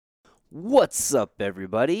What's up,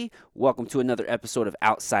 everybody? Welcome to another episode of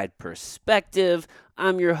Outside Perspective.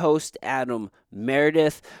 I'm your host, Adam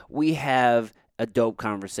Meredith. We have a dope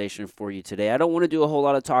conversation for you today. I don't want to do a whole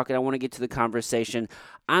lot of talking. I want to get to the conversation.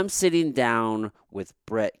 I'm sitting down with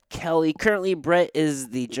Brett Kelly. Currently, Brett is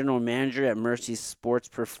the general manager at Mercy Sports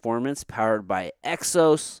Performance, powered by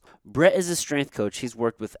Exos. Brett is a strength coach. He's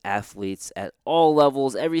worked with athletes at all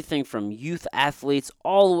levels, everything from youth athletes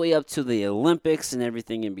all the way up to the Olympics and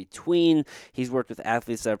everything in between. He's worked with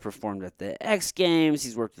athletes that have performed at the X Games.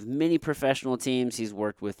 He's worked with many professional teams. He's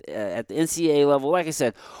worked with at the NCAA level. Like I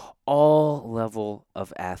said, all level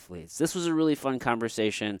of athletes. This was a really fun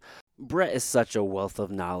conversation. Brett is such a wealth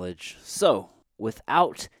of knowledge. So,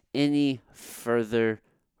 without any further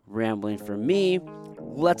rambling from me,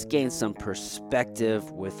 let's gain some perspective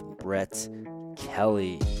with Brett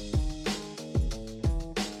Kelly.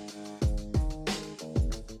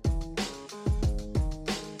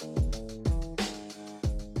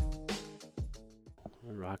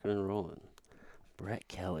 We're rocking and rolling. Brett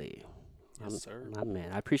Kelly. Yes, sir. My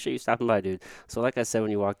man. I appreciate you stopping by, dude. So like I said when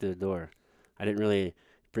you walked through the door, I didn't really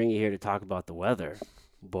bring you here to talk about the weather.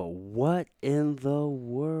 But what in the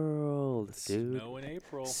world, dude? Snow in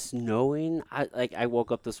April. Snowing? I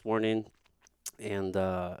woke up this morning and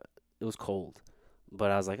it was cold. But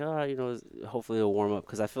I was like, hopefully it'll warm up.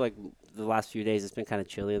 Because I feel like the last few days it's been kind of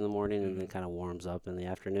chilly in the morning and then kind of warms up in the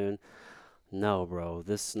afternoon. No, bro.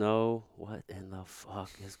 This snow, what in the fuck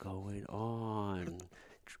is going on?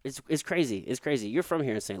 It's crazy. It's crazy. You're from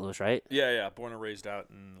here in St. Louis, right? Yeah. Born and raised out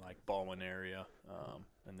in Baldwin area,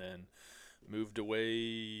 and then moved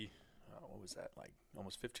away. What was that? Like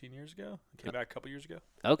almost 15 years ago. Came back a couple years ago.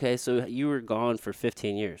 Okay, so you were gone for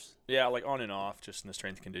 15 years. Yeah, like on and off, just in the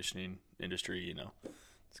strength conditioning industry.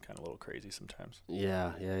 It's kind of a little crazy sometimes.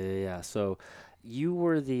 Yeah. So you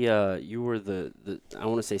were the I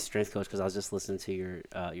want to say strength coach because I was just listening to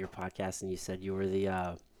your podcast and you said you were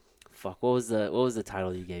the. What was the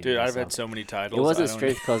title you gave? Dude, yourself? I've had so many titles. It wasn't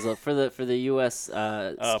strength coach for the U.S.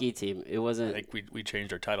 ski team. It wasn't. I think we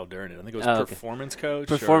changed our title during it. I think it was Okay. performance coach.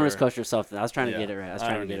 Performance coach or something. I was trying to Yeah. get it right.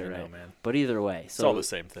 I don't even know, man. But either way, It's all the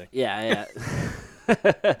same thing. Yeah.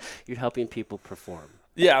 You're helping people perform.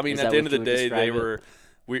 Yeah, I mean, Is at that the end what of the you would day,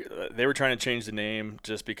 describe they were trying to change the name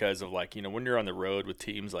just because of when you're on the road with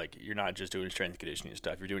teams, you're not just doing strength conditioning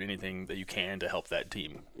stuff. You're doing anything that you can to help that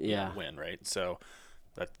team win, right? So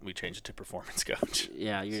that we changed it to performance coach.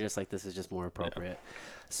 Yeah, you're just like, this is just more appropriate. Yeah.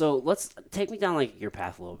 So let's take me down your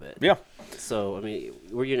path a little bit. Yeah. So, I mean,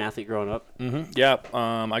 were you an athlete growing up? Mm-hmm. Yeah.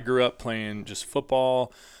 I grew up playing just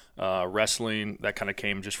football, wrestling. That kind of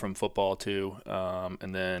came just from football too.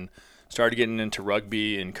 And then started getting into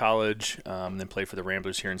rugby in college, and then played for the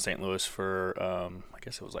Ramblers here in St. Louis for, I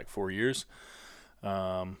guess it was 4 years.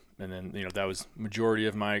 And then, that was majority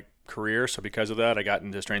of my career. So because of that, I got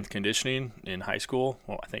into strength conditioning in high school.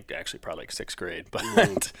 Well, I think actually probably 6th grade, but,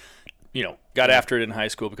 got after it in high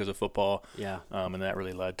school because of football. Yeah. And that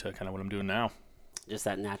really led to kind of what I'm doing now. Just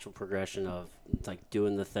that natural progression of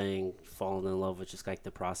doing the thing, falling in love with just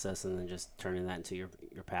the process and then just turning that into your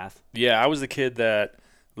path. Yeah. I was the kid that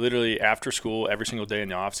literally after school, every single day in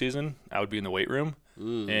the off season, I would be in the weight room.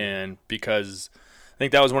 And because I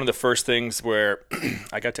think that was one of the first things where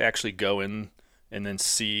I got to actually go in and then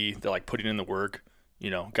see that putting in the work,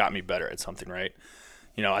 got me better at something, right?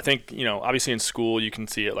 I think, obviously in school you can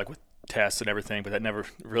see it with tests and everything, but that never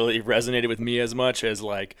really resonated with me as much as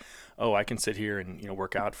I can sit here and,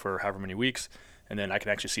 work out for however many weeks and then I can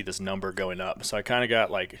actually see this number going up. So I kind of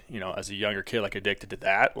got as a younger kid, addicted to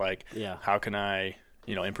that. How can I,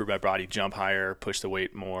 improve my body, jump higher, push the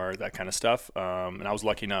weight more, that kind of stuff. And I was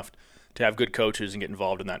lucky enough to have good coaches and get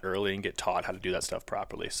involved in that early and get taught how to do that stuff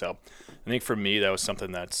properly. So I think for me, that was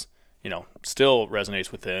something that's, still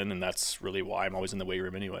resonates within, and that's really why I'm always in the weight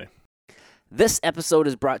room anyway. This episode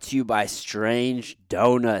is brought to you by Strange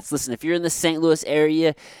Donuts. Listen, if you're in the St. Louis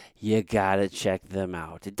area, you gotta check them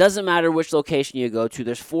out. It doesn't matter which location you go to.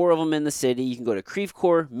 There's 4 of them in the city. You can go to Creve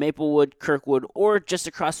Coeur, Maplewood, Kirkwood, or just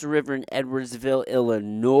across the river in Edwardsville,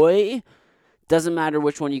 Illinois. Doesn't matter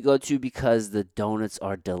which one you go to because the donuts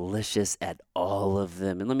are delicious at all of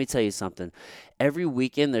them. And let me tell you something. Every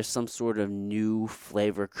weekend there's some sort of new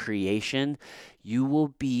flavor creation. You will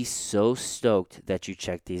be so stoked that you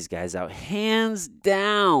check these guys out. Hands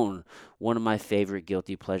down, one of my favorite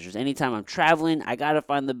guilty pleasures. Anytime I'm traveling, I got to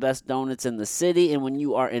find the best donuts in the city. And when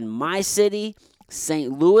you are in my city,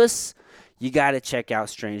 St. Louis, you got to check out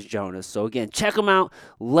Strange Donuts. So, again, check them out.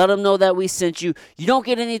 Let them know that we sent you. You don't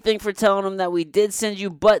get anything for telling them that we did send you,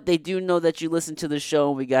 but they do know that you listened to the show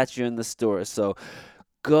and we got you in the store. So,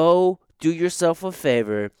 go do yourself a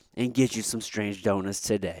favor and get you some Strange Donuts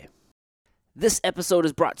today. This episode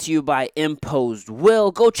is brought to you by Imposed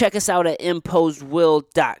Will. Go check us out at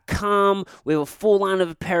imposedwill.com. We have a full line of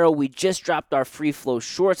apparel. We just dropped our free flow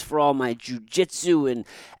shorts for all my jiu-jitsu and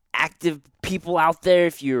active people out there.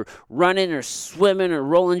 If you're running or swimming or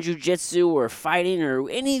rolling jiu-jitsu or fighting or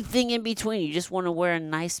anything in between, you just want to wear a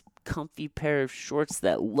nice, comfy pair of shorts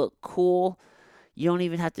that look cool. You don't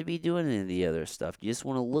even have to be doing any of the other stuff. You just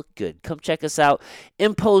want to look good. Come check us out,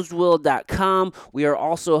 imposedwill.com. We are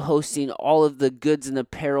also hosting all of the goods and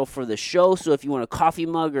apparel for the show. So if you want a coffee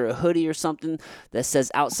mug or a hoodie or something that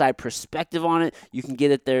says Outside Perspective on it, you can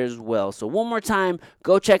get it there as well. So one more time,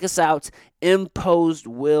 go check us out,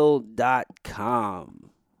 imposedwill.com.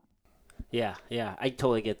 Yeah, I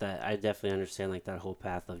totally get that. I definitely understand like that whole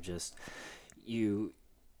path of just you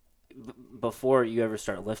before you ever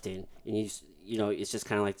start lifting, and you know, it's just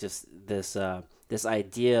kind of like just this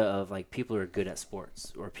idea of like people are good at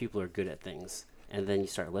sports or people are good at things, and then you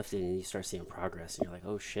start lifting and you start seeing progress, and you're like,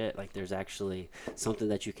 oh shit, like there's actually something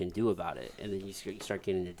that you can do about it, and then you start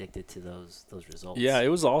getting addicted to those results. Yeah, it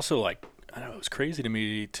was also like, I don't know, it was crazy to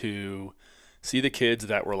me to see the kids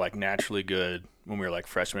that were like naturally good when we were like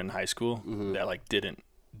freshmen in high school that like didn't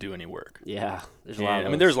do any work. Yeah, there's a lot of those.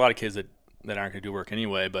 I mean, there's a lot of kids that aren't going to do work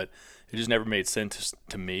anyway, but it just never made sense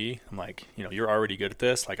to me. I'm like, you know, you're already good at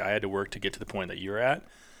this. Like, I had to work to get to the point that you're at.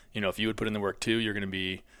 You know, if you would put in the work too, you're going to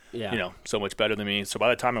be, you know, so much better than me. So by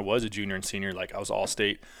the time I was a junior and senior, like I was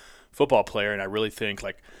all-state football player, and I really think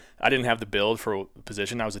like I didn't have the build for a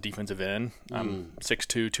position. I was a defensive end. I'm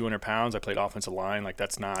 6'2", 200 pounds. I played offensive line. Like,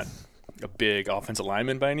 that's not a big offensive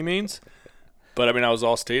lineman by any means. But I mean, I was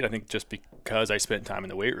all-state, I think, just because I spent time in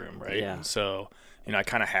the weight room, right? Yeah. So, you know, I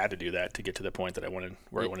kind of had to do that to get to the point that I wanted,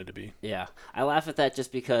 where I wanted to be. Yeah, I laugh at that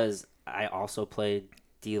just because I also played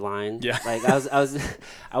D-line. Yeah, like I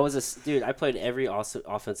played every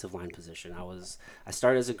offensive line position. I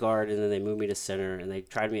started as a guard, and then they moved me to center, and they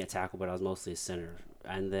tried me at tackle, but I was mostly a center.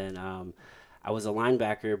 And then I was a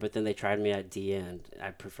linebacker, but then they tried me at D end.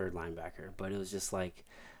 I preferred linebacker, but it was just like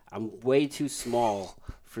I'm way too small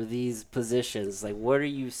for these positions. Like, what are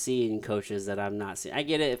you seeing, coaches, that I'm not seeing? I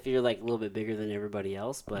get it if you're like a little bit bigger than everybody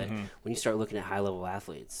else, but when you start looking at high-level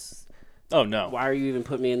athletes, oh no, why are you even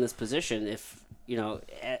putting me in this position? If you know,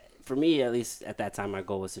 for me at least at that time, my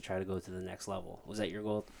goal was to try to go to the next level. Was that your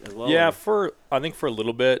goal as well? Yeah, I think for a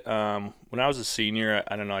little bit. When I was a senior,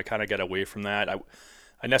 I don't know, I kind of got away from that. I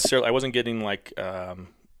wasn't getting like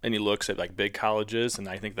any looks at like big colleges, and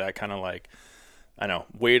I think that kind of like, I know,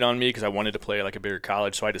 weighed on me because I wanted to play like a bigger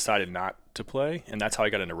college, so I decided not to play, and that's how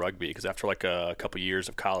I got into rugby. Because after like a couple years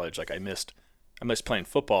of college, like I missed playing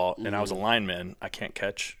football, and I was a lineman. I can't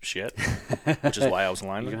catch shit, which is why I was a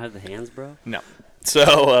lineman. You don't have the hands, bro? No.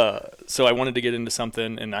 So I wanted to get into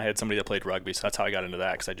something, and I had somebody that played rugby, so that's how I got into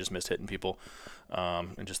that, because I just missed hitting people,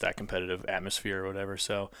 and just that competitive atmosphere or whatever.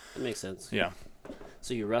 So that makes sense. Yeah.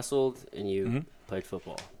 So you wrestled and you played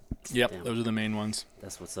football. Yep, Damn. those are the main ones.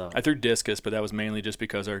 That's what's up. I threw discus, but that was mainly just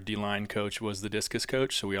because our D-line coach was the discus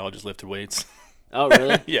coach, so we all just lifted weights. Oh,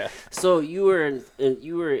 really? Yeah. So you were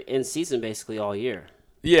in season basically all year.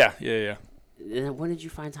 Yeah. And when did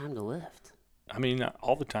you find time to lift? I mean,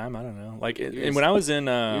 all the time. I don't know. Like, and when I was in,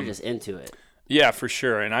 you're just into it. Yeah, for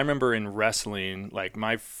sure. And I remember in wrestling, like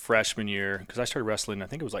my freshman year, because I started wrestling, I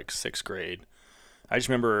think it was like 6th grade. I just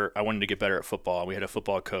remember I wanted to get better at football. We had a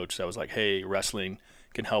football coach that was like, "Hey, wrestling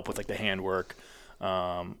can help with like the handwork."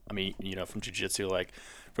 I mean, you know, from jiu-jitsu, like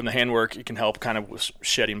from the handwork, it can help kind of with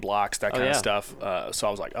shedding blocks, that kind of stuff. So I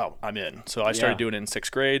was like, "Oh, I'm in." So I started doing it in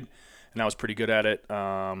 6th grade, and I was pretty good at it.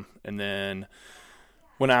 And then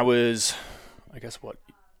when I was, I guess what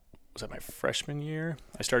was that, my freshman year,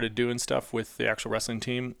 I started doing stuff with the actual wrestling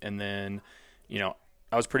team, and then, you know,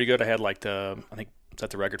 I was pretty good. I had like I think set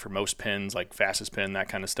the record for most pins, like fastest pin, that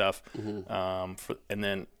kind of stuff.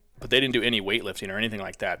 But they didn't do any weightlifting or anything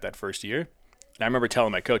like that first year. And I remember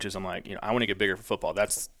telling my coaches, I'm like, you know, I want to get bigger for football.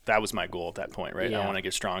 That was my goal at that point, right? Yeah. I want to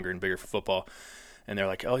get stronger and bigger for football. And they're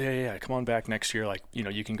like, oh yeah, come on back next year. Like, you know,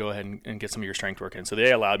 you can go ahead and get some of your strength work in. So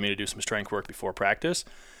they allowed me to do some strength work before practice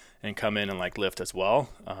and come in and like lift as well,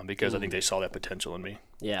 because I think they saw that potential in me.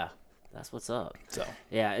 Yeah. That's what's up. So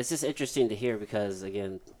yeah, it's just interesting to hear because,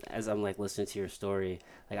 again, as I'm like listening to your story,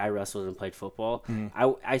 like I wrestled and played football.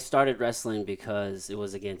 I started wrestling because it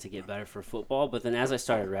was, again, to get better for football. But then as I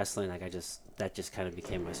started wrestling, like that just kind of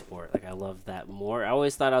became my sport. Like I loved that more. I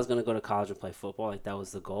always thought I was going to go to college and play football. Like that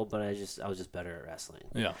was the goal, but I was just better at wrestling.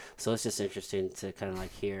 Yeah. So it's just interesting to kind of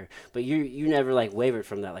like hear. But you never like wavered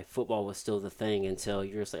from that. Like football was still the thing until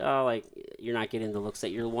you're just like, oh, like you're not getting the looks that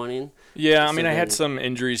you're wanting. Yeah, I mean, I had some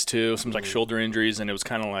injuries too, some like shoulder injuries, and it was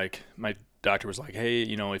kind of like my doctor was like, hey,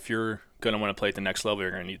 you know, if you're going to want to play at the next level,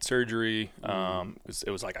 you're going to need surgery. It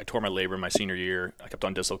was like I tore my labrum my senior year. I kept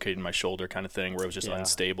on dislocating my shoulder kind of thing where it was just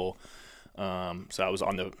unstable. So I was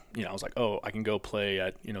on the, I was like, oh, I can go play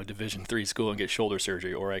at, Division III school and get shoulder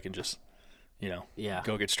surgery, or I can just,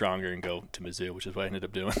 go get stronger and go to Mizzou, which is what I ended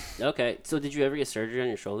up doing. Okay. So did you ever get surgery on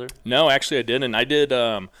your shoulder? No, actually I didn't. I did,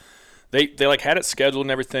 they like had it scheduled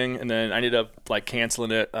and everything, and then I ended up like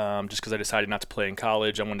canceling it just because I decided not to play in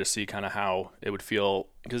college. I wanted to see kind of how it would feel,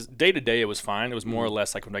 because day to day it was fine. It was more or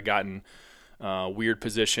less like when I got in weird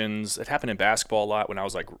positions. It happened in basketball a lot when I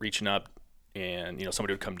was like reaching up and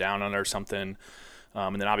somebody would come down on it or something,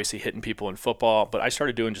 and then obviously hitting people in football. But I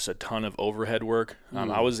started doing just a ton of overhead work.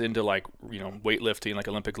 I was into like weightlifting, like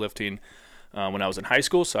Olympic lifting, when I was in high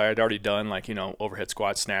school. So I had already done like overhead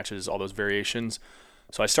squats, snatches, all those variations.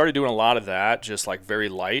 So I started doing a lot of that, just like very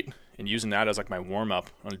light, and using that as like my warm up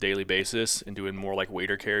on a daily basis, and doing more like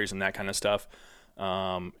waiter carries and that kind of stuff.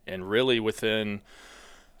 And really within,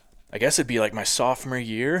 I guess it'd be like my sophomore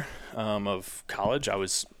year of college, I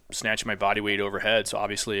was snatching my body weight overhead. So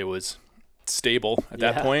obviously it was stable at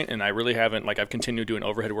that point, and I really haven't, like, I've continued doing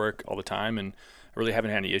overhead work all the time, and I really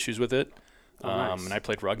haven't had any issues with it. Nice. And I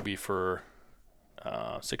played rugby for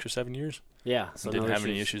 6 or 7 years. Yeah. So didn't have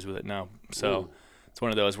any issues with it. No. So it's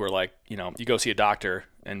one of those where, like, you go see a doctor,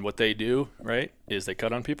 and what they do, right, is they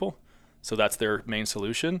cut on people. So that's their main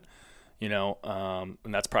solution, and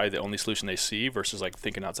that's probably the only solution they see, versus like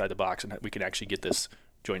thinking outside the box, and we can actually get this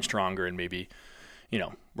joint stronger and maybe,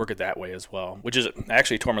 work it that way as well, which is, I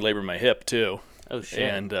actually tore my labrum in my hip too. Oh, shit.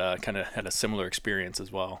 And kind of had a similar experience as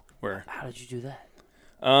well. Where How did you do that?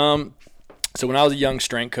 So when I was a young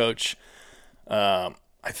strength coach, I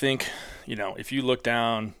think, if you look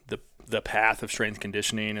down the path of strength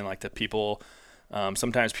conditioning, and like the people,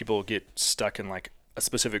 sometimes people get stuck in like a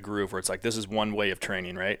specific groove where it's like, this is one way of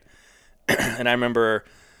training, right? And I remember,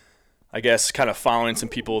 I guess, kind of following some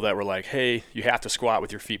people that were like, hey, you have to squat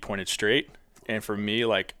with your feet pointed straight. And for me,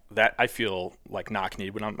 like that, I feel like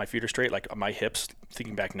knock-kneed when my feet are straight. Like my hips,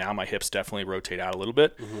 thinking back now, my hips definitely rotate out a little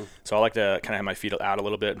bit. So I like to kind of have my feet out a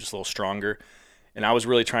little bit, just a little stronger. And I was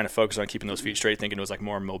really trying to focus on keeping those feet straight, thinking it was like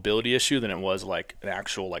more a mobility issue than it was like an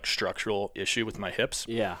actual like structural issue with my hips.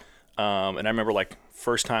 Yeah. And I remember like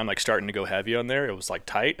first time like starting to go heavy on there, it was like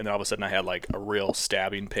tight, and then all of a sudden I had like a real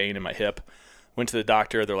stabbing pain in my hip. Went to the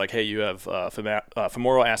doctor. They're like, hey, you have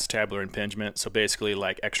femoral acetabular impingement, so basically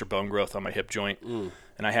like extra bone growth on my hip joint. And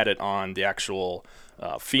I had it on the actual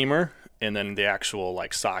femur, and then the actual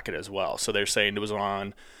like socket as well. So they're saying it was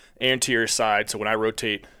on anterior side. So when I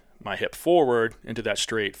rotate my hip forward into that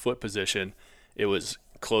straight foot position, it was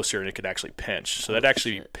closer and it could actually pinch. So that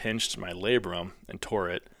actually pinched my labrum and tore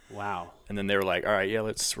it. Wow. And then they were like, all right, yeah,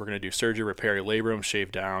 we're going to do surgery, repair your labrum, shave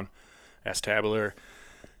down acetabular.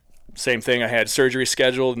 Same thing. I had surgery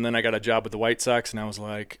scheduled, and then I got a job with the White Sox, and I was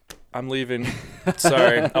like, I'm leaving.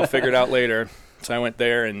 Sorry, I'll figure it out later. So I went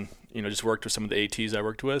there and, just worked with some of the ATs I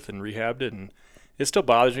worked with and rehabbed it. And it still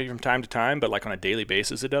bothers me from time to time, but like on a daily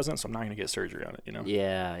basis, it doesn't. So I'm not going to get surgery on it,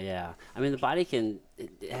 Yeah, yeah. I mean, the body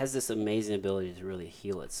it has this amazing ability to really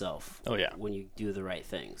heal itself. Oh, yeah. When you do the right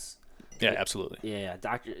things. Yeah, absolutely. Yeah,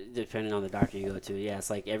 doctor. Depending on the doctor you go to, yeah,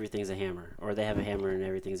 it's like everything's a hammer, or they have a hammer and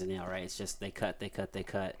everything's a nail, right? It's just they cut.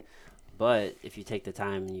 But if you take the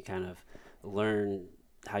time and you kind of learn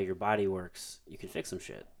how your body works, you can fix some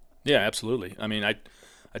shit. Yeah, absolutely. I mean, I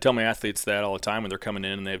tell my athletes that all the time when they're coming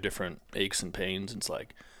in and they have different aches and pains. It's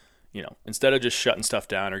like, instead of just shutting stuff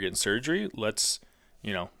down or getting surgery, let's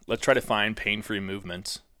try to find pain-free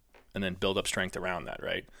movements and then build up strength around that,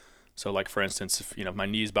 right? So like, for instance, if, my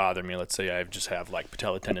knees bother me, let's say I just have like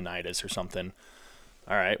patella tendonitis or something.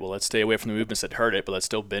 All right, well, let's stay away from the movements that hurt it, but let's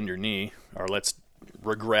still bend your knee, or let's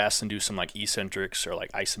regress and do some like eccentrics or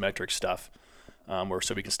like isometric stuff,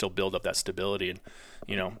 so we can still build up that stability.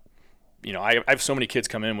 And I have so many kids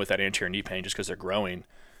come in with that anterior knee pain just because they're growing,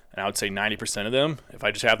 and I would say 90% of them, if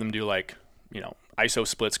I just have them do like iso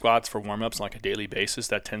split squats for warm-ups on like a daily basis,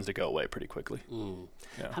 that tends to go away pretty quickly.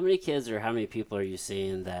 Yeah. How many kids or how many people are you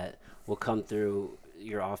seeing that will come through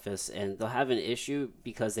your office and they'll have an issue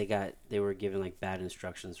because they were given like bad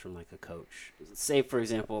instructions from like a coach? Say, for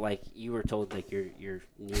example, like you were told like your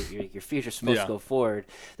feet are supposed to go forward.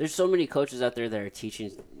 There's so many coaches out there that are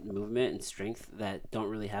teaching movement and strength that don't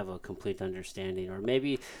really have a complete understanding, or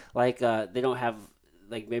maybe like they don't have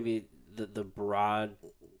like maybe the broad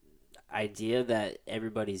idea that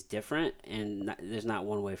everybody's different and there's not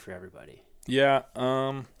one way for everybody. Yeah.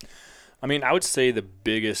 I mean, I would say the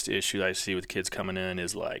biggest issue that I see with kids coming in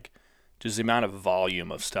is like just the amount of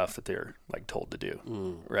volume of stuff that they're like told to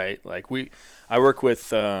do, right? Like I work with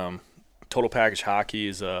Total Package Hockey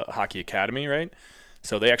is a hockey academy, right?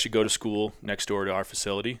 So they actually go to school next door to our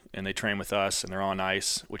facility, and they train with us, and they're on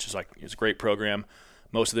ice, which is it's a great program.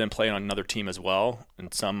 Most of them play on another team as well,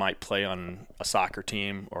 and some might play on a soccer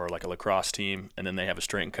team or like a lacrosse team, and then they have a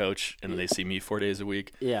strength coach, and then they see me 4 days a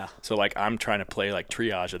week. Yeah. So like I'm trying to play like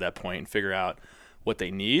triage at that point and figure out what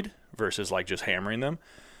they need versus like just hammering them.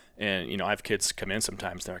 And, I have kids come in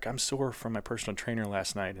sometimes. They're like, I'm sore from my personal trainer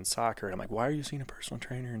last night in soccer. And I'm like, why are you seeing a personal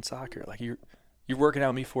trainer in soccer? Like, you're working out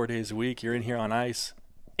with me 4 days a week. You're in here on ice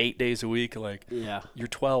 8 days a week. Like, you're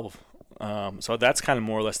 12. So that's kind of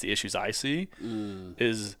more or less the issues I see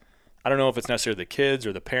is I don't know if it's necessarily the kids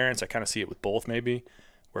or the parents. I kind of see it with both maybe,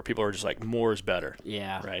 where people are just like, more is better.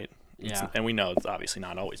 Yeah. Right? Yeah. And we know it's obviously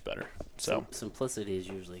not always better. So simplicity is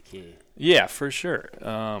usually key. Yeah, for sure.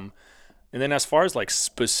 And then as far as like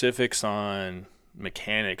specifics on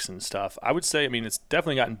mechanics and stuff, I would say, it's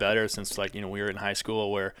definitely gotten better since like, we were in high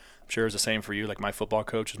school, where I'm sure it was the same for you. Like my football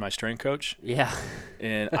coach is my strength coach. Yeah.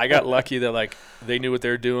 And I got lucky that like they knew what they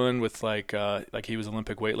were doing with like he was an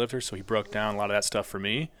Olympic weightlifter. So he broke down a lot of that stuff for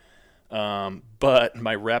me. But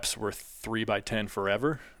my reps were 3x10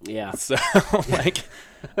 forever. Yeah. So like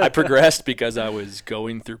I progressed because I was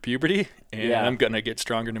going through puberty, and I'm going to get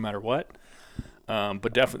stronger no matter what.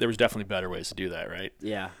 But there was definitely better ways to do that, right?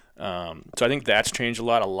 Yeah. So I think that's changed a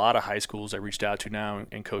lot. A lot of high schools I reached out to now,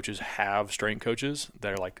 and coaches have strength coaches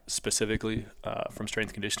that are like specifically from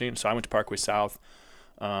strength conditioning. So I went to Parkway South,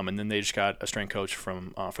 and then they just got a strength coach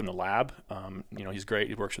from the lab. He's great.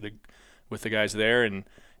 He works with the guys there, and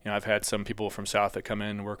I've had some people from South that come in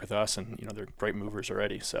and work with us, and they're great movers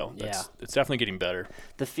already. So it's definitely getting better.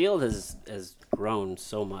 The field has grown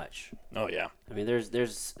so much. Oh yeah.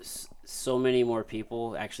 There's so many more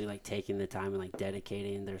people actually like taking the time and like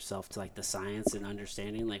dedicating themselves to like the science and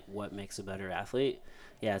understanding like what makes a better athlete.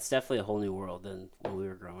 Yeah, it's definitely a whole new world than when we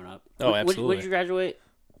were growing up. Oh, absolutely. When did you graduate?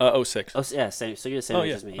 06. Oh, yeah, same. So you're the same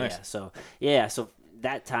age as me. Nice. Yeah. So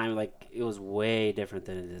that time, like, it was way different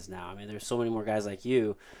than it is now. There's so many more guys like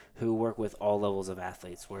you who work with all levels of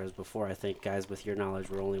athletes, whereas before, I think guys with your knowledge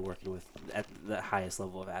were only working with at the highest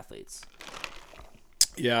level of athletes.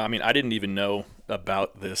 Yeah, I didn't even know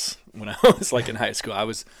about this when I was like in high school. I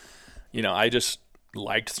was, I just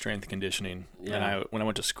liked strength conditioning. Yeah. And when I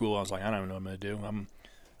went to school, I was like, I don't know what I'm going to do. I'm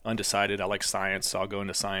undecided. I like science, so I'll go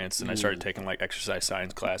into science. And I started taking like exercise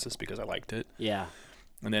science classes because I liked it. Yeah.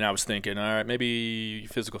 And then I was thinking, all right, maybe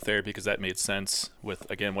physical therapy, because that made sense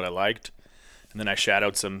with, again, what I liked. And then I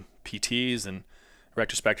shadowed some PTs, and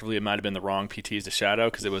retrospectively, it might have been the wrong PTs to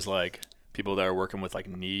shadow, because it was like people that are working with like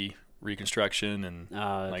knee reconstruction and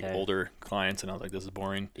like older clients, and I was like, this is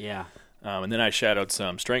boring. Yeah. And then I shadowed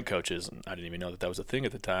some strength coaches, and I didn't even know that was a thing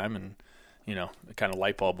at the time. And, it kind of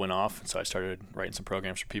light bulb went off. And so I started writing some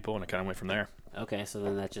programs for people, and it kind of went from there. Okay. So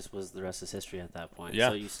then that just was the rest is history at that point. Yeah.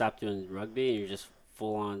 So you stopped doing rugby and you're just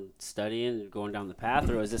full on studying and going down the path,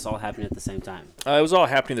 or was this all happening at the same time? It was all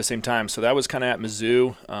happening at the same time. So that was kind of at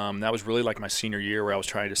Mizzou. That was really like my senior year, where I was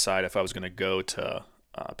trying to decide if I was going to go to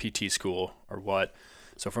PT school or what.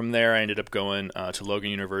 So from there, I ended up going to Logan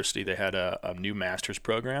University. They had a new master's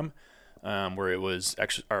program where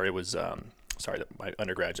my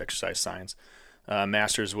undergrad's exercise science.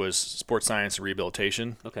 Master's was sports science and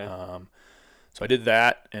rehabilitation. Okay. So I did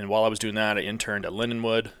that, and while I was doing that, I interned at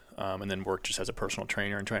Lindenwood, and then worked just as a personal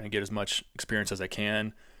trainer and trying to get as much experience as I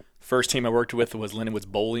can. First team I worked with was Lindenwood's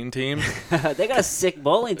bowling team. They got a sick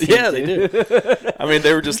bowling team. Yeah, they do.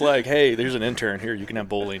 They were just like, hey, there's an intern here. You can have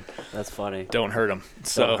bowling. That's funny. Don't hurt them.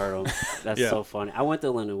 Don't hurt them. That's so funny. I went to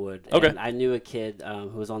Lindenwood. Okay. And I knew a kid who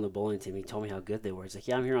was on the bowling team. He told me how good they were. He's like,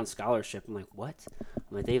 yeah, I'm here on scholarship. I'm like, what?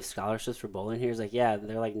 I'm like, they have scholarships for bowling here? He's like, yeah,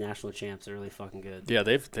 they're like national champs. They're really fucking good. Yeah,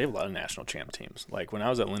 they have a lot of national champ teams. Like when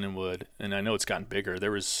I was at Lindenwood, and I know it's gotten bigger,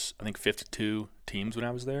 there was, I think, 52 teams when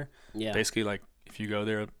I was there. Yeah. Basically, like, if you go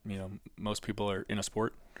there, most people are in a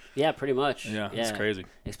sport. Yeah, pretty much. Yeah, it's crazy.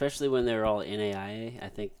 Especially when they're all NAIA. I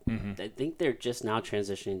think they're just now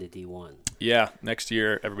transitioning to D1. Yeah, next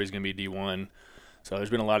year everybody's going to be D1. So there's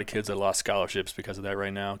been a lot of kids that lost scholarships because of that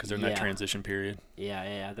right now, because they're in that transition period.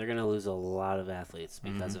 Yeah. They're going to lose a lot of athletes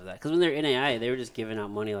because of that. Because when they're NAIA, they were just giving out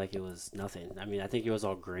money like it was nothing. I think it was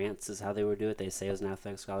all grants is how they would do it. They say it was an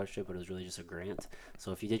athletic scholarship, but it was really just a grant.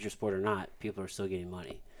 So if you did your sport or not, people are still getting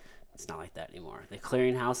money. It's not like that anymore. The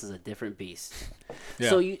clearinghouse is a different beast. Yeah.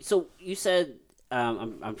 So you said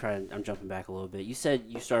I'm jumping back a little bit. You said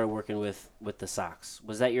you started working with the Sox.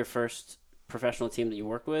 Was that your first professional team that you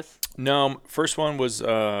worked with? No, first one was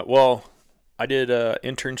I did an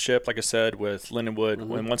internship, like I said, with Lindenwood.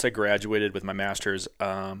 Mm-hmm. Once I graduated with my master's,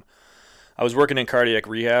 I was working in cardiac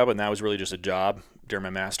rehab, and that was really just a job during my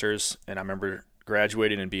master's. And I remember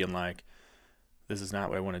graduating and being like, this is not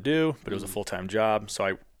what I want to do, but it was a full-time job. So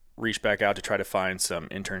I reached back out to try to find some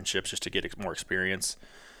internships just to get more experience.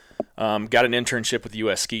 Got an internship with the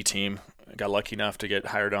U.S. ski team. Got lucky enough to get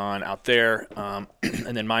hired on out there. And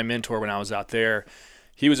then my mentor when I was out there,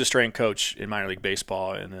 he was a strength coach in minor league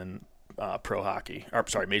baseball and then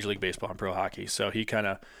Major League Baseball and pro hockey. So he kind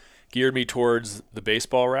of geared me towards the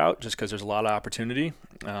baseball route just because there's a lot of opportunity.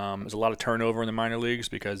 There's a lot of turnover in the minor leagues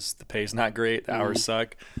because the pay's not great, the hours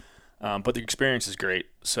suck, but the experience is great.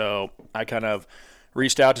 So I kind of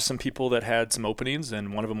reached out to some people that had some openings,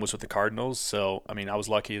 and one of them was with the Cardinals. So, I mean, I was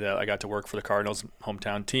lucky that I got to work for the Cardinals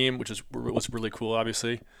hometown team, which was really cool,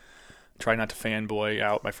 obviously. Try not to fanboy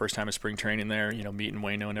out my first time at spring training there, meeting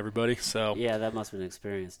Wayno and everybody. So yeah, that must have been an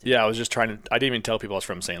experience. Dude. Yeah, I was just I didn't even tell people I was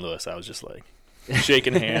from St. Louis. I was just like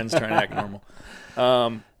shaking hands, trying to act normal.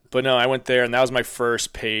 But no, I went there, and that was my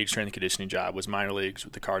first paid strength and conditioning job. Was minor leagues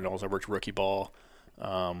with the Cardinals. I worked rookie ball,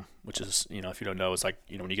 which is if you don't know, it's like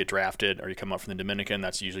when you get drafted or you come up from the Dominican,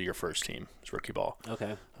 that's usually your first team. It's rookie ball.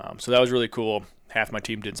 Okay. So that was really cool. Half my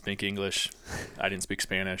team didn't speak English. I didn't speak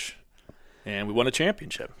Spanish. And we won a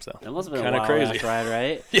championship. So that must have been kind of crazy. crazy Ride,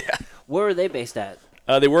 right? Yeah. Where were they based at?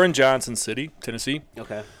 They were in Johnson City, Tennessee.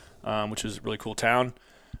 Okay. Which is a really cool town.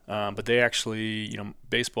 But they actually,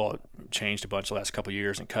 baseball changed a bunch the last couple of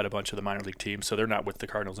years and cut a bunch of the minor league teams. So they're not with the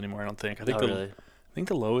Cardinals anymore, I don't think. Really? I think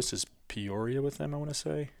the lowest is Peoria with them, I want to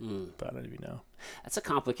say. But I don't even know. That's a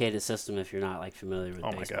complicated system if you're not familiar with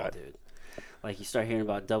baseball, my God. dude. Like you start hearing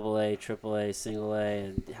about AA, AAA, single A,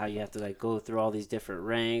 and how you have to go through all these different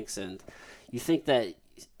ranks, and you think that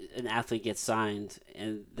an athlete gets signed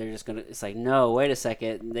and they're just gonna. It's like, no, wait a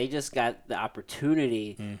second. They just got the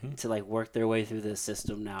opportunity to work their way through this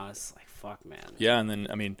system. Now it's like, fuck, man. Yeah, and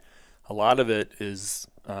then a lot of it is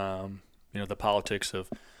the politics of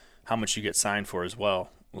how much you get signed for as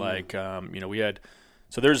well. Like we had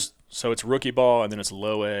so it's rookie ball, and then it's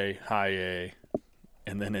low A, high A.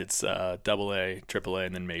 And then it's AA, AAA,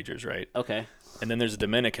 and then majors, right? Okay. And then there's a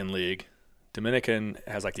Dominican league. Dominican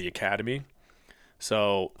has the academy.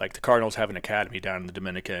 So the Cardinals have an academy down in the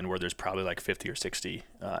Dominican where there's probably 50 or 60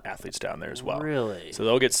 athletes down there as well. Really? So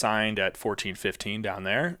they'll get signed at 14, 15 down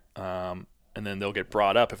there. And then they'll get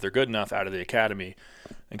brought up if they're good enough out of the academy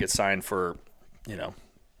and get signed for,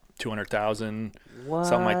 $200,000,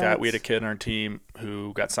 something like that. We had a kid on our team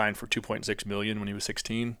who got signed for $2.6 million when he was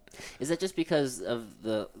 16. Is that just because of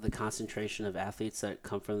the concentration of athletes that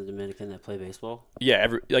come from the Dominican that play baseball? Yeah,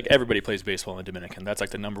 everybody plays baseball in the Dominican. That's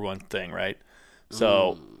the number one thing, right?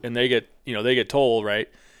 So, and they get told, right,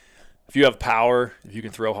 if you have power, if you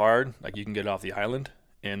can throw hard, you can get off the island,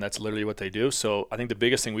 and that's literally what they do. So I think the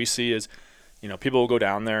biggest thing we see is, people will go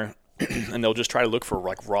down there and they'll just try to look for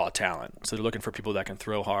raw talent. So they're looking for people that can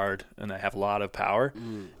throw hard and that have a lot of power.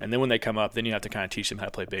 And then when they come up, then you have to kind of teach them how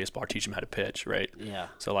to play baseball, or teach them how to pitch, right? Yeah.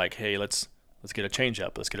 So hey, let's get a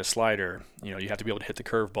changeup, let's get a slider. You have to be able to hit the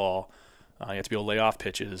curveball. You have to be able to lay off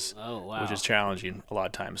pitches, which is challenging a lot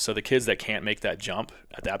of times. So the kids that can't make that jump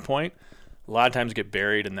at that point, a lot of times get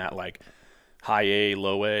buried in that high A,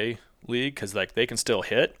 low A league because they can still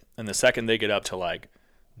hit. And the second they get up to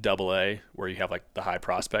AA, where you have the high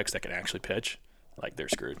prospects that can actually pitch, they're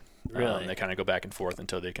screwed. Really? They kind of go back and forth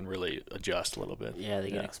until they can really adjust a little bit. Yeah, they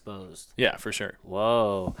get exposed. Yeah, for sure.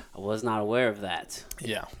 Whoa, I was not aware of that.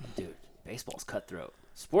 Yeah. Dude, baseball's cutthroat.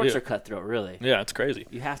 Sports are cutthroat, really. Yeah, it's crazy.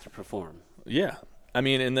 You have to perform. Yeah.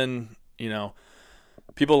 And then,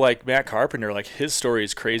 people like Matt Carpenter, his story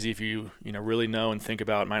is crazy if you, really know and think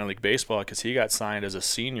about minor league baseball because he got signed as a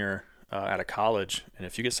senior out of college. And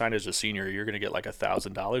if you get signed as a senior, you're going to get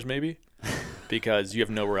 $1,000 maybe because you have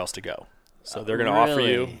nowhere else to go. So they're going to offer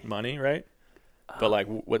you money, right? But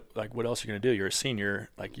what else are you going to do? You're a senior,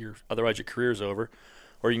 otherwise your career's over,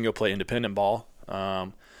 or you can go play independent ball.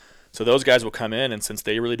 So those guys will come in, and since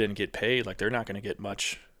they really didn't get paid, they're not going to get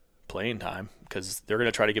much playing time because they're going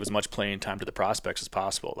to try to give as much playing time to the prospects as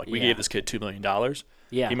possible. We gave this kid $2 million.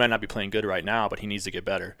 Yeah. He might not be playing good right now, but he needs to get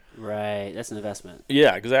better. Right. That's an investment.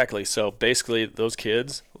 Yeah, exactly. So basically those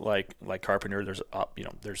kids like Carpenter,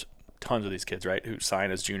 there's tons of these kids, right, who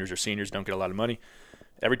sign as juniors or seniors, don't get a lot of money.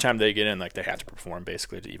 Every time they get in, they have to perform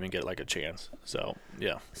basically to even get a chance. So,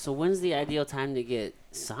 yeah. So when's the ideal time to get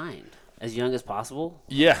signed? As young as possible?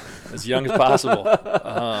 Yeah, as young as possible.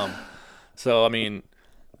 So,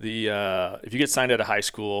 if you get signed out of high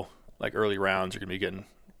school, early rounds, you're going to be getting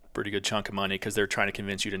a pretty good chunk of money because they're trying to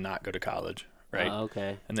convince you to not go to college, right?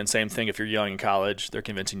 Okay. And then same thing, if you're young in college, they're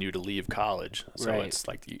convincing you to leave college. So right. It's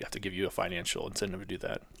you have to give you a financial incentive to do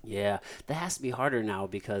that. Yeah, that has to be harder now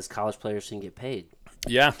because college players can get paid.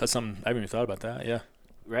 Yeah, that's something I haven't even thought about that. Yeah.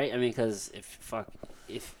 Right. Because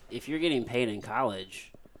if you're getting paid in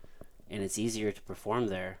college, and it's easier to perform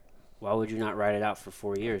there, why would you not ride it out for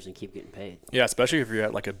 4 years and keep getting paid? Yeah, especially if you're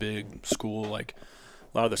at like a big school, like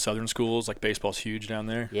a lot of the southern schools, like baseball's huge down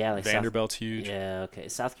there. Yeah, like Vanderbilt's huge. Yeah, okay.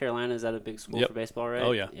 South Carolina, is that a big school Yep. for baseball, right?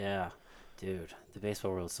 Oh, yeah. Yeah. Dude, the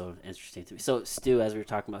baseball world is so interesting to me. So, Stu, as we were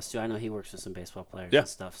talking about, Stu, I know he works with some baseball players and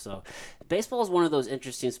stuff. So, baseball is one of those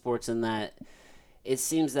interesting sports in that it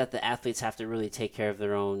seems that the athletes have to really take care of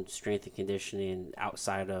their own strength and conditioning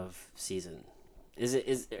outside of season.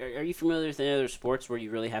 Are you familiar with any other sports where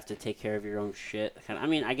you really have to take care of your own shit? I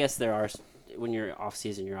mean, I guess there are, when you're off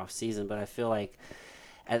season, you're off season, but I feel like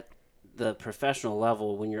at the professional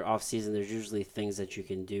level, when you're off season, there's usually things that you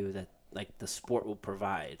can do that like the sport will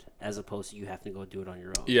provide, as opposed to you have to go do it on your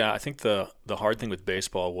own. Yeah, I think the hard thing with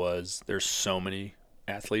baseball was there's so many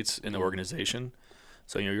athletes in the organization.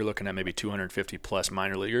 So, you're looking at maybe 250 plus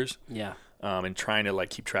minor leaguers. Yeah. And trying to like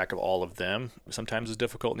keep track of all of them sometimes is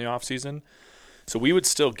difficult in the off season. So we would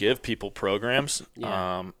still give people programs.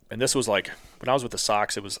 Yeah. And this was like when I was with the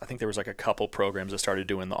Sox, I think there was like a couple programs that started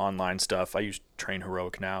doing the online stuff. I used Train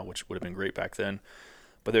Heroic now, which would have been great back then.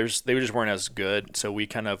 But they just weren't as good. So we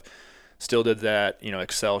kind of still did that,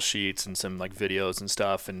 Excel sheets and some like videos and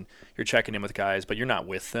stuff, and you're checking in with guys, but you're not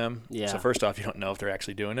with them. Yeah. So first off, you don't know if they're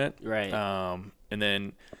actually doing it. Right. And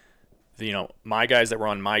then, my guys that were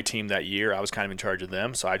on my team that year, I was kind of in charge of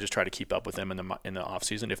them. So I just try to keep up with them in the off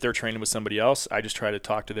season. If they're training with somebody else, I just try to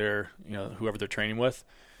talk to their, whoever they're training with,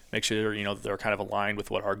 make sure, they're kind of aligned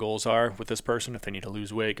with what our goals are with this person. If they need to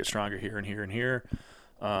lose weight, get stronger here and here and here,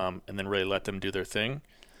 and then really let them do their thing.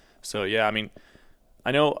 So yeah, I mean,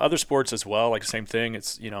 I know other sports as well, like the same thing.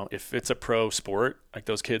 It's, if it's a pro sport, like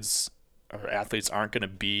those kids or athletes aren't going to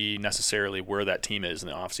be necessarily where that team is in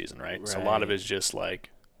the off season, right? So a lot of it is just like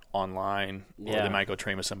online, or they might go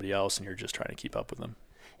train with somebody else and you're just trying to keep up with them.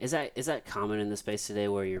 Is that common in the space today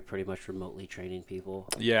where you're pretty much remotely training people?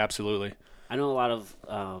 Yeah, absolutely. I know a lot of,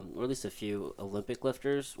 or at least a few Olympic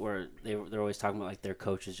lifters where they're always talking about like their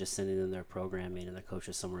coaches just sending them their programming and their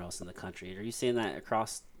coaches somewhere else in the country. Are you seeing that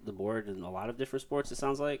across the board in a lot of different sports, it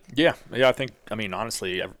sounds like? Yeah, I mean,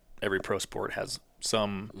 honestly, every pro sport has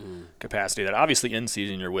some capacity that obviously in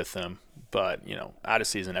season you're with them, but, out of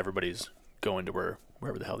season, everybody's going to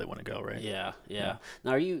wherever the hell they want to go, right? Yeah.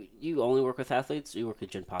 Now, are you only work with athletes, or you work with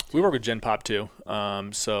Gen Pop too? We work with Gen Pop too.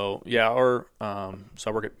 So I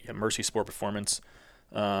work at Mercy Sport Performance.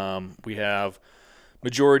 We have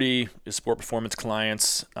majority is sport performance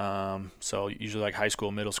clients. So usually like high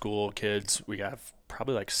school, middle school kids. We have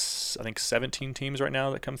probably like I think 17 teams right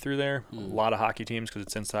now that come through there. A lot of hockey teams because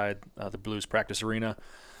it's inside the Blues practice arena.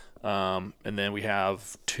 And then we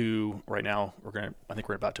have 2 right now. I think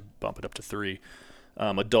we're about to bump it up to 3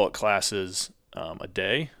 adult classes a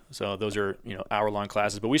day. So those are hour-long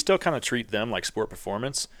classes, but we still kind of treat them like sport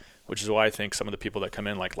performance, which is why I think some of the people that come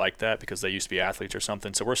in like that because they used to be athletes or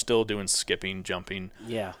something. So we're still doing skipping, jumping,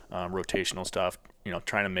 rotational stuff.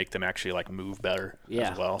 Trying to make them actually like move better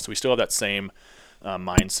as well. So we still have that same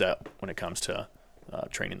mindset when it comes to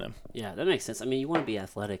training them. Yeah, that makes sense. I mean, you want to be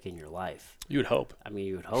athletic in your life. You would hope. I mean,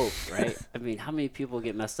 you would hope, right? I mean, how many people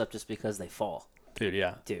get messed up just because they fall? Dude,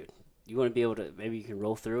 yeah. Dude, you want to be able to, maybe you can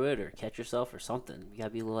roll through it or catch yourself or something. You got to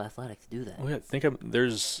be a little athletic to do that. Well, yeah,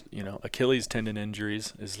 there's, Achilles tendon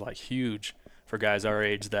injuries is like huge for guys our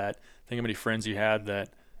age that, think how many friends you had that,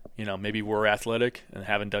 maybe were athletic and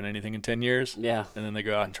haven't done anything in 10 years. Yeah. And then they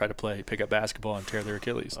go out and try to pick up basketball and tear their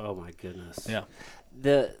Achilles. Oh, my goodness. Yeah.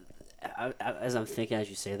 As I'm thinking, as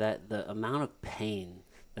you say that, the amount of pain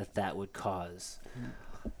that would cause,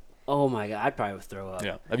 oh my God, I'd probably would throw up.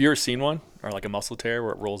 Yeah. Have you ever seen one or like a muscle tear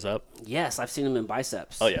where it rolls up? Yes, I've seen them in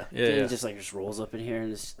biceps. Oh yeah. It just rolls up in here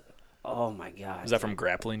and it's, oh my God. Is that from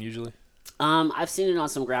grappling usually? I've seen it on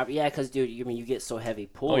some grappling. Yeah, because dude, you get so heavy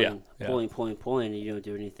pulling, pulling, and you don't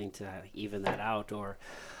do anything to even that out or.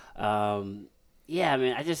 Yeah, I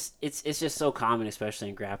mean, it's just so common, especially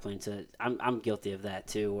in grappling. I'm guilty of that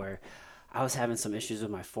too, where I was having some issues with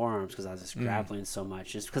my forearms because I was just grappling so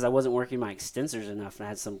much, just because I wasn't working my extensors enough,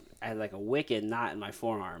 and I had like a wicked knot in my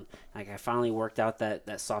forearm. Like I finally worked out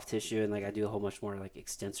that soft tissue, and like I do a whole much more like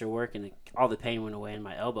extensor work, and all the pain went away in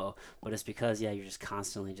my elbow. But it's because you're just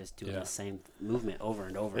constantly just doing the same movement over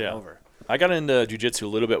and over and over. I got into jiu-jitsu a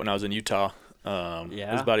little bit when I was in Utah. It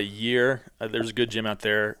was about a year. There's a good gym out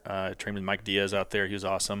there. I trained with Mike Diaz out there. He was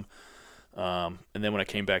awesome. And then when I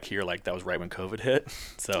came back here, like that was right when COVID hit.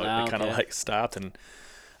 So it kind of like stopped. And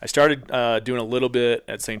I started doing a little bit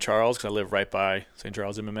at St. Charles because I live right by St.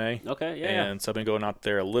 Charles MMA. Okay, yeah. And so I've been going out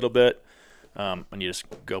there a little bit. And you just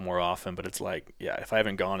go more often. But it's like, if I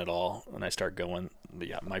haven't gone at all and I start going, But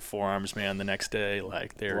yeah, my forearms, man, the next day,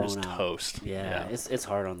 like they're Blown just out. toast. Yeah, it's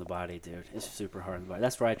hard on the body, dude. It's super hard on the body.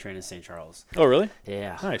 That's where I train in St. Charles. Oh, really?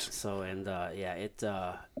 Yeah. Nice. So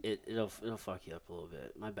it'll fuck you up a little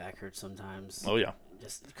bit. My back hurts sometimes. Oh yeah.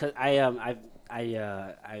 Just because I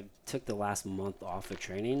took the last month off of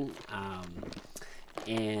training,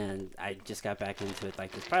 and I just got back into it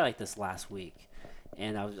probably this last week.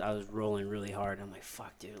 And I was rolling really hard. I'm like,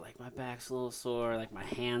 fuck, dude. Like, my back's a little sore. Like, my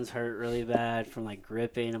hands hurt really bad from, like,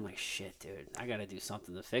 gripping. I'm like, shit, dude. I got to do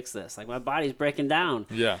something to fix this. Like, my body's breaking down.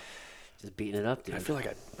 Yeah. Just beating it up, dude. I feel like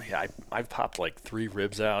I've popped like 3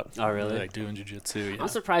 ribs out. Oh, really? Like doing jiu-jitsu. Yeah. I'm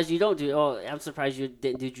surprised you don't do. Oh, I'm surprised you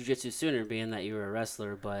didn't do jiu-jitsu sooner, being that you were a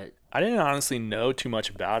wrestler. But I didn't honestly know too much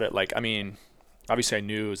about it. Like, I mean, obviously I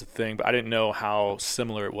knew it was a thing, but I didn't know how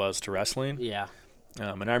similar it was to wrestling. yeah,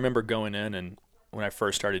 And I remember going in, and when I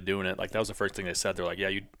first started doing it, like that was the first thing they said. They're like, yeah,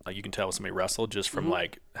 you can tell somebody wrestled just from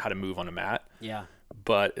like how to move on a mat. yeah,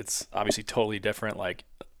 But it's obviously totally different. Like,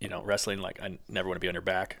 wrestling, like I never want to be on your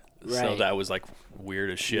back. So Right. that was like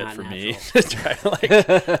weird as shit Not for me natural. to try to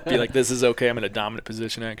like be like, this is okay. I'm in a dominant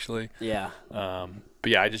position actually. yeah.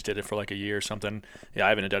 But yeah, I just did it for like a year or something. Yeah, I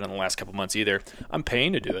haven't done it in the last couple months either. I'm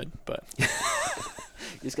paying to do it, but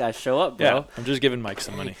You just gotta show up, bro. yeah, I'm just giving Mike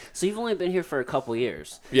some money. So you've only been here for a couple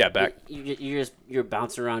years. Yeah, back. You're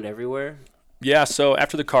bouncing around everywhere. Yeah, so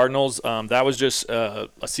after the Cardinals, that was just a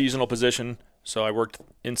seasonal position. So I worked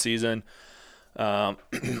in season.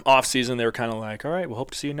 Off season, they were kind of like, all right, we'll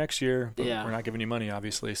hope to see you next year. But Yeah. we're not giving you money,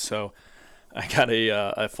 obviously. So I got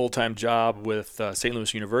a full-time job with St.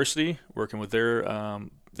 Louis University, working with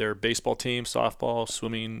their baseball team, softball,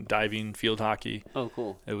 swimming, diving, field hockey. Oh,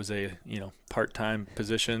 cool. It was a part-time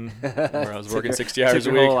position where I was working Took 60 hours a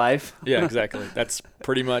your week. whole life. Yeah, exactly. That's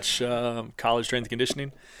pretty much college strength and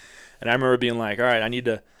conditioning. And I remember being like, all right, I need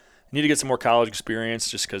to get some more college experience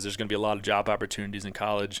just because there's going to be a lot of job opportunities in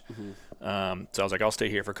college. So I was like, I'll stay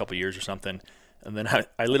here for a couple of years or something. And then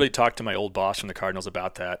I literally talked to my old boss from the Cardinals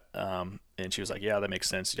about that. And she was like, yeah, that makes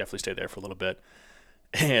sense. You definitely stay there for a little bit.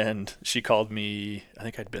 And she called me, I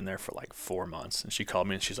think I'd been there for like 4 months. And she called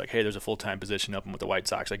me and she's like, hey, there's a full-time position up with the White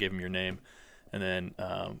Sox. I gave him your name. And then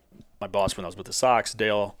my boss, when I was with the Sox,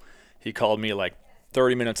 Dale, he called me like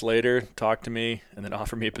 30 minutes later, talked to me, and then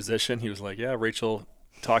offered me a position. He was like, yeah, Rachel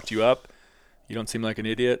talked you up. You don't seem like an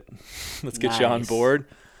idiot. Let's get you on Nice. board.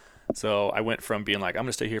 So I went from being like, I'm going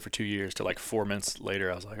to stay here for 2 years to like 4 months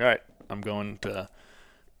later, I was like, all right, I'm going to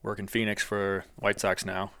work in Phoenix for White Sox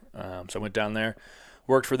now. So I went down there,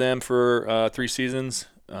 worked for them for 3 seasons.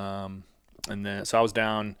 And then, so I was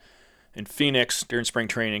down in Phoenix during spring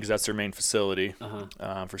training because that's their main facility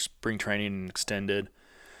for spring training and extended.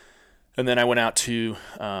 And then I went out to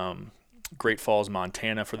Great Falls,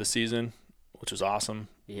 Montana for the season, which was awesome.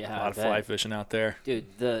 Yeah, A lot of fly fishing out there.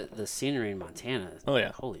 Dude, the scenery in Montana. Oh,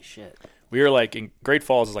 yeah. Holy shit. We were like in Great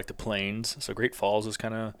Falls is like the plains, so Great Falls is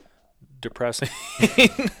kind of depressing.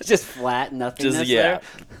 Just flat, nothingness yeah, there.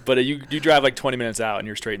 but you drive like 20 minutes out and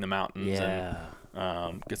you're straight in the mountains. Yeah.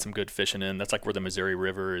 And get some good fishing in. That's like where the Missouri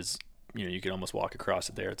River is. You can almost walk across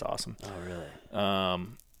it there. It's awesome. Oh, really?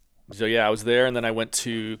 So yeah, I was there, and then I went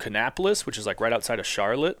to Kannapolis, which is like right outside of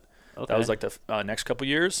Charlotte. Okay. That was like the next couple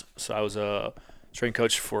years. So I was a strength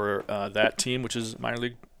coach for that team, which is minor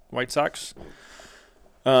league White Sox.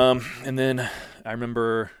 And then I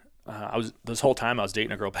remember this whole time I was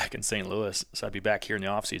dating a girl back in St. Louis, so I'd be back here in the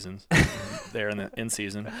off seasons, there in the in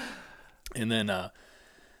season. And then I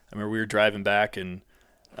remember we were driving back, and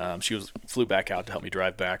she flew back out to help me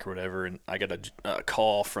drive back or whatever. And I got a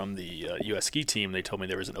call from the U.S. ski team. They told me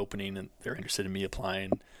there was an opening and they're interested in me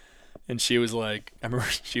applying. And she was like, I remember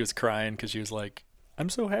she was crying because she was like, I'm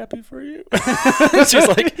so happy for you. She's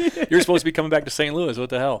like, you're supposed to be coming back to St. Louis. What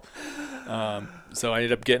the hell? So I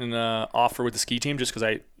ended up getting an offer with the ski team just because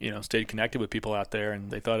I, stayed connected with people out there, and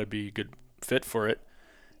they thought I'd be a good fit for it.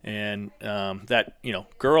 And that,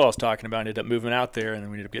 girl I was talking about ended up moving out there, and then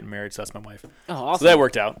we ended up getting married. So that's my wife. Oh, awesome. So that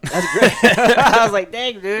worked out. That's great. I was like,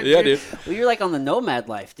 dang, dude. Yeah, dude. Well, you're like on the nomad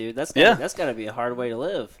life, dude. That's got to be a hard way to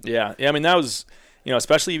live. Yeah. I mean, that was,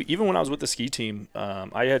 especially even when I was with the ski team,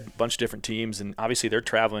 I had a bunch of different teams, and obviously they're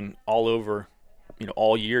traveling all over,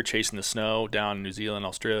 all year chasing the snow down in New Zealand,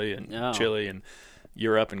 Australia, and Chile, and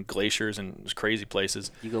Europe, and glaciers, and just crazy places.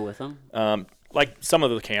 You go with them? Like some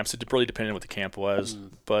of the camps, it really depended on what the camp was,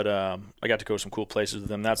 but I got to go to some cool places with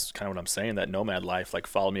them. That's kind of what I'm saying. That nomad life, like,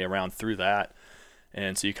 followed me around through that,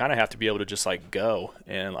 and so you kind of have to be able to just like go.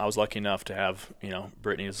 And I was lucky enough to have,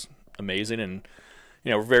 Brittany is amazing, and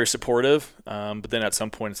we're very supportive. But then at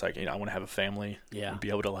some point, it's like, I want to have a family, and be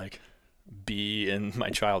able to like be in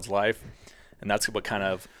my child's life, and that's what kind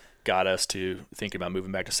of got us to thinking about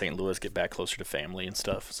moving back to St. Louis, get back closer to family and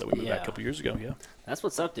stuff. So we moved back a couple years ago. Yeah, that's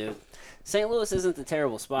what's up, dude. St. Louis isn't the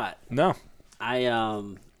terrible spot. No,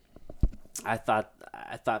 I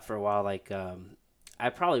thought for a while like I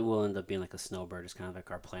probably will end up being like a snowbird. It's kind of like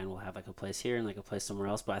our plan. We'll have like a place here and like a place somewhere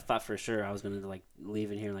else. But I thought for sure I was gonna like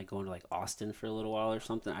leave in here and like going to like Austin for a little while or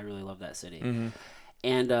something. I really love that city. Mm-hmm.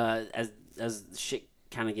 And as shit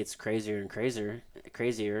kind of gets crazier and crazier,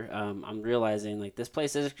 I'm realizing like this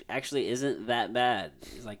place actually isn't that bad.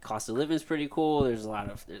 It's, like, cost of living is pretty cool. There's a lot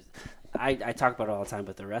of I talk about it all the time,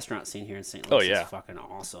 but the restaurant scene here in St. Louis is fucking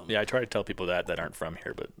awesome. Yeah, I try to tell people that aren't from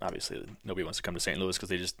here, but obviously nobody wants to come to St. Louis because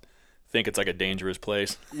they just think it's like a dangerous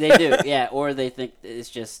place. They do, yeah, or they think there's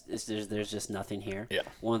just nothing here. Yeah,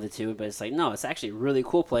 one of the two. But it's like, no, it's actually a really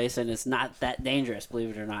cool place, and it's not that dangerous, believe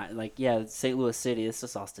it or not. Like, yeah, St. Louis City, it's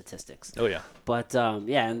just all statistics. Oh yeah. But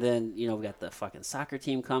yeah, and then we got the fucking soccer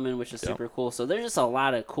team coming, which is super cool. So there's just a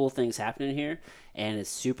lot of cool things happening here, and it's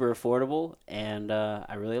super affordable, and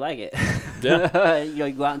I really like it. Yeah.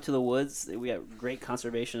 You go out into the woods. We got great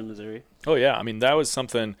conservation in Missouri. Oh yeah, I mean that was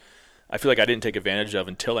something I feel like I didn't take advantage of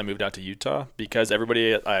until I moved out to Utah, because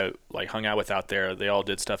everybody I like hung out with out there, they all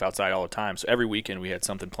did stuff outside all the time. So every weekend we had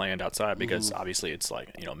something planned outside because obviously it's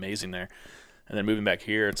like, amazing there. And then moving back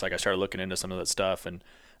here, it's like I started looking into some of that stuff, and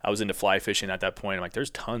I was into fly fishing at that point. I'm like, there's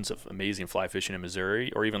tons of amazing fly fishing in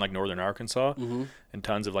Missouri or even like northern Arkansas, and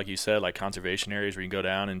tons of, like you said, like conservation areas where you can go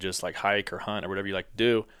down and just like hike or hunt or whatever you like to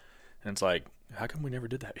do. And it's like, how come we never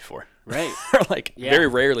did that before? Right. Very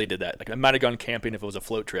rarely did that. Like, I might have gone camping if it was a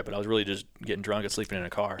float trip, but I was really just getting drunk and sleeping in a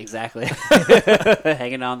car. Exactly.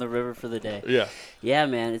 Hanging out on the river for the day. Yeah. Yeah,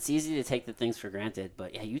 man. It's easy to take the things for granted,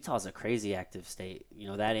 but yeah, Utah's a crazy active state.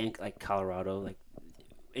 That and like Colorado. Like,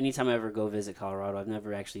 anytime I ever go visit Colorado, I've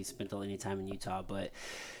never actually spent any time in Utah, but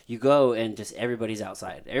you go and just everybody's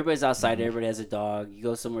outside. Everybody's outside. Everybody has a dog. You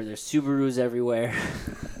go somewhere, there's Subarus everywhere.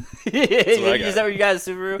 Is that what you got, a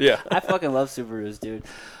Subaru? Yeah. I fucking love Subarus, dude.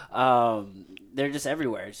 They're just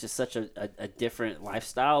everywhere. It's just such a different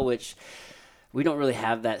lifestyle, which we don't really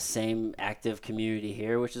have that same active community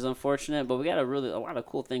here, which is unfortunate, but we got a lot of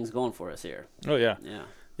cool things going for us here. Oh, yeah. Yeah.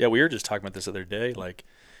 Yeah, we were just talking about this the other day. Like,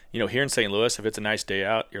 here in St. Louis, if it's a nice day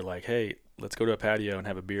out, you're like, hey, let's go to a patio and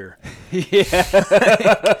have a beer. Yeah.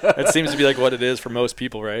 That seems to be like what it is for most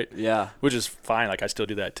people, right? Yeah. Which is fine. Like, I still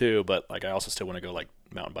do that too, but like I also still want to go like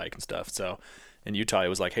mountain bike and stuff. So in Utah, it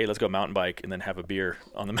was like, hey, let's go mountain bike and then have a beer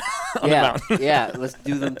on the mountain. Yeah, let's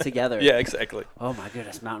do them together. Yeah, exactly. Oh my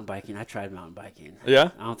goodness, mountain biking. I tried mountain biking. Yeah?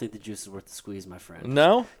 I don't think the juice is worth the squeeze, my friend.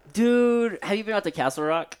 No? Dude, have you been out to Castle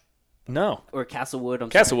Rock? No. Or Castlewood.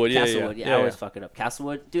 Castlewood, yeah. I always fuck it up.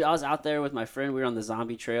 Castlewood. Dude, I was out there with my friend. We were on the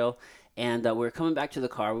zombie trail, and we were coming back to the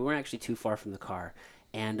car. We weren't actually too far from the car.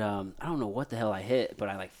 And I don't know what the hell I hit, but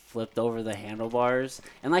I like flipped over the handlebars.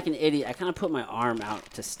 And like an idiot, I kind of put my arm out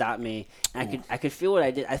to stop me. And I could feel what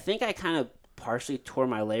I did. I think I kind of partially tore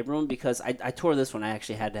my labrum because I tore this one. I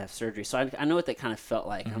actually had to have surgery. So I know what that kind of felt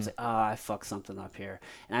like. And I was like, I fucked something up here.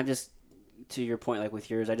 And I'm just, to your point, like with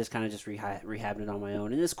yours, I just kind of just rehabbed it on my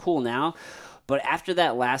own. And it's cool now. But after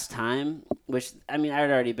that last time, which, I mean, I had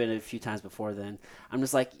already been a few times before then, I'm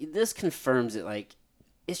just like, this confirms it. Like,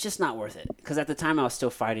 it's just not worth it. Because at the time, I was still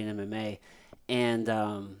fighting MMA. And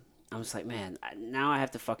I'm just like, man, now I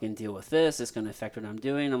have to fucking deal with this. It's going to affect what I'm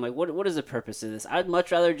doing. I'm like, what is the purpose of this? I'd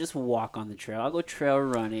much rather just walk on the trail. I'll go trail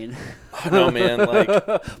running. Oh, no, man. Like,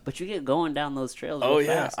 but you get going down those trails. Oh,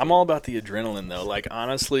 yeah. Fast, I'm all about the adrenaline, though. Like,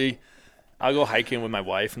 honestly, I'll go hiking with my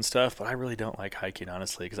wife and stuff, but I really don't like hiking,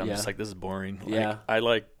 honestly, because I'm just like, this is boring. Like, yeah. I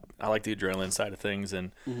like the adrenaline side of things,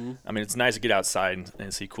 and I mean, it's nice to get outside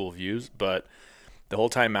and see cool views, but the whole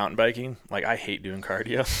time mountain biking, like, I hate doing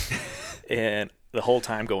cardio, and the whole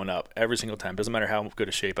time going up, every single time, doesn't matter how good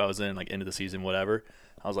a shape I was in, like, end of the season, whatever,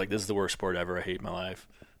 I was like, this is the worst sport ever. I hate my life.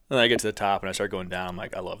 And then I get to the top and I start going down. I'm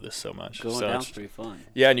like, I love this so much. Going down's pretty fun.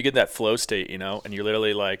 Yeah, and you get that flow state, and you're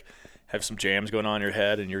literally like, have some jams going on in your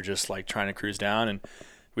head, and you're just like trying to cruise down. And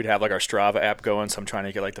we'd have like our Strava app going, so I'm trying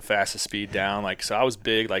to get like the fastest speed down. Like, so I was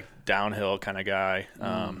big like downhill kind of guy.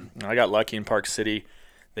 I got lucky in Park City.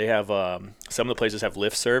 They have some of the places have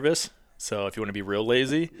lift service. So if you want to be real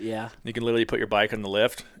lazy, yeah, you can literally put your bike on the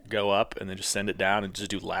lift, go up, and then just send it down and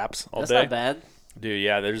just do laps all day. That's not bad. Dude,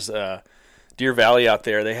 yeah, there's Deer Valley out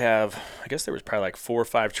there. They have, I guess there was probably like 4 or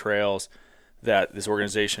 5 trails that this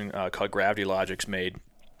organization called Gravity Logics made.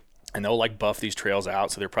 And they'll like buff these trails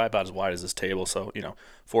out, so they're probably about as wide as this table, so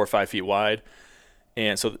 4 or 5 feet wide.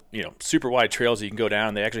 And so, super wide trails you can go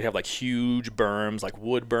down. They actually have like huge berms, like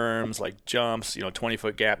wood berms, like jumps,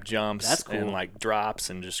 20-foot gap jumps. That's cool. And like drops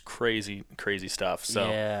and just crazy, crazy stuff. So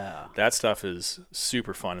yeah. that stuff is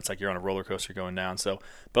super fun. It's like you're on a roller coaster going down. So,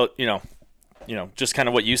 but, just kind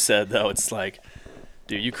of what you said, though, it's like,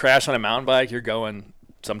 dude, you crash on a mountain bike, you're going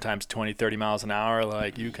sometimes 20, 30 miles an hour.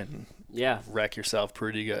 Like you can wreck yourself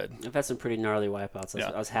pretty good. I've had some pretty gnarly wipeouts.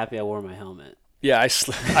 I was happy I wore my helmet. Yeah, I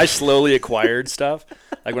slowly acquired stuff.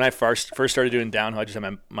 Like when I first started doing downhill, I just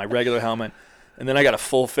had my regular helmet, and then I got a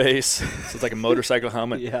full face, so it's like a motorcycle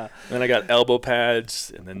helmet. Yeah. And then I got elbow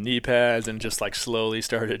pads and then knee pads, and just like slowly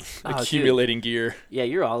started accumulating gear. Yeah,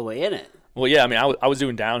 you're all the way in it. Well, yeah, I mean, I was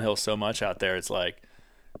doing downhill so much out there. It's like,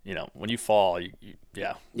 when you fall,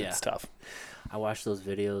 it's tough. I watched those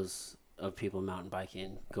videos of people mountain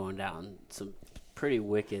biking going down some pretty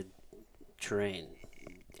wicked terrain.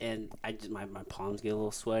 And my palms get a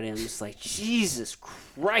little sweaty. I'm just like, Jesus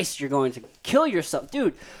Christ, you're going to kill yourself.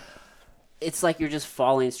 Dude, it's like you're just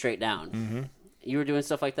falling straight down. Mm-hmm. You were doing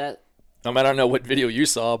stuff like that? I don't know what video you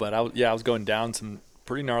saw, but I was going down some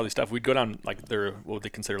pretty gnarly stuff. We'd go down like what they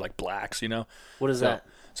consider like blacks, What is that?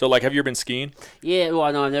 So like, have you ever been skiing? Yeah,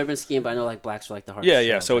 well, no, I've never been skiing, but I know like blacks are like the hardest. Yeah.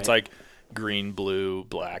 trails, So right? it's like green, blue,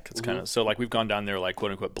 black. It's kind of, so like we've gone down there like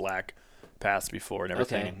quote unquote black paths before and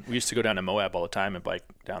everything. Okay. And we used to go down to Moab all the time and bike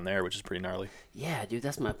down there, which is pretty gnarly. Yeah, dude,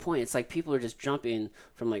 that's my point. It's like people are just jumping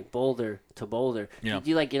from like boulder to boulder. Yeah. Do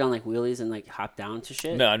you like get on like wheelies and like hop down to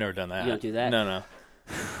shit? No, I've never done that. You don't do that? No.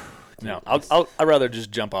 Dude, No, I'd rather just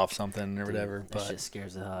jump off something or whatever. That But shit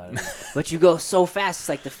scares the hell out of me. But you go so fast. It's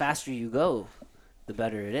like the faster you go, the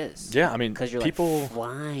better it is. yeah, I mean, Because you're people like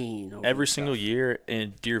flying over every stuff. single year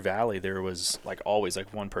in Deer Valley, there was like always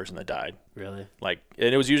like one person that died. Really? Like,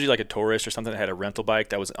 and it was usually like a tourist or something that had a rental bike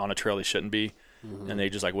that was on a trail they shouldn't be, and they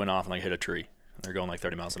just like went off and like hit a tree. They're going like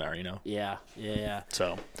 30 miles an hour, Yeah.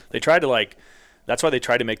 So they tried to like, that's why they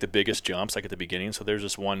tried to make the biggest jumps like at the beginning. So there's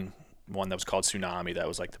this one that was called Tsunami that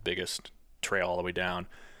was like the biggest trail all the way down.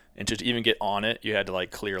 And to even get on it, you had to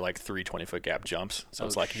like clear like 3 20-foot gap jumps. So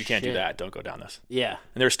it's like, if you can't do shit. that, don't go down this. Yeah.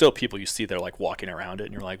 And there's still people you see that are like walking around it,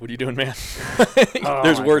 and you're like, what are you doing, man? Oh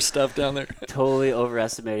There's my worse stuff down there. Totally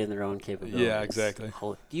overestimating their own capabilities. Yeah, exactly.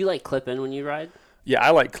 Do you like clip in when you ride? Yeah, I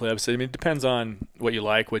like clips. I mean, it depends on what you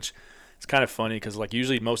like, which is kind of funny because like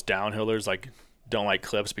usually most downhillers like don't like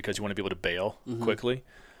clips because you want to be able to bail quickly.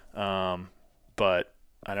 But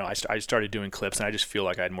I don't know, I started doing clips, and I just feel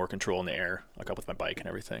like I had more control in the air, like up with my bike and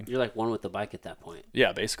everything. You're like one with the bike at that point.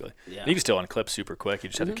 Yeah, basically. Yeah. And you can still unclip super quick. You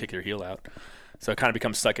just have to kick your heel out. So it kind of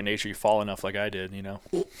becomes second nature. You fall enough like I did,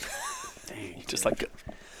 Dang, just like.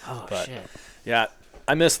 oh, but- shit. Yeah,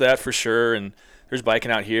 I miss that for sure. And there's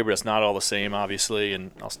biking out here, but it's not all the same, obviously,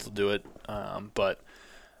 and I'll still do it. But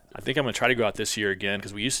I think I'm going to try to go out this year again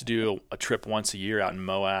because we used to do a trip once a year out in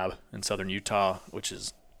Moab in southern Utah, which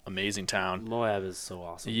is amazing town. Moab is so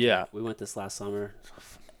awesome. Yeah. We went this last summer.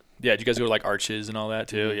 Yeah, did you guys go to like Arches and all that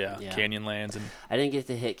too? Mhm, Yeah, yeah. Canyonlands. And I didn't get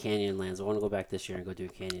to hit Canyonlands. I want to go back this year and go do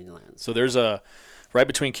Canyonlands. so there's a right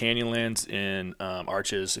between Canyonlands and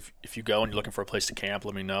Arches. If you go and you're looking for a place to camp,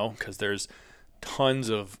 let me know because there's tons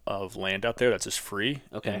of land out there that's just free.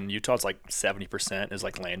 Okay. In Utah, it's like 70% is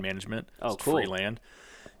like land management. Oh, It's cool. free land.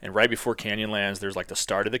 And right before Canyonlands, there's like the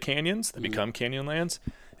start of the canyons that become Canyonlands.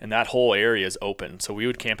 And that whole area is open. So we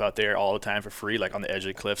would camp out there all the time for free, like on the edge of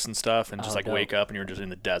the cliffs and stuff, and just like dope. wake up and you're just in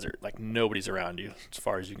the desert. Like nobody's around you as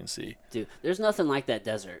far as you can see. Dude, there's nothing like that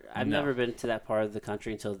desert. I've No. never been to that part of the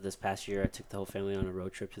country until this past year. I took the whole family on a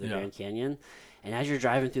road trip to the Yeah. Grand Canyon. And as you're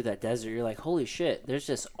driving through that desert, you're like, holy shit, there's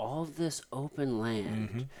just all this open land.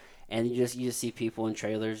 Mm-hmm. And you just see people in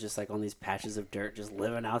trailers just like on these patches of dirt just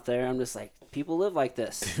living out there. I'm just like, people live like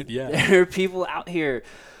this. Yeah. There are people out here.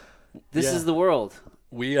 This Yeah. is the world.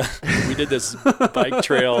 We did this bike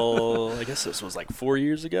trail, I guess this was like 4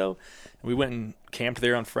 years ago. We went and camped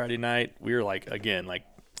there on Friday night. We were like, again, like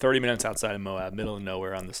 30 minutes outside of Moab, middle of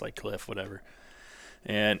nowhere on this like cliff, whatever.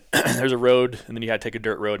 And there's a road, and then you had to take a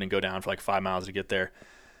dirt road and go down for like 5 miles to get there.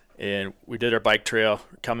 And we did our bike trail,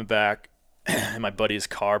 coming back, and my buddy's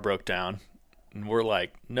car broke down. And we're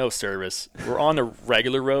like, no service. We're on the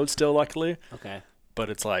regular road still, luckily. Okay. But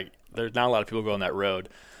it's like there's not a lot of people go on that road.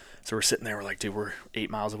 So we're sitting there, we're like, dude, we're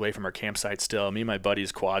 8 miles away from our campsite still. Me and my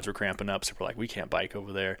buddy's quads were cramping up, so we're like, we can't bike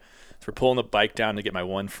over there. So we're pulling the bike down to get my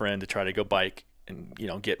one friend to try to go bike and,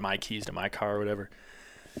 get my keys to my car or whatever.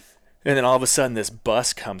 And then all of a sudden this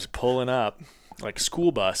bus comes pulling up, like a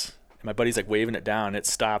school bus. And my buddy's like waving it down. It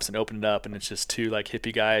stops and opened it up, and it's just two like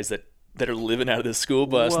hippie guys that are living out of this school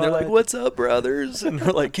bus. And they're like, what's up, brothers? And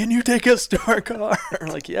we're like, can you take us to our car? We're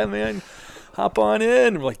like, yeah, man. hop on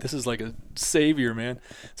in. We're like, this is like a savior, man.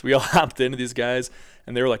 So we all hopped into these guys,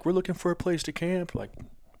 and they were like, we're looking for a place to camp. Like,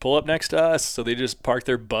 pull up next to us. So they just parked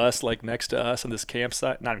their bus like next to us on this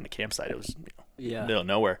campsite. Not even a campsite. It was middle of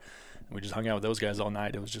nowhere. And we just hung out with those guys all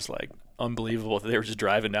night. It was just like unbelievable. If they were just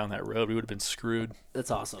driving down that road, we would have been screwed.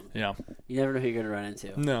 That's awesome. Yeah. You never know who you're going to run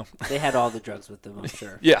into. No. They had all the drugs with them, I'm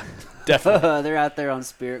sure. Yeah, definitely. They're out there on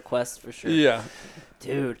spirit quests for sure. Yeah.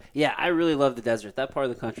 Dude, yeah, I really love the desert. That part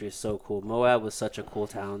of the country is so cool. Moab was such a cool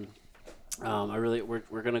town.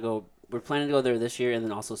 We're gonna go. We're planning to go there this year, and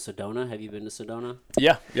then also Sedona. Have you been to Sedona?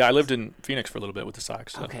 Yeah. I lived in Phoenix for a little bit with the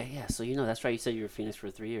Sox. So. Okay, yeah. So that's right. You said you were in Phoenix for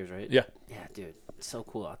 3 years, right? Yeah. Yeah, dude, it's so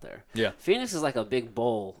cool out there. Yeah. Phoenix is like a big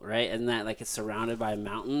bowl, right? And that like it's surrounded by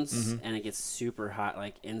mountains, and it gets super hot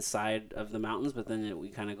like inside of the mountains. But then we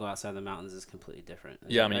kind of go outside the mountains is completely different.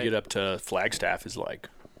 Yeah, I mean, you get up to Flagstaff is like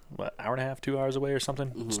what, hour and a half, 2 hours away or something.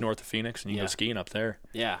 Mm-hmm. It's north of Phoenix, and you can go skiing up there.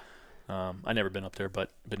 Yeah. I never been up there,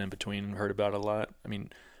 but been in between and heard about it a lot. I mean,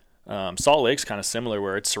 Salt Lake's kind of similar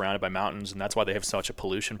where it's surrounded by mountains, and that's why they have such a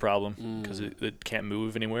pollution problem because it can't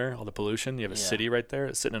move anywhere, all the pollution. You have a city right there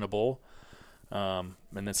that's sitting in a bowl. And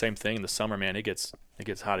the same thing in the summer, man, it gets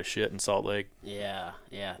hot as shit in Salt Lake. Yeah,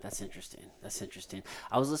 that's interesting.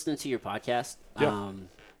 I was listening to your podcast. Yeah.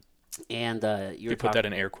 And you put that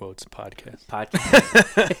in air quotes, podcast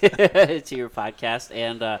to your podcast,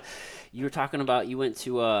 and you were talking about you went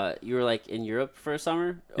to you were like in Europe for a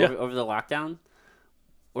summer over the lockdown,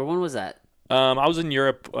 or when was that? I was in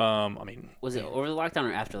Europe. Was it over the lockdown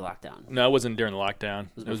or after the lockdown? No, it wasn't during the lockdown.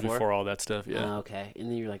 It was before? Before all that stuff. Yeah. Okay, and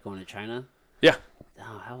then you're like going to China. Yeah.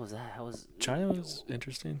 Oh, how was that? China was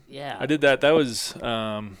interesting. Yeah. I did that. That was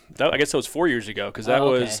I guess that was 4 years ago because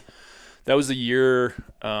that was the year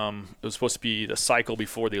it was supposed to be the cycle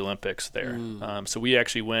before the Olympics there. So we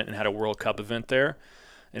actually went and had a World Cup event there,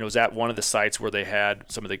 and it was at one of the sites where they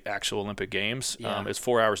had some of the actual Olympic Games. Yeah. It's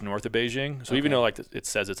 4 hours north of Beijing. So even though like it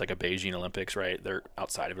says it's like a Beijing Olympics, right? They're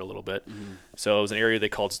outside of it a little bit. So it was an area they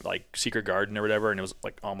called like Secret Garden or whatever, and it was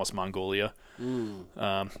like almost Mongolia,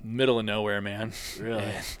 middle of nowhere, man. Really?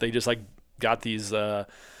 And they just like got these. I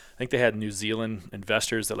think they had New Zealand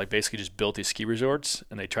investors that like basically just built these ski resorts,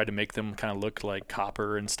 and they tried to make them kind of look like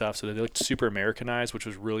copper and stuff. So they looked super Americanized, which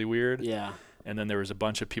was really weird. Yeah. And then there was a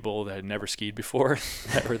bunch of people that had never skied before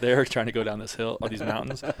that were there trying to go down this hill, all these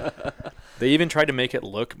mountains. They even tried to make it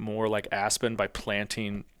look more like Aspen by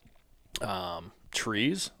planting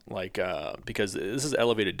trees, like because this is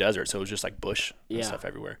elevated desert, so it was just like bush and stuff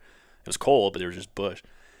everywhere. It was cold, but there was just bush.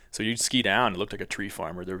 So you'd ski down, it looked like a tree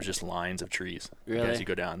farm where there was just lines of trees as you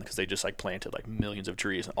go down because they just like planted like millions of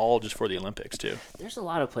trees, all just for the Olympics too. There's a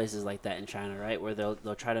lot of places like that in China, right, where they'll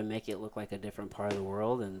try to make it look like a different part of the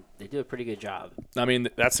world, and they do a pretty good job. I mean,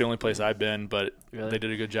 that's the only place I've been, but they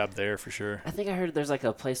did a good job there for sure. I think I heard there's like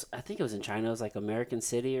a place, I think it was in China, it was like American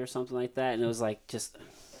City or something like that, and it was like just,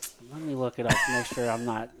 let me look it up to make sure I'm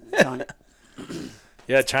not telling it.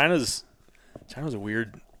 Yeah, China's a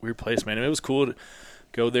weird place, man. I mean, it was cool to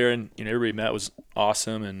go there, and everybody met was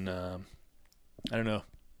awesome, and I don't know,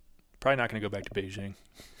 probably not going to go back to Beijing.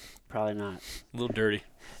 Probably not. A little dirty.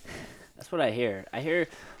 That's what I hear. I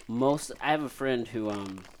have a friend who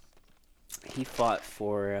he fought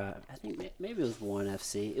for I think maybe it was ONE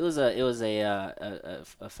FC. It was a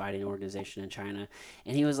fighting organization in China,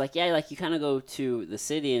 and he was like, yeah, like you kind of go to the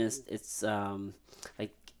city, and it's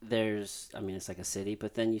like it's like a city,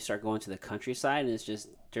 but then you start going to the countryside, and it's just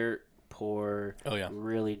dirt, poor,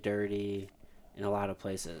 really dirty in a lot of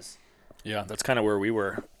places. Yeah, that's kind of where we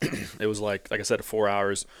were. It was like I said, 4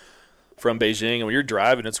 hours from Beijing, and when you're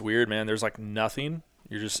driving, it's weird, man. There's like nothing.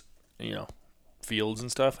 You're just, fields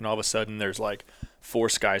and stuff, and all of a sudden there's like 4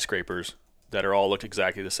 skyscrapers that are all look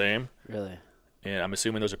exactly the same. Really? And I'm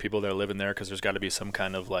assuming those are people that are living there because there's got to be some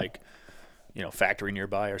kind of like, factory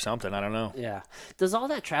nearby or something. I don't know. Yeah. Does all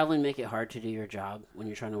that traveling make it hard to do your job when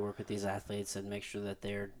you're trying to work with these athletes and make sure that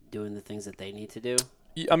they're doing the things that they need to do?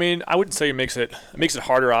 I mean, I wouldn't say it makes it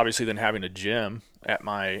harder, obviously, than having a gym at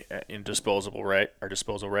my disposal rate.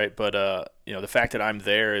 But the fact that I'm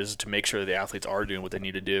there is to make sure that the athletes are doing what they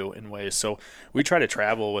need to do in ways. So we try to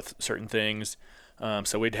travel with certain things.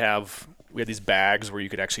 So we had these bags where you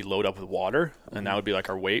could actually load up with water, and that would be like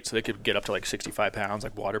our weight. So they could get up to like 65 pounds,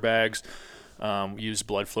 like water bags. Use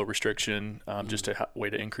blood flow restriction just a way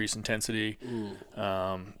to increase intensity.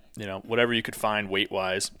 Whatever you could find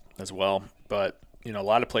weight-wise as well. But a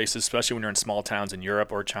lot of places, especially when you're in small towns in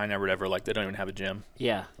Europe or China or whatever, like they don't even have a gym.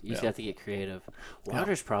 Yeah, you just have to get creative.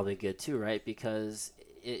 Water's probably good too, right? Because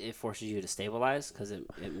it forces you to stabilize because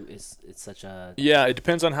it's such a... Yeah, it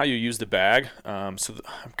depends on how you use the bag. I'm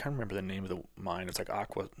trying to remember the name of the mine. It's like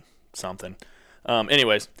Aqua something.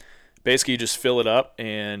 Anyways, basically you just fill it up,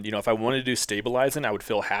 and if I wanted to do stabilizing, I would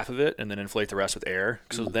fill half of it and then inflate the rest with air,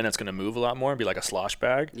 so then it's going to move a lot more and be like a slosh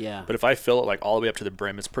bag. Yeah. But if I fill it like all the way up to the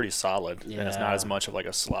brim, it's pretty solid, and it's not Yeah. as much of like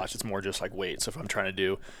a slosh. It's more just like weight. So if I'm trying to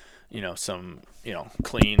do some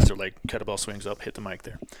cleans or like kettlebell swings up, hit the mic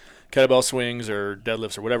there, kettlebell swings or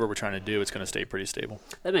deadlifts or whatever we're trying to do, it's going to stay pretty stable.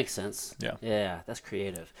 That makes sense. Yeah. Yeah, that's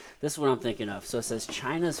creative. This is what I'm thinking of. So it says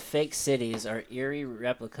China's fake cities are eerie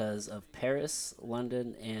replicas of Paris,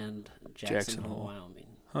 London, and Jackson Hole, Wyoming.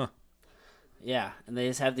 Huh. Yeah, and they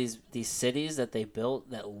just have these cities that they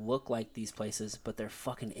built that look like these places, but they're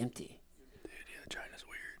fucking empty. Dude, yeah, China's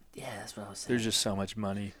weird. Yeah, that's what I was saying. There's just so much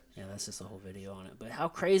money. Yeah, that's just a whole video on it. But how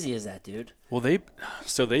crazy is that, dude? Well, they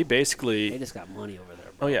basically. They just got money over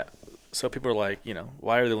there, bro. Oh yeah. So people are like,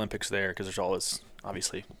 why are the Olympics there? Because there's all this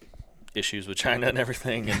obviously issues with China and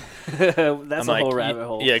everything. And That's a whole rabbit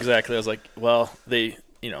hole. Yeah, exactly. I was like, well, the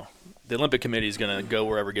Olympic Committee is going to go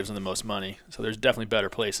wherever gives them the most money. So there's definitely better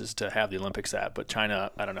places to have the Olympics at. But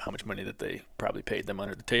China, I don't know how much money that they probably paid them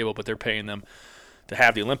under the table, but they're paying them to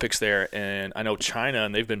have the Olympics there. And I know China,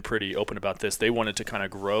 and they've been pretty open about this, they wanted to kind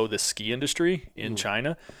of grow the ski industry in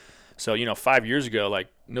China. So, 5 years ago, like,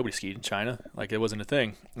 nobody skied in China. Like, it wasn't a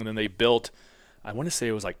thing. And then they built, I want to say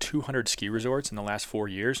it was like 200 ski resorts in the last 4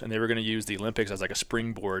 years. And they were going to use the Olympics as like a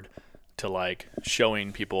springboard to like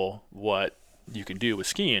showing people what you can do with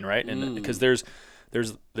skiing, right? And because there's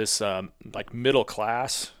this like middle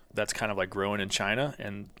class that's kind of like growing in China.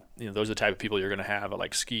 And, those are the type of people you're going to have at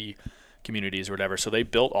like ski communities or whatever. So they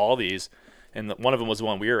built all these. And one of them was the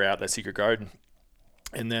one we were at, that Secret Garden.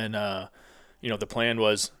 And then, the plan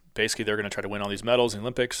was, basically they're going to try to win all these medals in the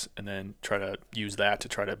Olympics and then try to use that to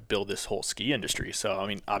try to build this whole ski industry. So, I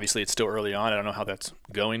mean, obviously it's still early on. I don't know how that's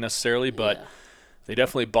going necessarily, but they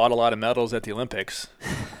definitely bought a lot of medals at the Olympics.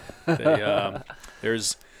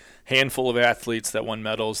 There's a handful of athletes that won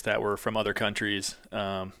medals that were from other countries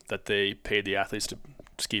that they paid the athletes to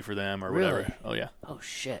ski for them or whatever. Really? Oh, yeah. Oh,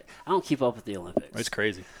 shit. I don't keep up with the Olympics. It's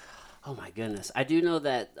crazy. Oh, my goodness. I do know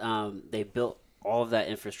that they built all of that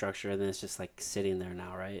infrastructure, and then it's just like sitting there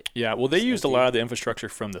now, right? Yeah, well, they used a lot of the infrastructure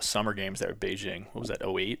from the summer games that were Beijing. What was that,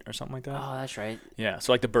 08 or something like that? Oh, that's right. Yeah,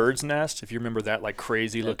 so like the Bird's Nest, if you remember that like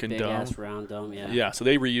crazy looking big dome. ass round dome, yeah. Yeah, so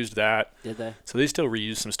they reused that. Did they? So they still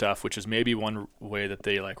reuse some stuff, which is maybe one way that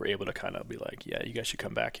they like were able to kind of be like, yeah, you guys should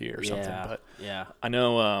come back here or something. But yeah. I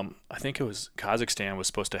know, I think it was Kazakhstan was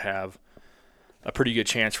supposed to have a pretty good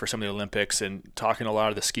chance for some of the Olympics, and talking to a lot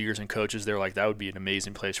of the skiers and coaches, they're like, that would be an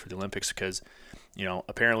amazing place for the Olympics because,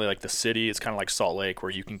 apparently like the city, it's kind of like Salt Lake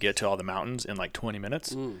where you can get to all the mountains in like 20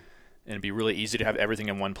 minutes. And it'd be really easy to have everything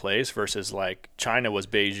in one place versus like China was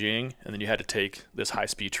Beijing, and then you had to take this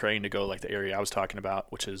high-speed train to go like the area I was talking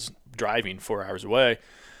about, which is driving 4 hours away.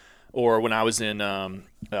 Or when I was in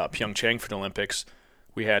Pyeongchang for the Olympics,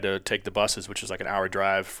 we had to take the buses, which is like an hour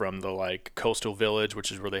drive from the like coastal village,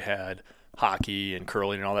 which is where they had hockey and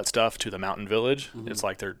curling and all that stuff, to the mountain village. It's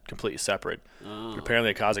like they're completely separate. But apparently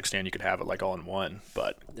in Kazakhstan you could have it like all in one,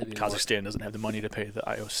 but Kazakhstan doesn't have the money to pay the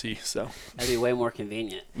IOC, so That'd be way more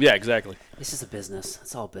convenient. yeah, exactly. It's just a business.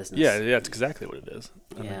 It's all business. Yeah, it's exactly what it is.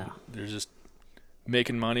 I mean, they're just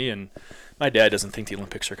making money, and my dad doesn't think the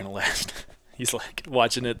Olympics are going to last. He's like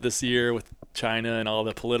watching it this year with China and all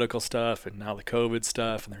the political stuff and now the COVID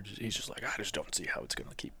stuff, and he's just like, I just don't see how it's going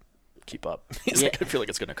to keep up. He's like, I feel like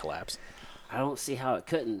it's going to collapse. I don't see how it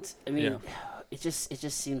couldn't. I mean, it just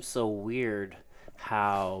seems so weird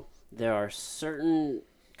how there are certain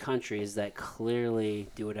countries that clearly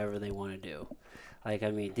do whatever they want to do. Like,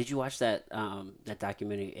 I mean, did you watch that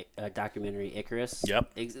documentary Icarus?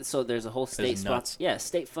 Yep. So there's a whole state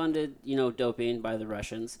funded, doping by the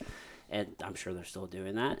Russians, and I'm sure they're still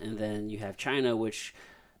doing that. And then you have China, which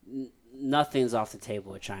nothing's off the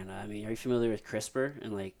table with China. I mean, are you familiar with CRISPR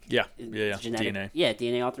and like genetic, DNA? Yeah,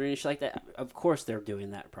 DNA altering and shit like that. Of course, they're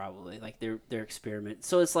doing that probably. Like they're experiment.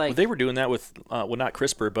 So it's like they were doing that with not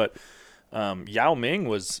CRISPR, but Yao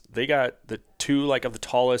Ming they got the two like of the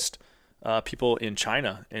tallest people in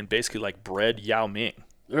China and basically like bred Yao Ming.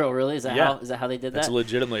 Oh, really? Is that how they did that? That's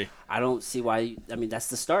legitimately. I don't see why. I mean, that's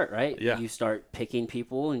the start, right? Yeah. You start picking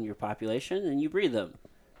people in your population and you breed them.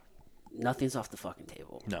 Nothing's off the fucking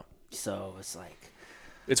table. No. So it's like,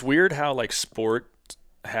 it's weird how like sport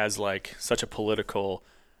has like such a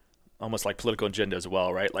almost like political agenda as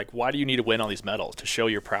well, right? Like, why do you need to win all these medals to show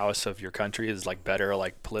your prowess of your country is like better,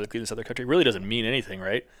 like politically than this other country? It really doesn't mean anything,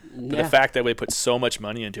 right? But the fact that we put so much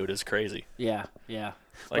money into it is crazy. Yeah.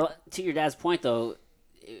 Like, well, to your dad's point though,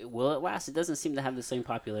 will it last? It doesn't seem to have the same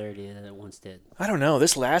popularity that it once did. I don't know.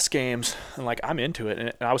 This last games, like I'm into it,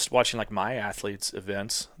 and I was watching like my athletes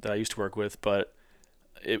events that I used to work with, but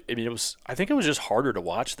I think it was just harder to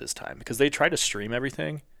watch this time because they tried to stream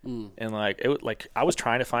everything, and I was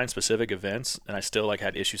trying to find specific events, and I still like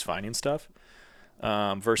had issues finding stuff.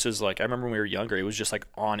 Versus like I remember when we were younger, it was just like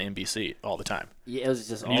on NBC all the time. Yeah, it was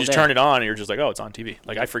just all you just there. turn it on and you're just like, oh, it's on TV.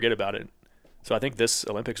 Like I forget about it. So I think this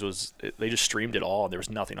Olympics they just streamed it all and there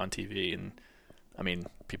was nothing on TV. And I mean,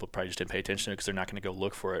 people probably just didn't pay attention to it because they're not going to go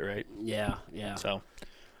look for it, right? Yeah, yeah. So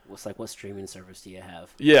it's like, what streaming service do you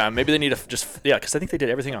have? yeah, maybe they need to because I think they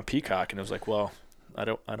did everything on Peacock and it was like, well, I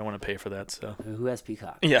don't want to pay for that. So Who has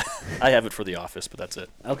Peacock? yeah, I have it for The Office, but that's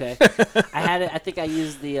it. Okay, I had it. I think I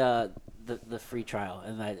used the free trial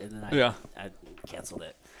and then I canceled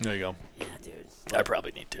it. There you go. Yeah, dude. I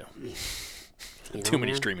probably need to. Too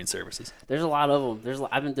many streaming services. There's a lot of them.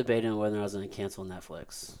 I've been debating whether I was going to cancel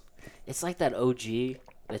Netflix. It's like that OG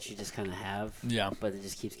that you just kind of have. Yeah. But it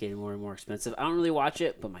just keeps getting more and more expensive. I don't really watch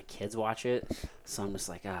it, but my kids watch it. So I'm just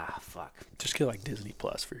like, fuck. Just get like Disney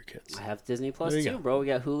Plus for your kids. I have Disney Plus too, bro. We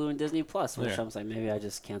got Hulu and Disney Plus, which I was like, maybe I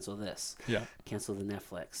just cancel this. Yeah. Cancel the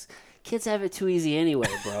Netflix. Kids have it too easy anyway,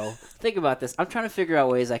 bro. Think about this. I'm trying to figure out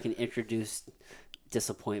ways I can introduce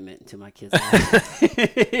disappointment to my kids' life.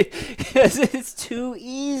 Because it's too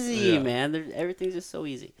easy, man. Everything's just so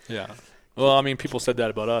easy. Yeah. Well, I mean, people said that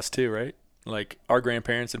about us too, right? Like our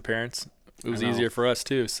grandparents and parents, it was easier for us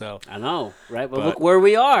too. So I know, right? But look where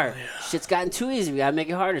we are. Yeah. Shit's gotten too easy. We gotta make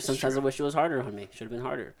it harder. Sometimes I wish it was harder on me. Should have been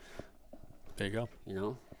harder. There you go. You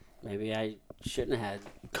know, maybe I shouldn't have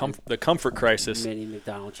had the comfort crisis. Mini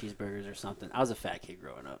McDonald's cheeseburgers or something. I was a fat kid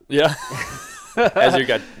growing up. Yeah. As you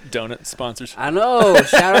got donut sponsors. I know.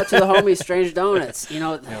 Shout out to the homies, Strange Donuts. You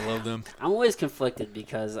know, yeah, I love them. I'm always conflicted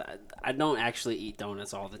because I don't actually eat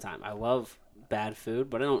donuts all the time. I love bad food,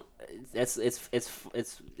 but I don't.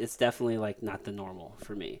 It's definitely like not the normal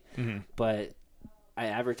for me. Mm-hmm. But I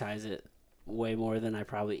advertise it way more than I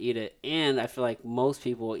probably eat it, and I feel like most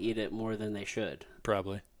people eat it more than they should.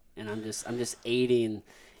 Probably. And I'm just aiding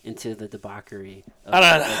into the debauchery.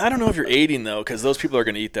 I don't know if you're aiding though, because those people are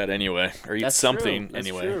going to eat that anyway, or eat something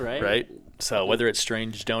anyway, true, right? So whether it's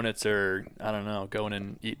strange donuts or I don't know, going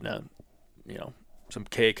and eating some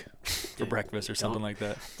cake for breakfast or something like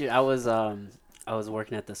that. Dude, I was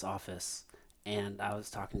working at this office, and I was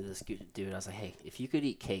talking to this dude. I was like, "Hey, if you could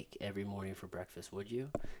eat cake every morning for breakfast, would you?"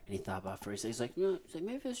 And he thought about it first. He's like,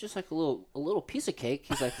 maybe it's just like a little piece of cake.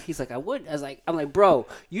 He's like, I would. I'm like, bro,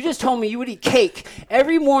 you just told me you would eat cake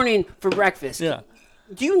every morning for breakfast. Yeah.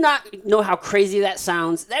 Do you not know how crazy that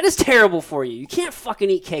sounds? That is terrible for you. You can't fucking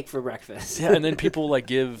eat cake for breakfast. Yeah, and then people I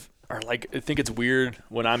think it's weird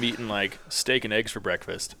when I'm eating like steak and eggs for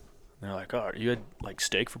breakfast. And they're like, "Oh, you had like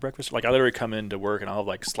steak for breakfast?" Like I literally come into work and I'll have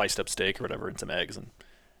like sliced up steak or whatever and some eggs, and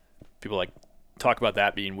people like talk about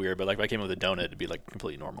that being weird. But like if I came with a donut, it'd be like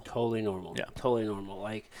completely normal. Totally normal. Yeah, totally normal.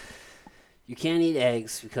 Like you can't eat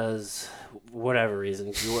eggs because whatever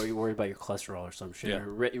reason you're worried about your cholesterol or some shit. Yeah.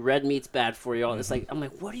 Or red meat's bad for you. All it's like I'm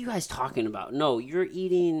like, what are you guys talking about? No, you're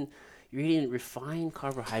eating refined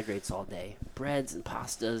carbohydrates all day, breads and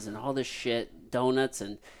pastas and all this shit, donuts,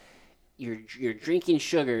 and you're drinking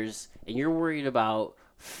sugars, and you're worried about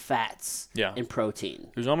fats and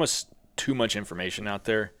protein. There's almost too much information out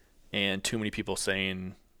there, and too many people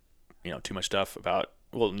saying, too much stuff about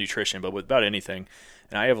nutrition, but about anything.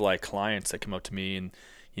 And I have like clients that come up to me, and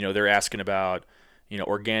they're asking about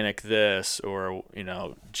organic this or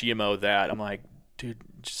GMO that. I'm like, dude,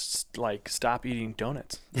 just like stop eating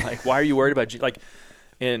donuts. Like, why are you worried about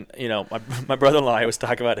And my brother-in-law, I always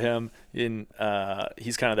talk about him.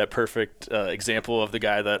 He's kind of that perfect example of the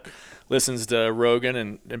guy that listens to Rogan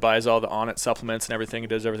and buys all the Onnit supplements and everything, and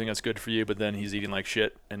does everything that's good for you, but then he's eating like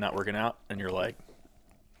shit and not working out. And you're like,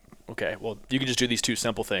 okay, well, you can just do these two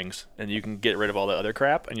simple things, and you can get rid of all the other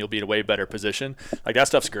crap, and you'll be in a way better position. Like that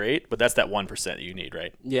stuff's great, but that's that 1% that you need,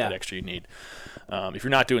 right? Yeah. That extra you need. If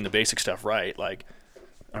you're not doing the basic stuff right, like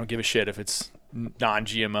I don't give a shit if it's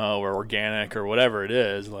non-GMO or organic or whatever it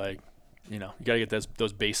is. Like, you got to get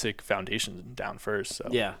those basic foundations down first. So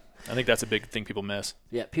yeah, I think that's a big thing people miss.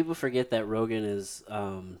 Yeah, people forget that Rogan is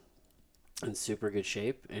in super good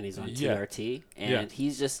shape, and he's on TRT, and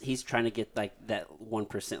he's trying to get like that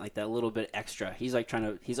 1%, like that little bit extra. He's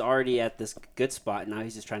already at this good spot, and now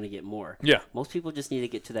he's just trying to get more. Yeah, most people just need to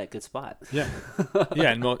get to that good spot. Yeah,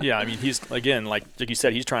 yeah, and I mean, he's again like you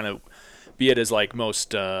said, he's trying to be at his like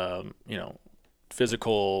most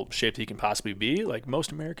physical shape he can possibly be. Like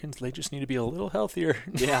most Americans, they just need to be a little healthier.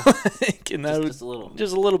 Yeah, and that just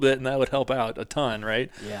a little bit, and that would help out a ton, right?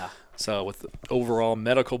 Yeah. So with the overall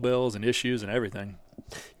medical bills and issues and everything.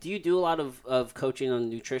 Do you do a lot of coaching on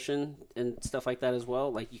nutrition and stuff like that as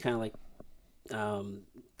well? Like you kind of like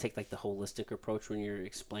take like the holistic approach when you're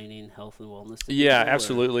explaining health and wellness to Yeah, people,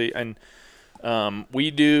 absolutely. And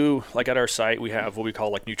we do, like at our site, we have what we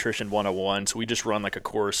call like Nutrition 101. So we just run like a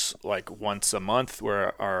course like once a month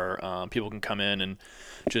where our people can come in and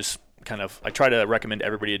just kind of, I try to recommend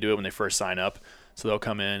everybody to do it when they first sign up. So they'll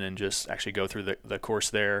come in and just actually go through the course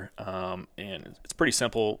there. And it's pretty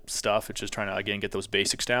simple stuff. It's just trying to, again, get those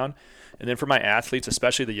basics down. And then for my athletes,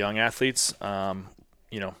 especially the young athletes,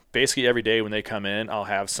 basically every day when they come in, I'll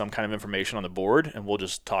have some kind of information on the board and we'll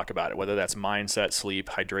just talk about it, whether that's mindset, sleep,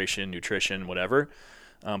 hydration, nutrition, whatever.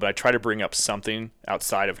 But I try to bring up something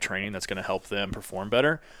outside of training that's going to help them perform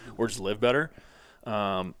better or just live better.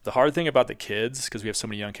 The hard thing about the kids, because we have so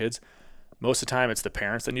many young kids, most of the time it's the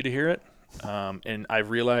parents that need to hear it. And I've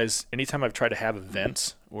realized anytime I've tried to have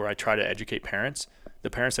events where I try to educate parents, the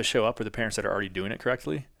parents that show up are the parents that are already doing it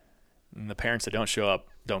correctly. And the parents that don't show up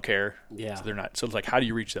don't care. Yeah. So they're not. So it's like, how do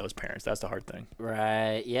you reach those parents? That's the hard thing.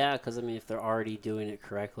 Right. Yeah. Because I mean, if they're already doing it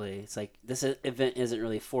correctly, it's like this event isn't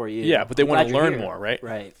really for you. Yeah, but they want to learn here. more, right?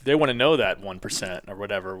 Right. They want to know that 1% or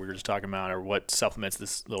whatever we were just talking about, or what supplements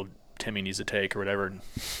this little Timmy needs to take or whatever. And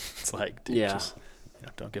it's like, dude, just,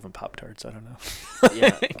 don't give them Pop-Tarts. I don't know.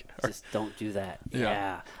 Yeah. Just don't do that.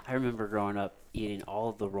 Yeah. I remember growing up eating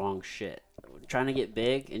all the wrong shit, trying to get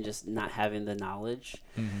big and just not having the knowledge.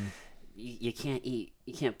 Mm-hmm. You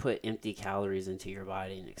can't put empty calories into your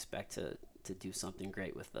body and expect to do something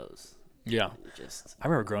great with those. Yeah. I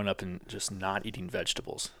remember growing up and just not eating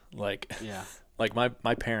vegetables. Like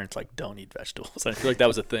my parents don't eat vegetables. I feel like that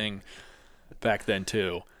was a thing back then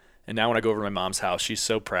too. And now when I go over to my mom's house, she's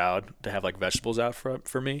so proud to have vegetables out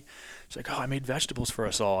for me. She's like, "Oh, I made vegetables for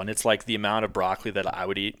us all." And it's like the amount of broccoli that I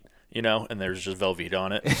would eat, and there's just Velveeta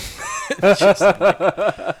on it. It's just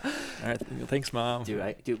all right, thanks, Mom.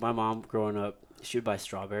 Dude, my mom growing up, she would buy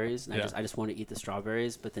strawberries, and I just wanted to eat the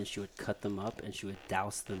strawberries, but then she would cut them up and she would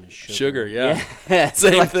douse them in sugar. Sugar, yeah.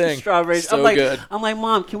 Same thing. Strawberries. So good. I'm like,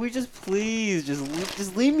 Mom, can we just please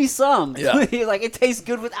just leave me some? Yeah. It tastes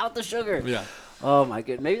good without the sugar. Yeah. Oh my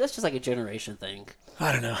goodness. Maybe that's just a generation thing.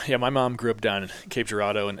 I don't know. Yeah, my mom grew up down in Cape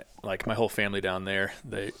Girardeau, and my whole family down there,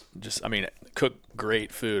 they just, cook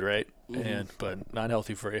great food, right? Mm-hmm. But not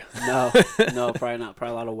healthy for you. No, probably not.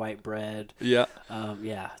 Probably a lot of white bread. Yeah.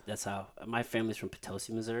 That's how. My family's from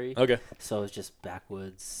Potosi, Missouri. Okay. So it's just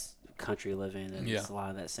backwoods country living, and it's a lot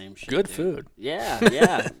of that same shit. Good dude. food.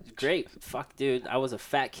 Yeah. Great. Fuck, dude. I was a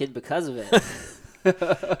fat kid because of it.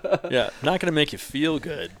 Yeah, not gonna make you feel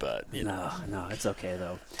good, but No, it's okay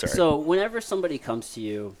though. It's all right. So whenever somebody comes to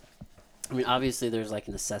you, obviously there's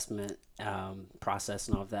an assessment process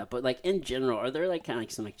and all of that, but in general, are there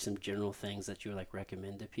some general things that you would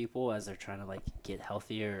recommend to people as they're trying to get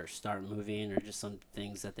healthier or start moving, or just some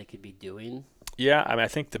things that they could be doing? Yeah, I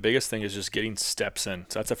think the biggest thing is just getting steps in.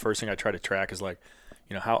 So that's the first thing I try to track is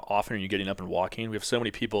how often are you getting up and walking? We have so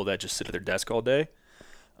many people that just sit at their desk all day.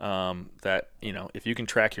 That if you can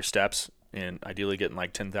track your steps and ideally getting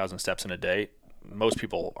 10,000 steps in a day, most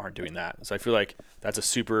people aren't doing that. So I feel like that's a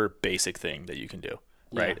super basic thing that you can do,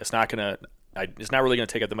 right? Yeah. It's not really gonna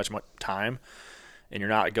take up that much time, and you're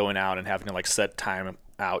not going out and having to set time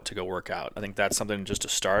out to go work out. I think that's something just to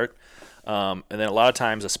start. And then a lot of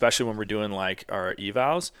times, especially when we're doing our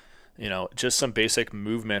evals, just some basic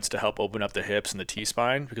movements to help open up the hips and the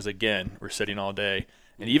T-spine, because again, we're sitting all day.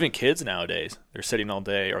 And even kids nowadays, they're sitting all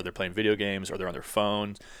day, or they're playing video games, or they're on their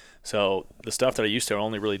phones. So the stuff that I used to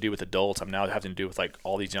only really do with adults, I'm now having to do with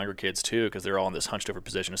all these younger kids too, because they're all in this hunched over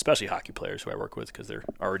position, especially hockey players who I work with, because they're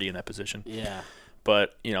already in that position. Yeah.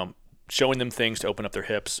 But, showing them things to open up their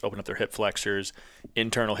hips, open up their hip flexors,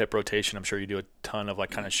 internal hip rotation. I'm sure you do a ton of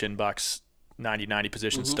kind of shin box 90-90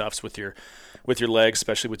 position stuffs with your legs,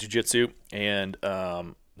 especially with jiu-jitsu. And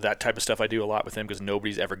that type of stuff I do a lot with them, because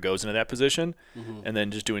nobody's ever goes into that position. And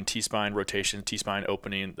then just doing T-spine rotation, T-spine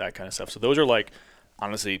opening, that kind of stuff. So those are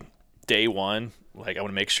honestly, day one, I want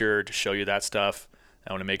to make sure to show you that stuff.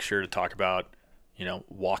 I want to make sure to talk about,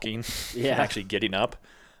 walking, actually getting up.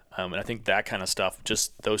 And I think that kind of stuff,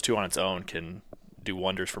 just those two on its own, can do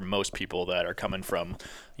wonders for most people that are coming from,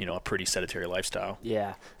 a pretty sedentary lifestyle.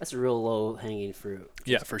 Yeah, that's a real low-hanging fruit.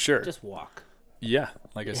 Yeah, for sure. Just walk. Yeah,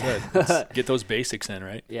 like I said, let's get those basics in,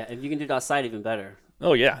 right? Yeah, if you can do it outside, even better.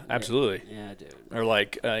 Oh, yeah, absolutely. Yeah, dude. Or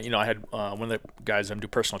I had one of the guys I'm doing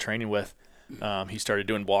personal training with, he started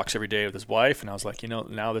doing walks every day with his wife, and I was like,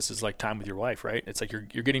 now this is time with your wife, right? It's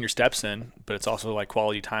you're getting your steps in, but it's also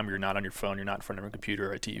quality time where you're not on your phone, you're not in front of a computer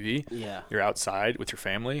or a TV. Yeah. You're outside with your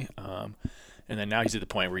family. And then now he's at the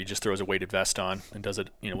point where he just throws a weighted vest on and does it,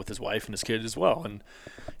 with his wife and his kids as well. And,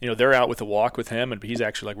 they're out with a walk with him, and he's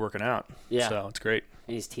actually like working out. Yeah. So it's great.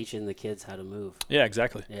 And he's teaching the kids how to move. Yeah,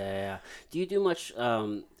 exactly. Yeah. Do you do much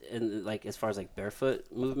in like as far as like barefoot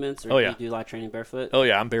movements, or Oh, do yeah. you do a lot of training barefoot? Oh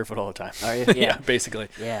yeah, I'm barefoot all the time. Are you? Yeah, basically.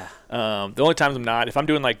 Yeah. The only times I'm not, if I'm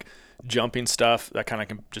doing like jumping stuff, that kind of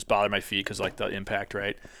can just bother my feet because like the impact,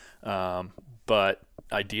 right? But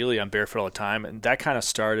ideally, I'm barefoot all the time, and that kind of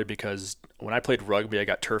started because when I played rugby, I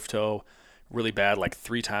got turf toe really bad, like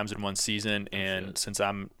 3 times in one season, and since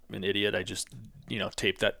I'm an idiot, I just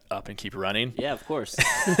tape that up and keep running. Yeah, of course.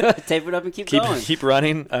 Tape it up and keep going. Keep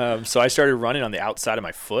running. So I started running on the outside of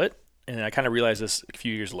my foot, and I kind of realized this a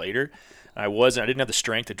few years later. I didn't have the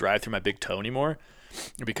strength to drive through my big toe anymore.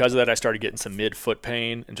 And because of that, I started getting some mid-foot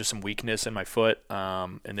pain and just some weakness in my foot.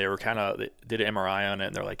 And they did an MRI on it,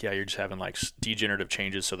 and they're like, yeah, you're just having like degenerative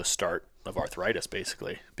changes, so the start of arthritis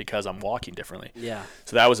basically, because I'm walking differently. Yeah.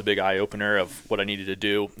 So that was a big eye-opener of what I needed to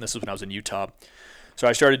do. This was when I was in Utah. So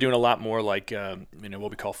I started doing a lot more like,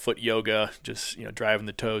 what we call foot yoga, just, driving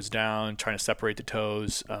the toes down, trying to separate the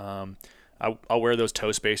toes. I'll wear those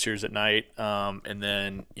toe spacers at night. And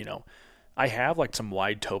then, I have like some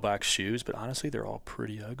wide toe box shoes, but honestly, they're all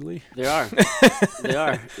pretty ugly. They are. They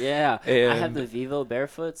are. Yeah. And I have the Vivo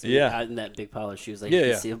Barefoots. Yeah. In that big pile of shoes. Like Yeah, you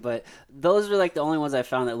can yeah. see, but those are like the only ones I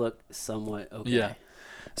found that look somewhat okay. Yeah.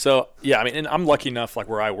 So, yeah, and I'm lucky enough, like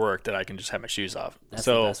where I work, that I can just have my shoes off. That's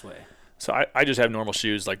the best way. So I just have normal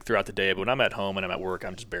shoes like throughout the day, but when I'm at home and I'm at work,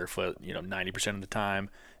 I'm just barefoot, 90% of the time.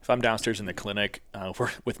 If I'm downstairs in the clinic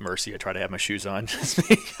with Mercy, I try to have my shoes on just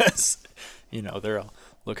because, they're all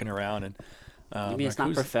looking around. And You mean it's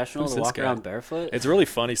not professional to walk around barefoot? It's really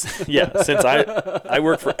funny. Yeah, since I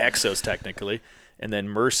work for Exos technically, and then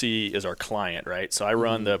Mercy is our client, right? So I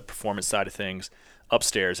run the performance side of things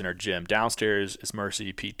upstairs in our gym. Downstairs is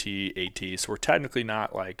Mercy, PT, AT. So we're technically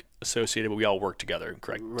not like associated, but we all work together,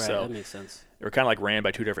 correct? Right, so that makes sense. we're kind of like ran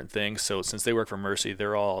by 2 different things. So since they work for Mercy,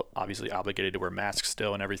 they're all obviously obligated to wear masks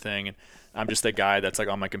still and everything. And I'm just the guy that's like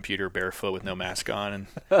on my computer barefoot with no mask on.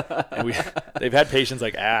 And they've had patients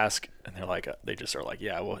like ask, and they're like, they just are like,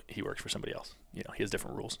 yeah, well, he works for somebody else. He has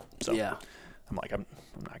different rules. So Yeah. I'm like, I'm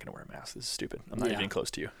not going to wear a mask. This is stupid. I'm not even close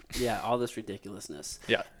to you. Yeah, all this ridiculousness.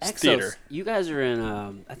 Yeah, it's Exos, theater. you guys are in,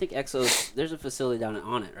 I think Exos, there's a facility down at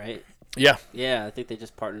On It, right? Yeah. Yeah, I think they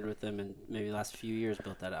just partnered with them and maybe the last few years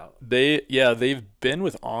built that out. They've been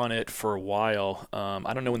with On It for a while.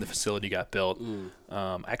 I don't know when the facility got built.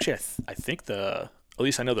 Actually, I think at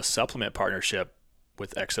least I know the supplement partnership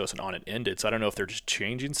with Exos and On It ended. So I don't know if they're just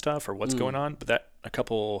changing stuff or what's going on. But that a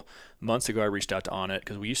couple months ago, I reached out to On It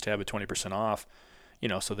because we used to have a 20% off.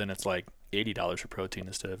 So then it's like $80 for protein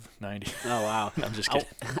instead of $90. Oh, wow. I'm just kidding.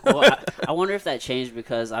 I wonder if that changed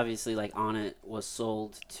because obviously like On It was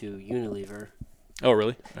sold to Unilever. Oh,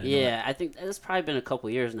 really? I didn't know that. Yeah, I think it's probably been a couple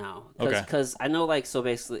years now. Okay. Because I know like, so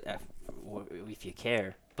basically, if you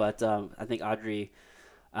care, but I think Aubrey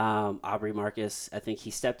Marcus, I think he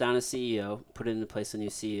stepped down as CEO, put into place a new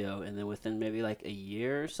CEO, and then within maybe like a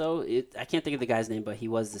year or so, I can't think of the guy's name, but he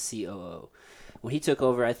was the COO. When he took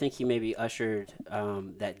over, I think he maybe ushered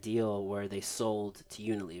that deal where they sold to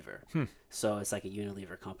Unilever. So it's like a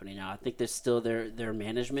Unilever company now. I think there's still their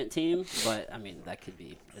management team, but I mean that could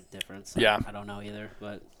be a difference. Yeah. I don't know either,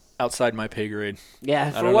 but Outside my pay grade. yeah,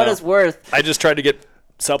 I for don't what know. it's worth. I just tried to get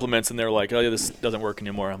supplements, and they're like, oh, yeah, this doesn't work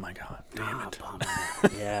anymore. I'm like, oh, damn it. Bummer.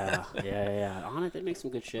 Yeah. On it, they make some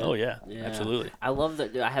good shit. Oh, yeah, absolutely. I love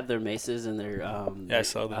that. I have their maces and their I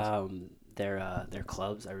saw those. their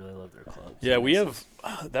clubs. I really love their clubs. Yeah, we have.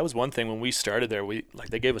 That was one thing when we started there.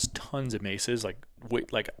 They gave us tons of maces, like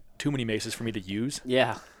too many maces for me to use.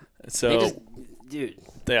 Yeah. So, dude.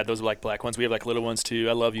 yeah, those are like black ones. We have like little ones too.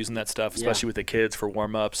 I love using that stuff, especially with the kids for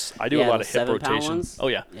warm ups. I do a lot of hip rotation. Ones? Oh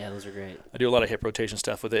yeah. Yeah, those are great. I do a lot of hip rotation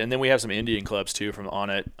stuff with it, and then we have some Indian clubs too from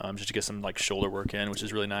On It, just to get some like shoulder work in, which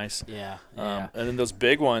is really nice. Yeah. And then those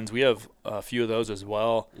big ones, we have a few of those as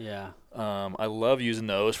well. Yeah. I love using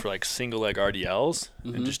those for like single leg RDLs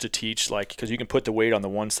and just to teach, like, because you can put the weight on the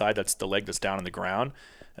one side, that's the leg that's down on the ground.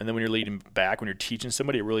 And then when you're leading back, when you're teaching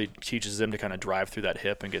somebody, it really teaches them to kind of drive through that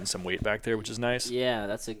hip and getting some weight back there, which is nice. Yeah,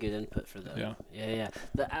 that's a good input for them. Yeah.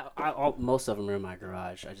 Most of them are in my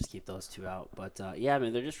garage. I just keep those two out. But yeah, I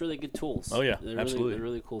mean, they're just really good tools. Oh yeah, they're absolutely. They're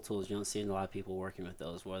really cool tools. You don't see a lot of people working with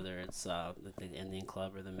those, whether it's the Indian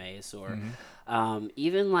Club or the Mace or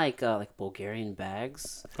even like Bulgarian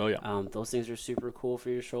bags. Oh yeah. Those things are super cool for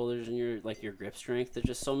your shoulders and your grip strength. There's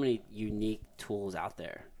just so many unique tools out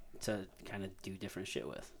there to kind of do different shit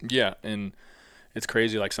with. Yeah, and it's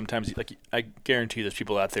crazy. Like sometimes, like I guarantee there's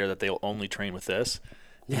people out there that they'll only train with this,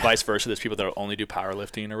 Vice versa, there's people that only do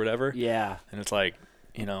powerlifting or whatever. Yeah. And it's like,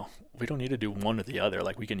 we don't need to do one or the other.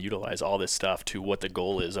 Like, we can utilize all this stuff to what the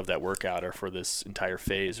goal is of that workout or for this entire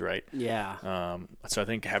phase, right? Yeah. So I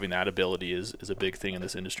think having that ability is a big thing in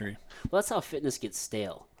this industry. Well, that's how fitness gets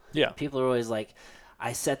stale. Yeah. People are always like,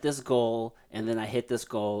 I set this goal, and then I hit this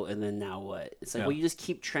goal, and then now what? It's like, well, you just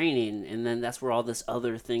keep training, and then that's where all this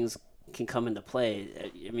other things can come into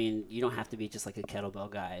play. I mean, you don't have to be just like a kettlebell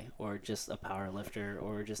guy or just a power lifter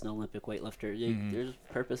or just an Olympic weightlifter. There's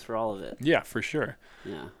purpose for all of it. Yeah, for sure.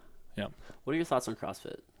 Yeah. Yeah. What are your thoughts on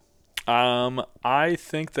CrossFit? I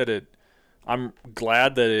think that I'm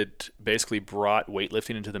glad that it basically brought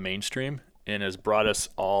weightlifting into the mainstream and has brought us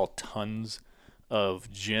all tons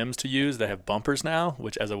of gyms to use that have bumpers now,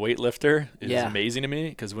 which as a weightlifter is amazing to me,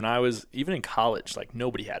 because when I was even in college, like,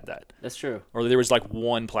 nobody had that. That's true. Or there was like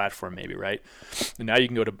one platform maybe, right? And now you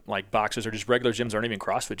can go to like boxes or just regular gyms, aren't even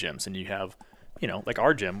CrossFit gyms, and you have, like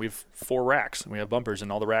our gym, we have 4 racks and we have bumpers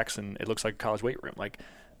in all the racks, and it looks like a college weight room. Like,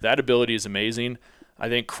 that ability is amazing. I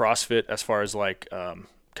think CrossFit, as far as like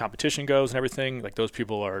competition goes and everything, like, those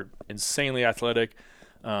people are insanely athletic.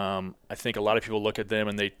 I think a lot of people look at them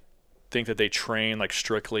and they think that they train like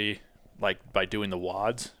strictly like by doing the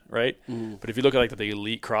WODs, right? But if you look at like the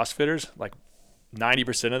elite CrossFitters, like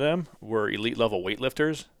 90% of them were elite level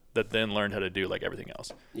weightlifters that then learned how to do like everything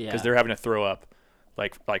else. Because they're having to throw up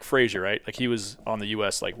like Frazier, right? Like, he was on the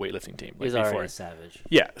US like weightlifting team. Like, he's already a savage.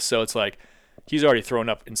 Yeah, so it's like he's already thrown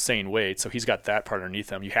up insane weights, so he's got that part underneath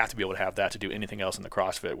him. You have to be able to have that to do anything else in the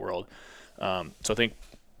CrossFit world. So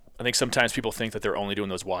I think sometimes people think that they're only doing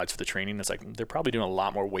those WODs for the training. It's like they're probably doing a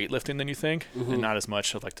lot more weightlifting than you think, and not as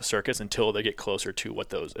much of like the circuits until they get closer to what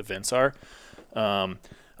those events are. I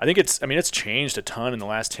think it's changed a ton in the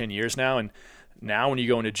last 10 years now. And now when you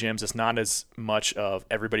go into gyms, it's not as much of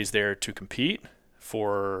everybody's there to compete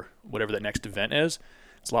for whatever that next event is.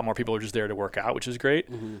 It's a lot more people are just there to work out, which is great.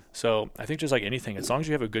 So I think just like anything, as long as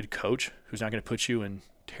you have a good coach who's not going to put you in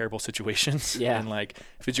terrible situations. And like,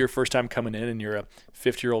 if it's your first time coming in and you're a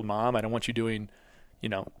 50-year-old mom, I don't want you doing,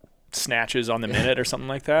 snatches on the minute or something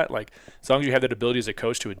like that. Like, as long as you have that ability as a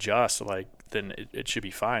coach to adjust, like, then it should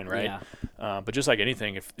be fine, right? But just like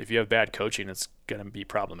anything, if you have bad coaching, it's going to be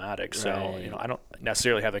problematic. So, I don't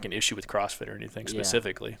necessarily have like an issue with CrossFit or anything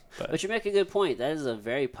specifically. But you make a good point. That is a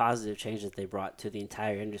very positive change that they brought to the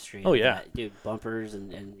entire industry. Oh, yeah. Dude, bumpers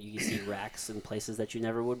and you see racks in places that you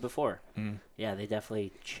never would before. Yeah, they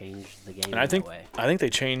definitely changed the game and I think they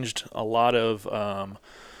changed a lot of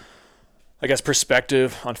I guess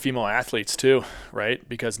perspective on female athletes too, right?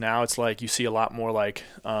 Because now it's like you see a lot more like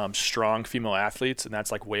strong female athletes, and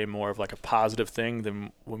that's like way more of like a positive thing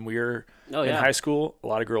than when we were in high school. A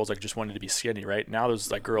lot of girls like just wanted to be skinny, right? Now there's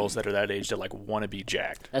like girls that are that age that like want to be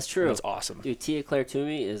jacked. That's true. And that's awesome. Dude, Tia Claire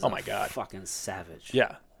Toomey is fucking savage.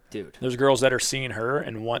 Yeah. Dude. There's girls that are seeing her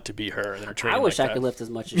and want to be her. That are training. I wish I could lift as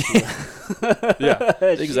much as she does. Yeah,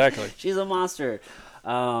 exactly. She's a monster.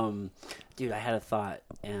 Dude, I had a thought,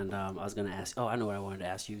 and I was going to ask. Oh, I know what I wanted to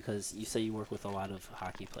ask you, because you say you work with a lot of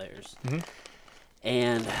hockey players.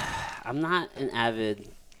 And I'm not an avid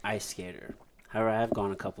ice skater. However, I have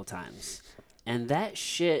gone a couple times. And that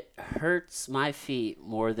shit hurts my feet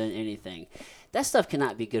more than anything. That stuff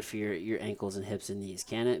cannot be good for your ankles and hips and knees,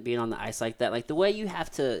 can it? Being on the ice like that. Like, the way you have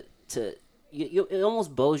to it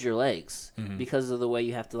almost bows your legs because of the way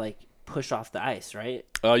you have to, like, push off the ice, right?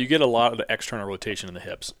 You get a lot of the external rotation in the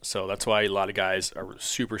hips. So that's why a lot of guys are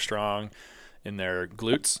super strong in their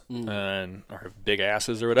glutes and or have big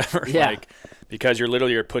asses or whatever. Like, because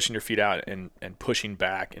you're pushing your feet out and pushing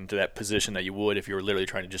back into that position that you would if you were literally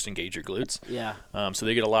trying to just engage your glutes. So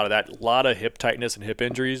they get a lot of that, a lot of hip tightness and hip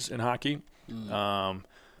injuries in hockey.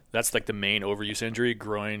 That's like the main overuse injury,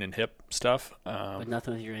 groin and hip stuff. But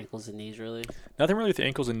nothing with your ankles and knees, really? Nothing really with the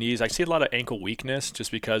ankles and knees. I see a lot of ankle weakness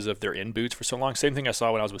just because of they're in boots for so long. Same thing I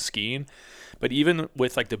saw when I was with skiing. But even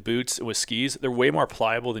with like the boots with skis, they're way more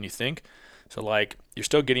pliable than you think. So like you're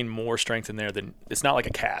still getting more strength in there than it's not like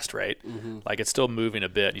a cast, right? Like it's still moving a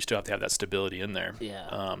bit. You still have to have that stability in there.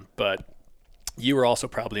 But you were also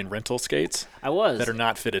probably in rental skates. I was. That are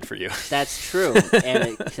not fitted for you. That's true.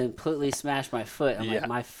 And it completely smashed my foot. I'm like,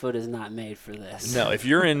 my foot is not made for this. No, if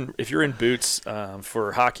you're in boots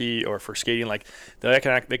for hockey or for skating, like they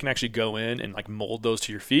can actually go in and like mold those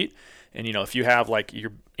to your feet. And if you have like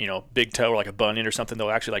your big toe or like a bunion or something, they'll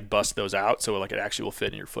actually like bust those out, so like it actually will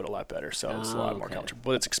fit in your foot a lot better. So it's a lot more comfortable.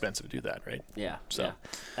 But it's expensive to do that, right? So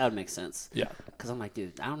that would make sense. Yeah. Because I'm like,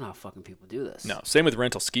 dude, I don't know how fucking people do this. No, same with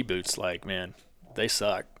rental ski boots. Like, man, they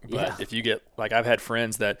suck. But if you get like, I've had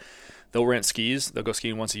friends that they'll rent skis. They'll go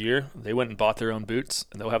skiing once a year. They went and bought their own boots,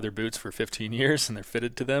 and they'll have their boots for 15 years, and they're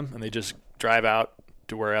fitted to them, and they just drive out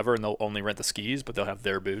to wherever, and they'll only rent the skis, but they'll have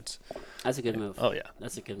their boots. That's a good move. Oh yeah,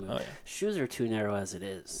 That's a good move. Oh yeah. Shoes are too narrow as it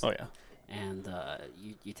is. Oh yeah. And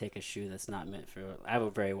you take a shoe that's not meant for. I have a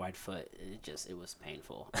very wide foot. It was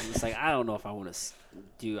painful. I'm just like, I don't know if I want to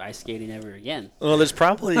do ice skating ever again. Well, there's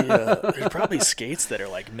probably skates that are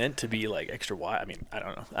like meant to be like extra wide. I mean, I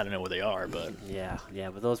don't know what they are, but yeah,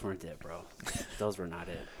 but those weren't it, bro. Those were not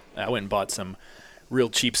it. I went and bought some real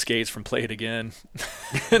cheap skates from Play It Again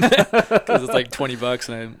because it's like $20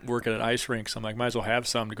 and I work at an ice rink, so I'm like, might as well have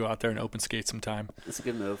some to go out there and open skate sometime. That's a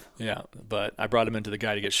good move. Yeah, but I brought him into the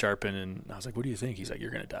guy to get sharpened, and I was like, what do you think? He's like, you're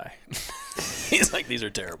gonna die. He's like, these are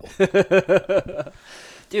terrible.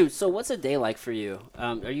 Dude, so what's a day like for you?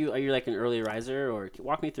 Are you like an early riser, or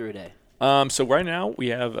walk me through a day? So right now we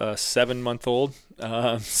have a 7-month-old.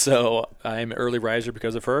 So I'm an early riser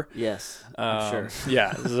because of her. Yes, I'm sure.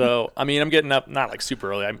 Yeah. So I mean, I'm getting up not like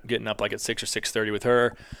super early. I'm getting up like at 6 or 6:30 with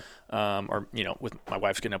her, or with my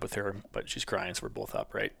wife's getting up with her, but she's crying, so we're both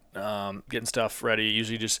up, right? Getting stuff ready.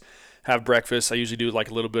 Usually just have breakfast. I usually do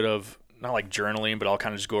like a little bit of not like journaling, but I'll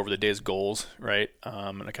kind of just go over the day's goals, right?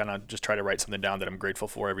 And I kind of just try to write something down that I'm grateful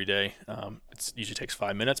for every day. It usually takes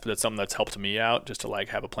 5 minutes, but it's something that's helped me out just to like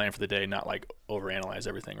have a plan for the day, not like overanalyze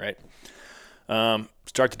everything, right?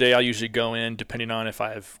 Start the day, I'll usually go in depending on if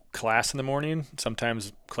I have class in the morning.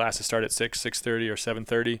 Sometimes classes start at 6:30 or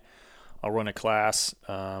 7:30. I'll run a class,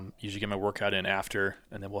 usually get my workout in after,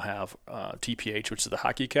 and then we'll have TPH, which is the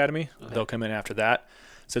hockey academy. Okay. They'll come in after that.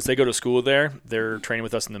 Since they go to school there, they're training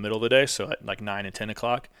with us in the middle of the day, so at like 9 and 10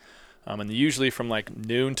 o'clock. And usually from like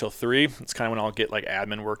noon till 3, it's kind of when I'll get like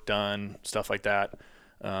admin work done, stuff like that.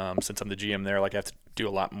 Since I'm the GM there, like I have to do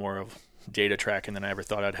a lot more of data tracking than I ever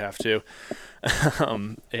thought I'd have to.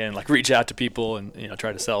 And like reach out to people and,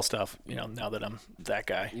 try to sell stuff, now that I'm that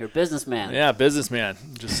guy. You're a businessman. Yeah, businessman.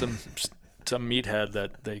 Just some meathead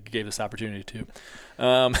that they gave this opportunity to.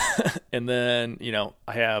 And then,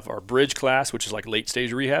 I have our bridge class, which is like late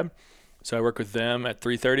stage rehab. So I work with them at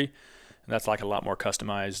 3:30, and that's like a lot more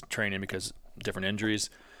customized training because different injuries.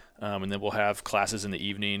 And then we'll have classes in the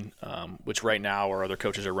evening, which right now our other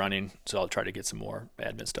coaches are running. So I'll try to get some more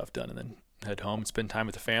admin stuff done and then head home and spend time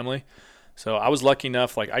with the family. So I was lucky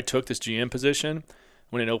enough, like I took this GM position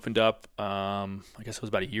when it opened up, I guess it was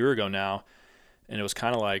about a year ago now. And it was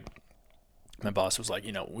kind of like, my boss was like,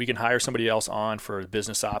 we can hire somebody else on for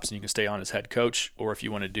business ops and you can stay on as head coach. Or if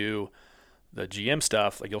you want to do the GM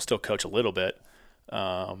stuff, like you'll still coach a little bit.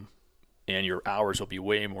 And your hours will be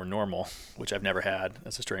way more normal, which I've never had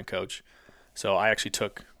as a strength coach. So I actually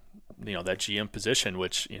took, that GM position,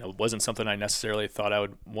 which, wasn't something I necessarily thought I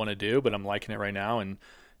would want to do, but I'm liking it right now. And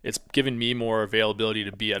it's given me more availability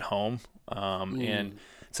to be at home. And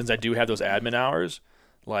since I do have those admin hours,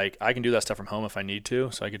 like I can do that stuff from home if I need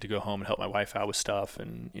to. So I get to go home and help my wife out with stuff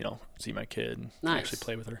and, see my kid and actually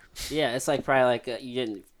play with her. Yeah. It's like probably like you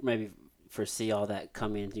didn't maybe foresee all that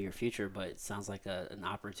coming into your future, but it sounds like an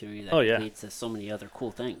opportunity that leads to so many other cool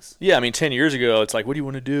things. Yeah, I mean, 10 years ago, it's like, what do you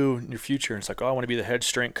want to do in your future? And it's like, I want to be the head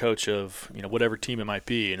strength coach of, whatever team it might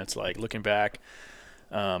be. And it's like, looking back,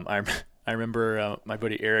 I remember my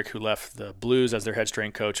buddy Eric, who left the Blues as their head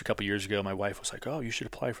strength coach a couple years ago. My wife was like, you should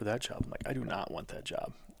apply for that job. I'm like, I do not want that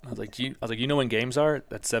job. I was like, you know when games are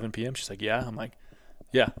at 7 p.m.? She's like, yeah. I'm like,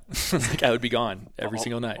 yeah. Like I would be gone every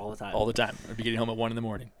single night. All the time. I'd be getting home at 1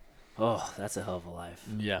 a.m. Oh, that's a hell of a life.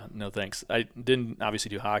 Yeah, no thanks. I didn't obviously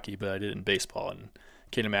do hockey, but I did it in baseball, and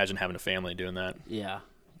can't imagine having a family doing that. Yeah,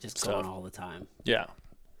 just going all the time. Yeah.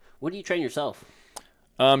 When do you train yourself?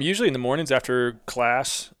 Usually in the mornings after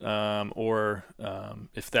class, or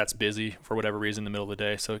if that's busy for whatever reason in the middle of the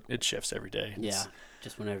day. So it shifts every day.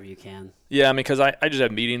 Just whenever you can. Yeah, I mean, because I just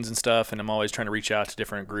have meetings and stuff, and I'm always trying to reach out to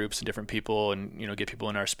different groups and different people and, get people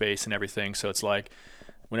in our space and everything. So it's like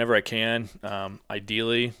whenever I can,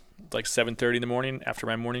 ideally – like 7:30 in the morning after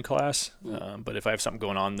my morning class. But if I have something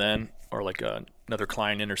going on then, or like another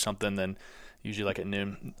client in or something, then usually like at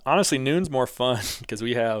noon. Honestly, noon's more fun because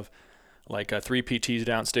we have like 3 PTs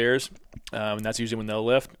downstairs, and that's usually when they'll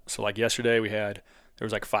lift. So like yesterday there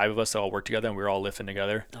was like 5 of us that all worked together and we were all lifting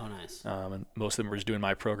together. Oh, nice. And most of them were just doing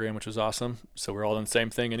my program, which was awesome. So we're all doing the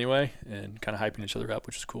same thing anyway and kind of hyping each other up,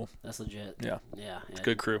 which is cool. That's legit. Yeah. Yeah. It's a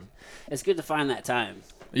good crew. It's good to find that time.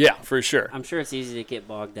 Yeah, for sure. I'm sure it's easy to get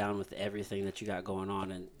bogged down with everything that you got going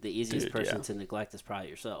on, and the easiest person to neglect is probably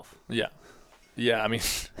yourself. Yeah. Yeah, I mean,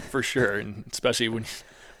 for sure. And especially when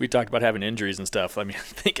we talked about having injuries and stuff. I mean, I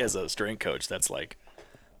think as a strength coach, that's like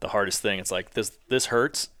the hardest thing. It's like this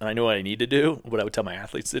hurts, and I know what I need to do, what I would tell my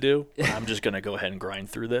athletes to do. I'm just going to go ahead and grind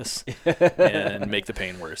through this and make the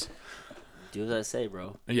pain worse. Do as I say,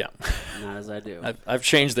 bro. Yeah. Not as I do. I've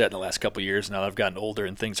changed that in the last couple of years. Now that I've gotten older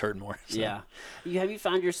and things hurt more. So. Yeah. Have you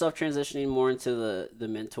found yourself transitioning more into the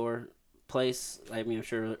mentor place? I mean, I'm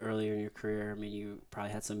sure earlier in your career, I mean, you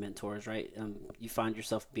probably had some mentors, right? You find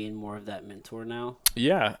yourself being more of that mentor now?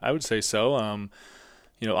 Yeah, I would say so.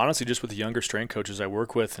 Honestly, just with the younger strength coaches I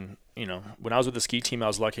work with, and, when I was with the ski team, I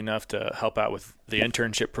was lucky enough to help out with the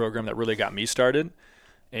internship program that really got me started.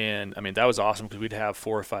 And, I mean, that was awesome because we'd have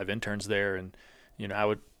 4 or 5 interns there, and, I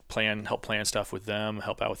would help plan stuff with them,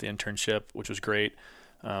 help out with the internship, which was great.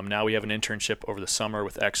 Now we have an internship over the summer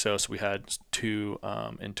with Exos. We had 2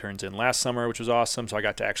 interns in last summer, which was awesome. So I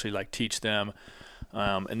got to actually teach them.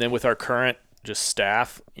 And then with our current just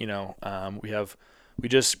staff, we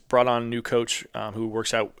just brought on a new coach who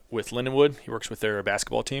works out with Lindenwood. He works with their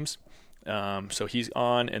basketball teams. So he's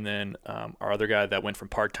on. And then our other guy that went from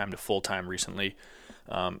part-time to full-time recently,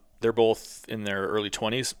 they're both in their early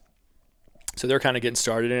 20s. So they're kind of getting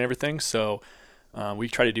started and everything. So we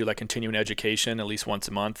try to do continuing education at least once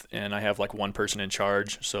a month. And I have one person in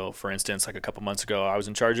charge. So for instance, a couple months ago, I was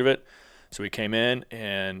in charge of it. So we came in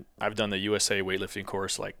and I've done the USA weightlifting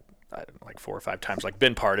course 4 or 5 times,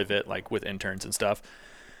 been part of it, with interns and stuff.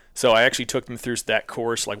 So I actually took them through that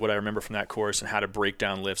course, what I remember from that course and how to break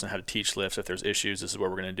down lifts and how to teach lifts. If there's issues, this is what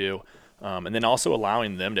we're going to do. And then also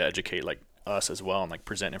allowing them to educate us as well and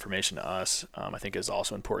present information to us, I think is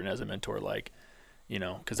also important as a mentor,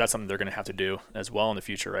 because that's something they're going to have to do as well in the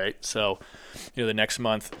future, right? So, the next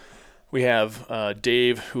month we have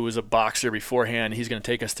Dave, who was a boxer beforehand. He's going to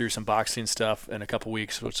take us through some boxing stuff in a couple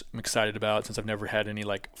weeks, which I'm excited about since I've never had any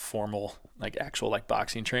formal, actual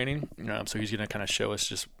boxing training. So he's going to kind of show us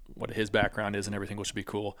just what his background is and everything, which would be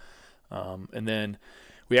cool. And then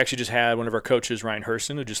we actually just had one of our coaches, Ryan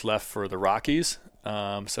Hurston, who just left for the Rockies.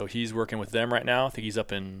 So he's working with them right now. I think he's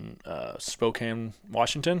up in Spokane,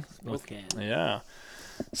 Washington. Spokane. Yeah.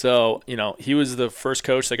 So, he was the first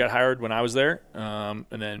coach that got hired when I was there. And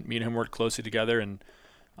then me and him worked closely together. And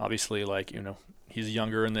obviously, he's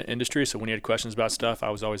younger in the industry. So when he had questions about stuff,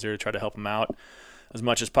 I was always there to try to help him out as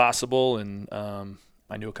much as possible. And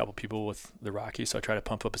I knew a couple people with the Rockies, so I tried to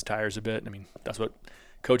pump up his tires a bit. I mean, that's what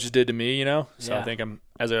coaches did to me, So yeah. I think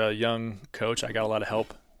as a young coach, I got a lot of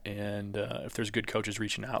help. And if there's good coaches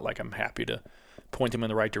reaching out, I'm happy to point them in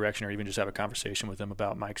the right direction or even just have a conversation with them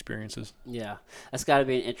about my experiences. Yeah, that's got to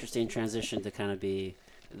be an interesting transition to kind of be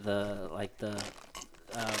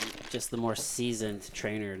just the more seasoned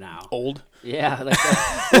trainer now. Old? Yeah.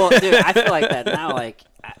 Well, dude, I feel like that now.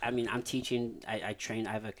 I mean, I'm teaching. I train.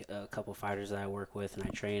 I have a couple fighters that I work with, and I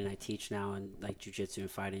train and I teach now in jiu-jitsu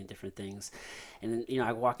and fighting and different things. And then,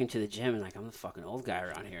 I walk into the gym and I'm the fucking old guy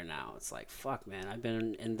around here now. It's fuck, man. I've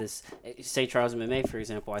been in this St. Charles MMA, for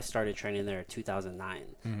example. I started training there in 2009.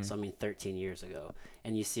 Mm-hmm. So 13 years ago.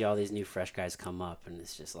 And you see all these new fresh guys come up, and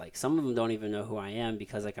it's just some of them don't even know who I am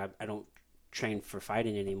because I don't train for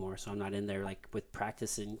fighting anymore, so I'm not in there with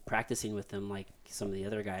practicing with them some of the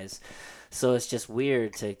other guys. So it's just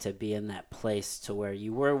weird to be in that place to where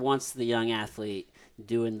you were once the young athlete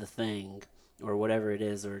doing the thing or whatever it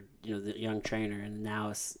is, or the young trainer, and now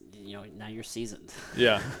it's now you're seasoned.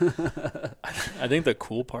 Yeah. I think the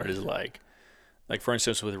cool part is for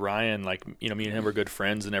instance with Ryan, me and him were good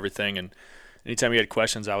friends and everything, and anytime he had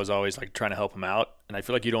questions I was always trying to help him out. And I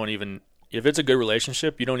feel you don't even, if it's a good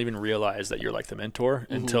relationship, you don't even realize that you're the mentor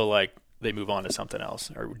mm-hmm. until they move on to something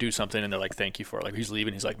else or do something and they're thank you for it. He's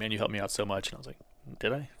leaving. He's man, you helped me out so much. And I was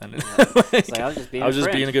did I? Yeah. I was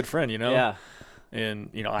just being a good friend, Yeah. And,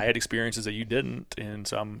 I had experiences that you didn't. And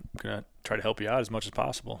so I'm going to try to help you out as much as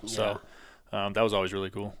possible. Yeah. So that was always really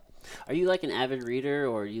cool. Are you an avid reader,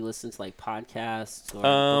 or you listen to podcasts or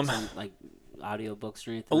books on, audio books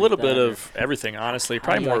or anything? A little bit of everything, honestly.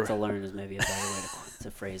 Probably more to learn is maybe a better way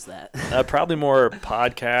to phrase that. Probably more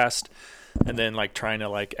podcast, and then trying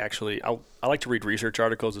to actually. I like to read research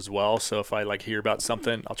articles as well. So if I hear about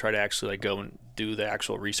something, I'll try to actually go and do the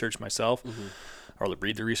actual research myself, mm-hmm. or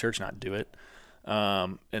read the research, not do it.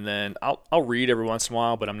 And then I'll read every once in a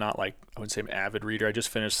while, but I'm not I wouldn't say I'm an avid reader. I just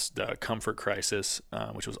finished the Comfort Crisis,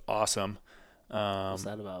 which was awesome. What's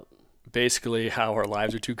that about? Basically how our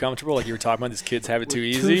lives are too comfortable. You were talking about, these kids have it too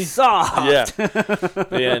easy. Too soft. Yeah.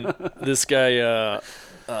 And this guy,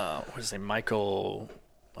 what is his name? Michael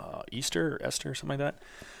Esther, something like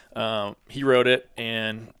that. He wrote it,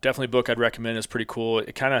 and definitely a book I'd recommend. Is pretty cool.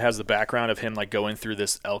 It kind of has the background of him going through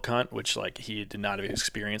this elk hunt, which he did not have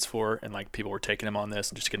experience for, and people were taking him on this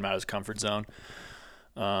and just getting him out of his comfort zone.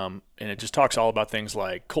 And it just talks all about things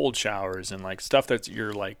like cold showers and stuff that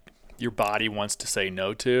you're your body wants to say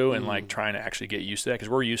no to, and like trying to actually get used to that, because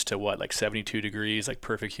we're used to what, like 72 degrees, like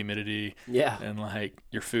perfect humidity, and like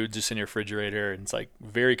your food's just in your refrigerator, and it's like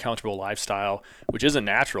very comfortable lifestyle, which isn't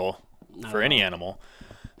natural for any animal.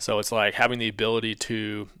 So it's like having the ability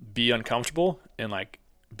to be uncomfortable and like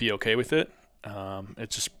be okay with it.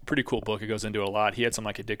 It's just a pretty cool book. It goes into a lot. He had some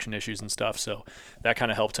like addiction issues and stuff, so that kind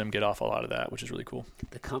of helped him get off a lot of that, which is really cool.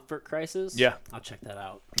 The Comfort Crisis? Yeah. I'll check that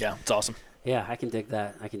out. Yeah, it's awesome. Yeah, I can dig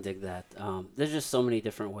that. There's just so many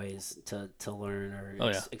different ways to learn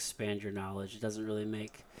or expand your knowledge. It doesn't really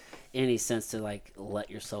make any sense to like let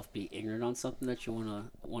yourself be ignorant on something that you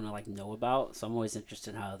want to like know about. So I'm always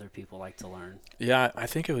interested in how other people like to learn. Yeah, I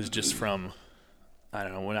think it was just from, I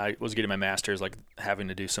don't know, when I was getting my master's, like having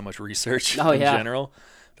to do so much research in general,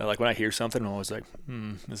 that like when I hear something, I'm always like,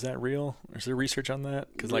 is that real? Is there research on that?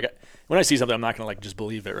 Because like when I see something, I'm not going to like just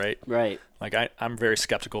believe it, right? Right. Like I'm a very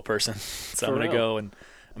skeptical person, so I'm going to go, and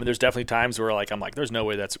I mean, there's definitely times where like I'm like, there's no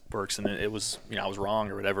way that works, and it was, I was wrong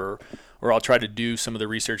or whatever, or I'll try to do some of the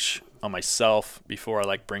research on myself before I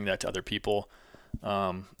like bring that to other people.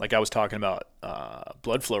 Like I was talking about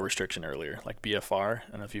blood flow restriction earlier, like BFR.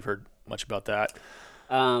 I don't know if you've heard much about that.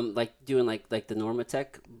 Like doing like the Normatec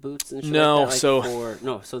boots and shit no, like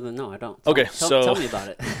that, no, I don't. Okay, tell me about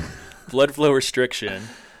it. Blood flow restriction.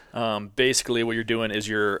 Basically, what you're doing is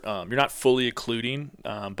you're not fully occluding,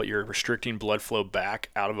 but you're restricting blood flow back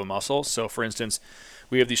out of a muscle. So, for instance,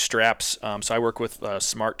 we have these straps. So I work with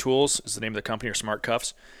Smart Tools, is the name of the company, or Smart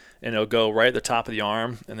Cuffs, and it'll go right at the top of the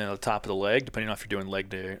arm and then at the top of the leg, depending on if you're doing leg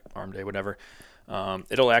day, arm day, whatever.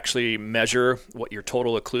 It'll actually measure what your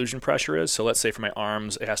total occlusion pressure is. So let's say for my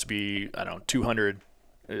arms, it has to be, 200,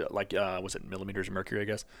 was it millimeters of mercury, I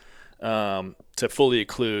guess, to fully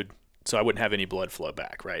occlude. So I wouldn't have any blood flow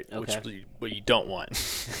back, right? Okay. Which you don't want,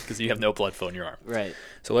 because you have no blood flow in your arm. Right.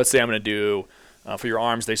 So let's say I'm going to do, for your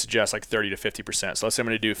arms, they suggest like 30 to 50%. So let's say I'm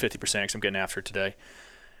going to do 50% because I'm getting after it today.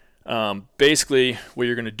 Basically, what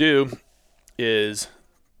you're going to do is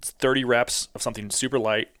 30 reps of something super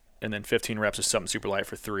light, and then 15 reps of something super light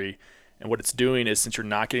for 3. And what it's doing is, since you're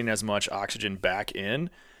not getting as much oxygen back in,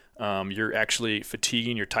 you're actually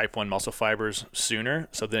fatiguing your type 1 muscle fibers sooner.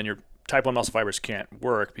 So then your type 1 muscle fibers can't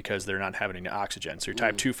work because they're not having any oxygen. So your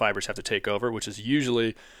type 2 fibers have to take over, which is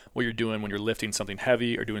usually what you're doing when you're lifting something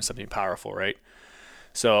heavy or doing something powerful, right?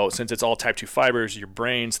 So since it's all type 2 fibers, your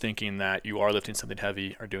brain's thinking that you are lifting something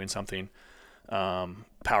heavy or doing something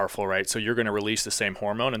powerful, right? So you're going to release the same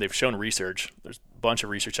hormone, and they've shown research. There's a bunch of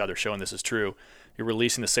research out there showing this is true. You're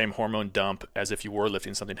releasing the same hormone dump as if you were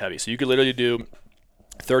lifting something heavy. So you could literally do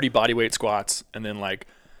 30 body weight squats and then like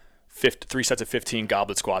 3 sets of 15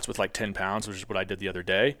 goblet squats with like 10 pounds, which is what I did the other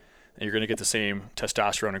day. And you're going to get the same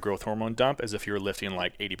testosterone and growth hormone dump as if you were lifting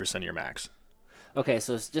like 80% of your max. Okay,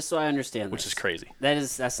 so just so I understand Which is crazy. That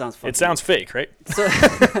sounds funny. It sounds fake, right?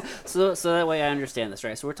 So that way I understand this,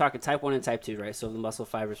 right? So we're talking type 1 and type 2, right? So the muscle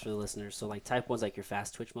fibers for the listeners. So like type 1's like your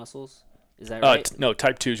fast twitch muscles. Is that right? No,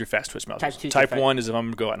 type 2 is your fast twitch muscles. Type 1 is if I'm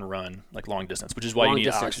going to go out and run, like long distance, which is why you need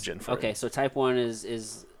oxygen for it. Okay, so type 1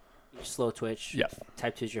 is slow twitch. Yeah.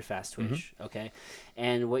 Type 2 is your fast twitch. Mm-hmm. Okay.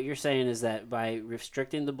 And what you're saying is that by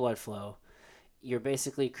restricting the blood flow, you're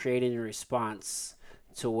basically creating a response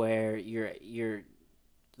to where you're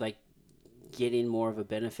like getting more of a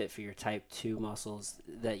benefit for your type 2 muscles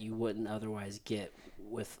that you wouldn't otherwise get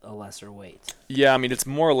with a lesser weight. Yeah, I mean, it's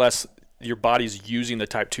more or less your body's using the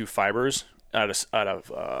type 2 fibers at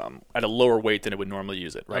a lower weight than it would normally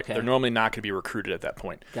use it, right? Okay. They're normally not going to be recruited at that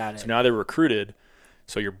point. Got it. So now they're recruited.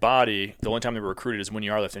 So your body, the only time they were recruited is when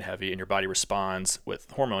you are lifting heavy, and your body responds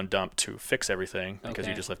with hormone dump to fix everything because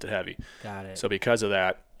you just lifted heavy. Got it. So because of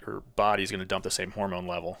that, your body's going to dump the same hormone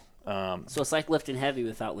level. So it's like lifting heavy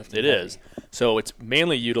without lifting heavy. It is. So it's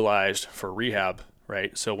mainly utilized for rehab,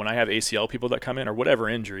 right? So when I have ACL people that come in, or whatever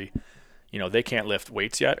injury, they can't lift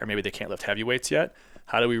weights yet, or maybe they can't lift heavy weights yet.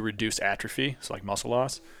 How do we reduce atrophy? So like muscle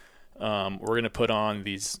loss. We're going to put on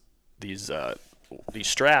these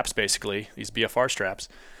straps, basically, these BFR straps,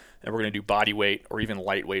 and we're going to do body weight or even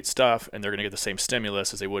lightweight stuff, and they're going to get the same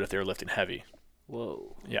stimulus as they would if they were lifting heavy.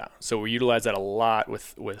 Whoa. Yeah. So we utilize that a lot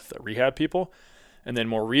with rehab people. And then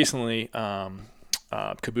more recently,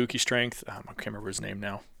 Kabuki Strength, I can't remember his name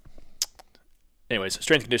now. Anyways,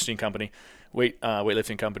 strength conditioning company,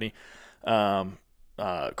 weightlifting company.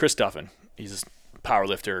 Chris Duffin, he's a power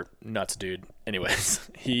lifter, nuts dude. Anyways,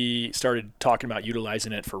 he started talking about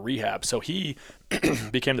utilizing it for rehab. So he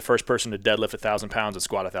became the first person to deadlift 1,000 pounds and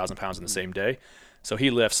squat 1,000 pounds in the same day. So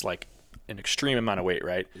he lifts like an extreme amount of weight,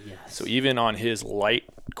 right? Yes. So even on his light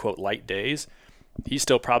days, he's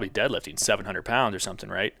still probably deadlifting 700 pounds or something,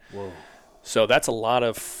 right? Whoa. So that's a lot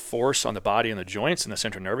of force on the body and the joints and the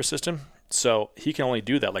central nervous system. So he can only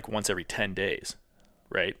do that like once every 10 days,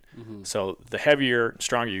 right? Mm-hmm. So the heavier,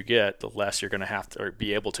 stronger you get, the less you're going to have to or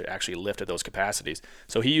be able to actually lift at those capacities.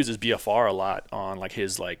 So he uses BFR a lot on like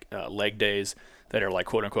his leg days that are like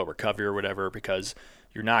quote unquote recovery or whatever, because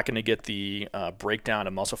you're not going to get the breakdown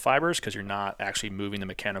of muscle fibers because you're not actually moving the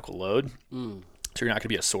mechanical load. Mm. So you're not going to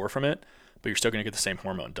be as sore from it, but you're still going to get the same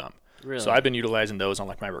hormone dump. Really? So I've been utilizing those on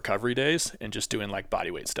like my recovery days and just doing like body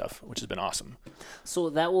weight stuff, which has been awesome. So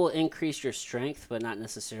that will increase your strength, but not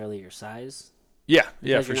necessarily your size. Yeah,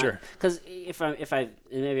 for sure. Because if I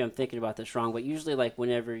maybe I'm thinking about this wrong, but usually like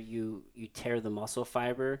whenever you tear the muscle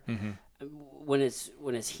fiber, Mm-hmm. when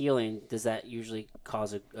it's healing, does that usually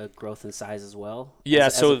cause a growth in size as well? Yeah,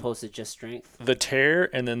 as opposed to just strength. The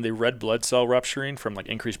tear and then the red blood cell rupturing from like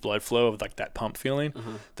increased blood flow of like that pump feeling,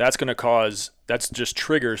 that's going to cause, that's just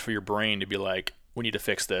triggers for your brain to be like, we need to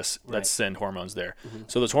fix this. Right. Let's send hormones there.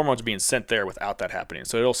 So those hormones are being sent there without that happening.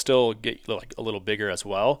 So it'll still get like a little bigger as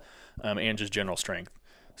well, and just general strength.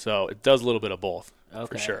 So it does a little bit of both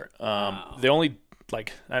for sure. Wow. The only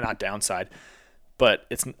like not downside, but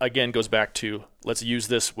it's again goes back to let's use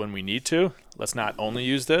this when we need to. Let's not only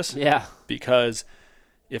use this. Yeah. Because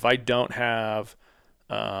if I don't have,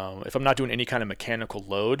 if I'm not doing any kind of mechanical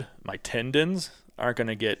load, my tendons aren't going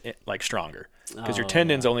to get like stronger because your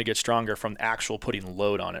tendons only get stronger from actual putting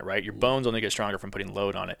load on it, right? Your bones only get stronger from putting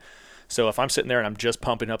load on it. So if I'm sitting there and I'm just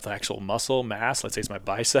pumping up the actual muscle mass, let's say it's my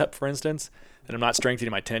bicep, for instance, and I'm not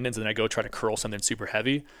strengthening my tendons, and then I go try to curl something super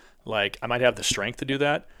heavy, like I might have the strength to do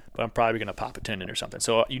that, but I'm probably going to pop a tendon or something.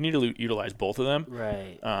 So you need to utilize both of them.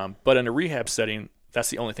 Right. But in a rehab setting, that's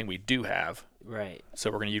the only thing we do have. Right. So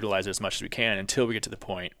we're going to utilize it as much as we can until we get to the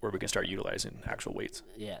point where we can start utilizing actual weights.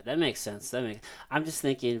 Yeah, that makes sense. I'm just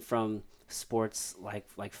thinking from sports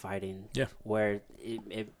like fighting, where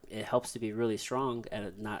it helps to be really strong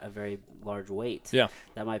at not a very large weight. Yeah,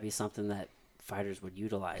 that might be something that fighters would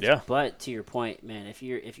utilize. Yeah. But to your point, man, if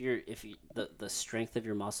the strength of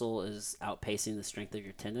your muscle is outpacing the strength of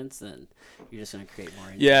your tendons, then you're just going to create more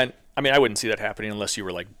injury. Yeah, and I mean, I wouldn't see that happening unless you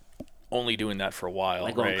were like only doing that for a while,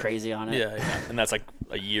 like going right? crazy on it. Yeah, and that's like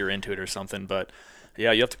a year into it or something. But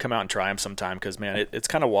yeah, you have to come out and try them sometime because man, it's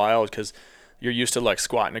kind of wild because you're used to like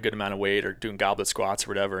squatting a good amount of weight or doing goblet squats or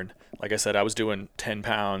whatever. And like I said, I was doing 10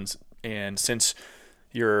 pounds, and since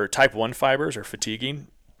your type 1 fibers are fatiguing,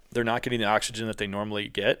 they're not getting the oxygen that they normally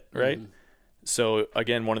get, right? Mm-hmm. So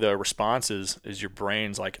again, one of the responses is your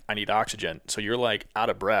brain's like, I need oxygen. So you're like out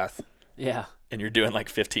of breath. Yeah. And you're doing like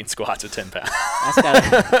 15 squats at 10 pounds.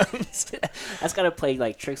 That's gotta play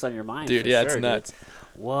like tricks on your mind, dude. Yeah, sure, it's nuts. Dude.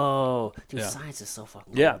 Whoa, dude, yeah. Science is so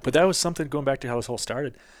fucking. Yeah, but that was something going back to how this whole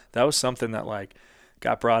started. That was something that like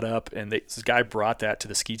got brought up, and this guy brought that to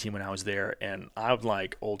the ski team when I was there, and I'm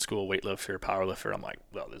like old school weightlifter, powerlifter. I'm like,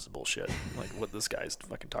 well, this is bullshit. Like what this guy's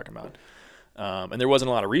fucking talking about. And there wasn't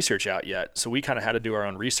a lot of research out yet, so we kind of had to do our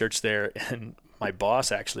own research there. And my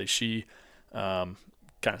boss actually, she kind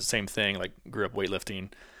of same thing, like grew up weightlifting,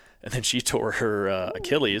 and then she tore her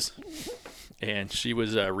Achilles, and she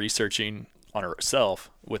was researching on herself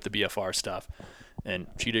with the BFR stuff, and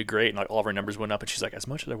she did great, and like all of her numbers went up, and she's like, as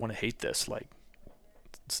much as I want to hate this, like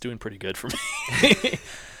it's doing pretty good for me.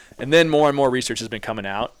 And then more and more research has been coming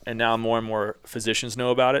out, and now more and more physicians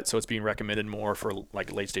know about it, so it's being recommended more for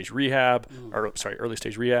like early stage rehab,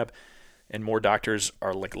 and more doctors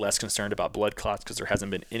are like less concerned about blood clots because there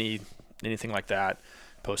hasn't been anything like that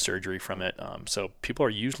post-surgery from it. So people are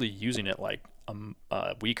usually using it like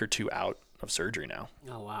a week or two out of surgery now.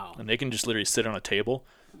 Oh, wow. And they can just literally sit on a table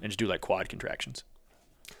and just do like quad contractions.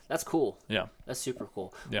 That's cool. Yeah. That's super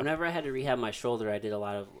cool. Yeah. Whenever I had to rehab my shoulder, I did a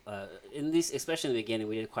lot of, especially in the beginning,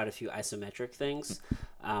 we did quite a few isometric things.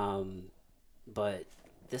 But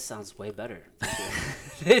this sounds way better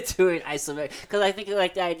than doing isometric. Because I think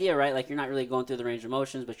like the idea, right? Like you're not really going through the range of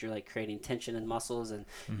motions, but you're like creating tension in muscles, and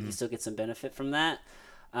you can still get some benefit from that.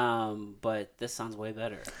 But this sounds way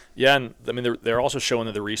better. Yeah, and I mean they're also showing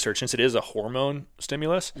that the research, since it is a hormone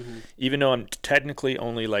stimulus, even though I'm technically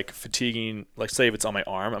only like fatiguing, like say if it's on my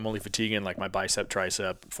arm, I'm only fatiguing like my bicep,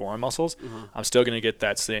 tricep, forearm muscles. I'm still going to get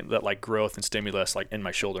that like growth and stimulus like in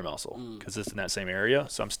my shoulder muscle because it's in that same area.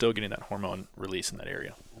 So I'm still getting that hormone release in that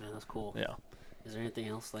area. Man, that's cool. Yeah. Is there anything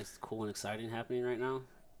else like cool and exciting happening right now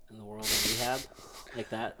in the world of rehab like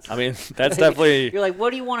that? I mean, that's definitely. You're like, what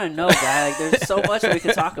do you want to know, guy? Like, there's so much we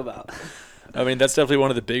can talk about. I mean, that's definitely one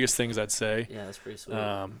of the biggest things I'd say. Yeah, that's pretty sweet.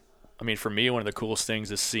 I mean, for me, one of the coolest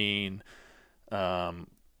things is seeing, a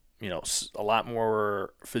lot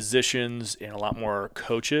more physicians and a lot more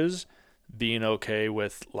coaches being okay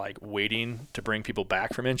with like waiting to bring people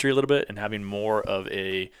back from injury a little bit and having more of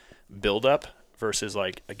a buildup versus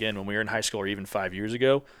like, again, when we were in high school or even 5 years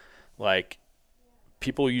ago, like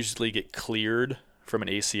people usually get cleared from an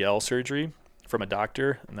ACL surgery from a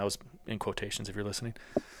doctor, and that was in quotations if you're listening.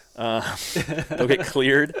 They'll get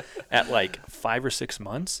cleared at like 5 or 6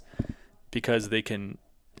 months because they can,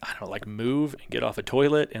 I don't know, like move and get off a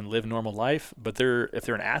toilet and live normal life. But if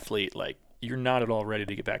they're an athlete, like you're not at all ready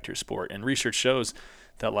to get back to your sport. And research shows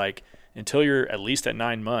that like until you're at least at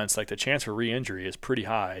 9 months, like the chance for re-injury is pretty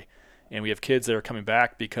high. And we have kids that are coming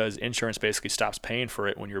back because insurance basically stops paying for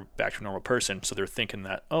it when you're back to a normal person. So they're thinking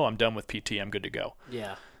that, oh, I'm done with PT, I'm good to go.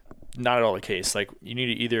 Yeah. Not at all the case. Like you need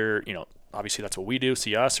to either, obviously that's what we do,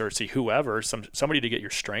 see us or see whoever, somebody to get your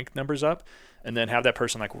strength numbers up, and then have that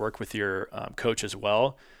person like work with your coach as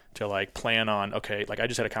well to like plan on, okay, like I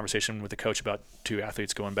just had a conversation with the coach about 2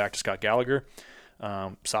 athletes going back to Scott Gallagher,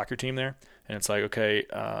 soccer team there. And it's like, okay,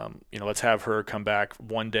 let's have her come back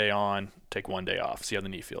 1 day on, take 1 day off, see how the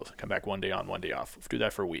knee feels. Come back 1 day on, 1 day off. Do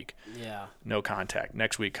that for a week. Yeah. No contact.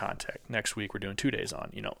 Next week, contact. Next week, we're doing 2 days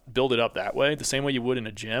on. Build it up that way, the same way you would in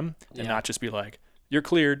a gym, and not just be like, you're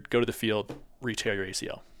cleared, go to the field, re-tear your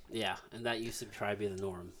ACL. Yeah, and that used to try to be the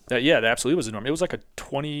norm. That absolutely was the norm. It was like a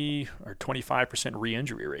 20 or 25%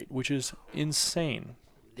 re-injury rate, which is insane.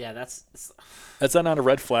 Yeah, that's not a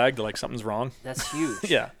red flag to like something's wrong. That's huge.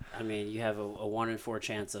 Yeah. I mean, you have a 1 in 4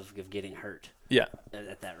 chance of getting hurt. Yeah.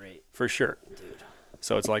 At that rate. For sure. Dude.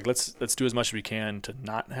 So it's like let's do as much as we can to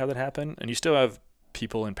not have that happen. And you still have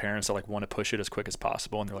people and parents that like want to push it as quick as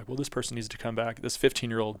possible, and they're like, well, this person needs to come back. This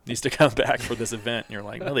 15-year-old needs to come back for this event. And you're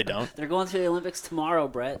like, no, they don't. They're going to the Olympics tomorrow,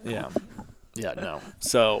 Brett. Yeah. Yeah, no.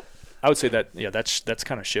 So I would say that, that's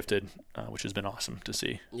kind of shifted, which has been awesome to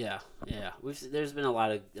see. Yeah. There's been a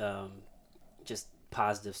lot of just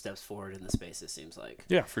positive steps forward in the space, it seems like.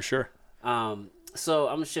 Yeah, for sure. So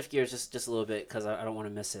I'm going to shift gears just a little bit because I don't want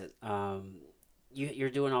to miss it. You're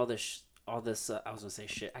doing all this I was going to say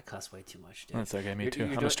shit. I cuss way too much, dude. That's okay. Me too.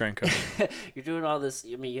 I'm a strength coach. You're doing all this.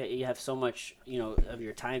 I mean, you have so much, of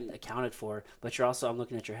your time accounted for, but you're also, I'm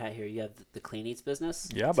looking at your hat here. You have the Clean Eats business.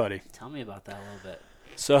 Yeah, buddy. Tell me about that a little bit.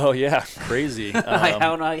 So, yeah, crazy. I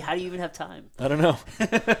don't know. How do you even have time? I don't know.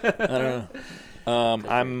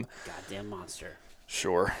 I'm goddamn monster.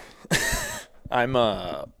 Sure. I'm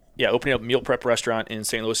opening up a meal prep restaurant in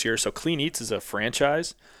St. Louis here. So Clean Eats is a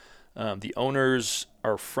franchise. The owners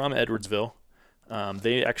are from Edwardsville.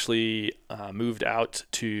 They actually moved out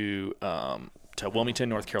to Wilmington,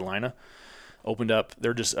 North Carolina. Opened up.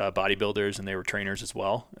 They're just bodybuilders, and they were trainers as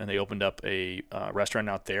well. And they opened up a restaurant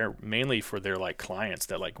out there mainly for their like clients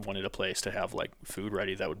that like wanted a place to have like food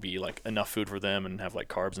ready that would be like enough food for them and have like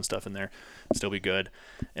carbs and stuff in there, still be good.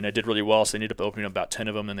 And it did really well. So they ended up opening up about 10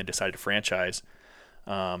 of them, and they decided to franchise.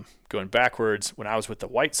 Going backwards, when I was with the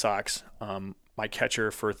White Sox, my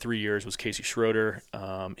catcher for 3 years was Casey Schroeder.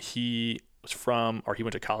 He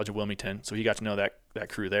went to college in Wilmington, so he got to know that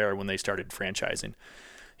crew there when they started franchising.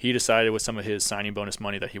 He decided with some of his signing bonus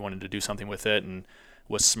money that he wanted to do something with it, and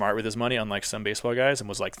was smart with his money, unlike some baseball guys, and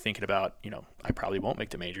was like thinking about, I probably won't make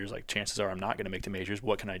the majors. Like chances are I'm not going to make the majors.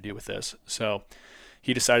 What can I do with this? So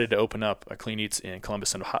he decided to open up a Clean Eats in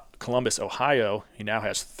Columbus, Ohio. He now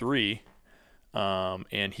has 3,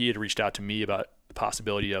 and he had reached out to me about the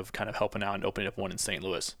possibility of kind of helping out and opening up one in St.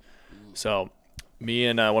 Louis. So me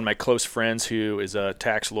and one of my close friends who is a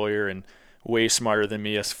tax lawyer and way smarter than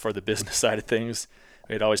me as for the business side of things,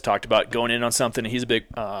 we had always talked about going in on something. He's a big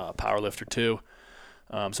power lifter too.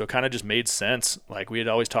 So it kind of just made sense. Like we had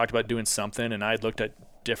always talked about doing something, and I had looked at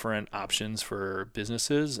different options for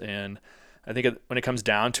businesses. And I think when it comes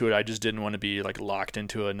down to it, I just didn't want to be like locked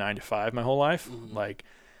into a 9-to-5 my whole life. Mm-hmm. Like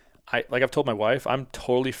I've told my wife, I'm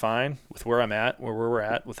totally fine with where I'm at, where we're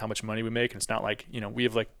at, with how much money we make. And it's not like, we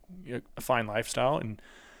have like a fine lifestyle, and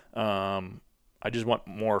I just want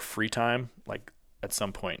more free time, like at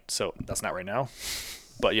some point. So that's not right now,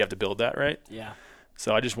 but you have to build that, right? Yeah.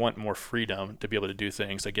 So I just want more freedom to be able to do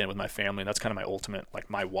things again with my family. And that's kind of my ultimate, like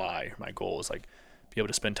my why, my goal is like be able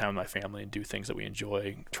to spend time with my family and do things that we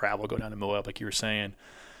enjoy, travel, go down to Moab, like you were saying,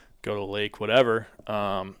 go to the lake, whatever.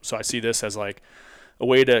 So I see this as like a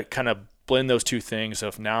way to kind of blend those two things. So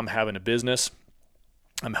if now I'm having a business,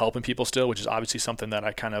 I'm helping people still, which is obviously something that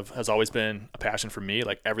I kind of has always been a passion for me.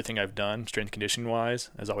 Like everything I've done, strength and conditioning wise,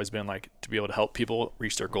 has always been like to be able to help people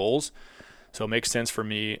reach their goals. So it makes sense for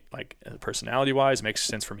me, like personality wise, it makes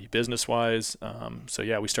sense for me business wise. So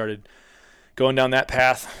yeah, we started going down that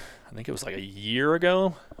path. I think it was like a year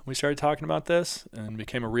ago we started talking about this and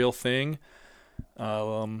became a real thing.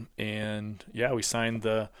 And yeah, we signed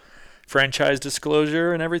the franchise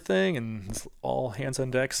disclosure and everything, and it's all hands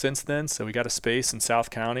on deck since then. So we got a space in South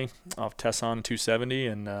County off Tesson 270,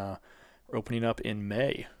 and we're opening up in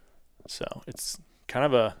May. So it's kind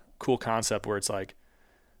of a cool concept where it's like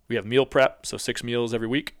we have meal prep, so 6 meals every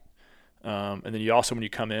week. And then you also, when you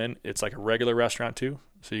come in, it's like a regular restaurant too.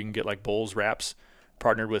 So you can get like bowls, wraps,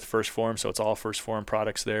 partnered with First Form. So it's all First Form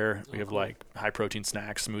products there. We have like high protein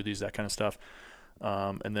snacks, smoothies, that kind of stuff.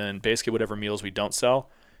 And then basically whatever meals we don't sell,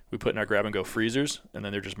 we put in our grab and go freezers, and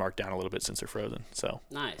then they're just marked down a little bit since they're frozen. So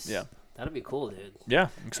nice. Yeah. That'd be cool, dude. Yeah,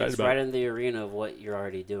 I'm excited about it. It's right in the arena of what you're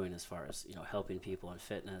already doing as far as, helping people in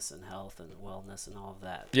fitness and health and wellness and all of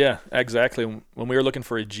that. Yeah, exactly. When we were looking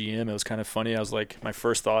for a GM, it was kind of funny. I was like, my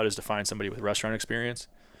first thought is to find somebody with restaurant experience.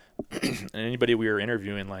 And anybody we were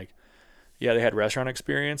interviewing, like, yeah, they had restaurant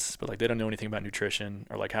experience, but like they don't know anything about nutrition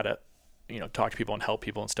or like how to, talk to people and help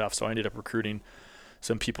people and stuff. So I ended up recruiting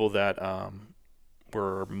some people that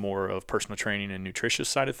were more of personal training and nutrition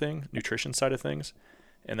side of things.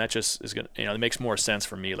 And that just is going to, it makes more sense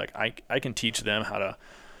for me. Like I can teach them how to,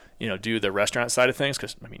 do the restaurant side of things.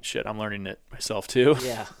 Cause I'm learning it myself too.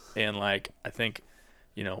 Yeah. And like, I think,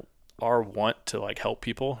 our want to like help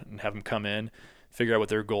people and have them come in, figure out what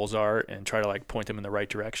their goals are and try to like point them in the right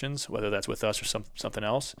directions, whether that's with us or something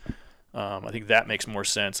else. I think that makes more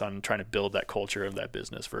sense on trying to build that culture of that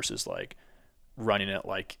business versus like running it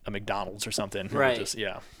like a McDonald's or something. Right.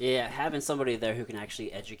 Yeah. Having somebody there who can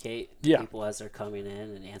actually educate people as they're coming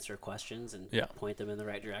in and answer questions and point them in the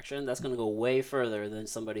right direction. That's going to go way further than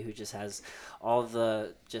somebody who just has all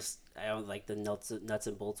the the nuts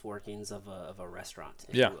and bolts workings of a restaurant,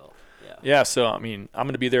 if you will. Yeah. So I'm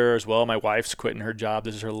going to be there as well. My wife's quitting her job.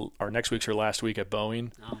 This is next week's her last week at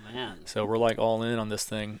Boeing. Oh man. So we're like all in on this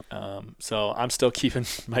thing. So I'm still keeping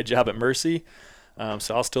my job at Mercy.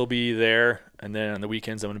 So I'll still be there, and then on the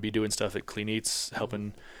weekends I'm going to be doing stuff at Clean Eats,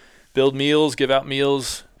 helping build meals, give out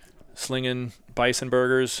meals, slinging bison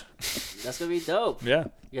burgers. That's going to be dope. Yeah.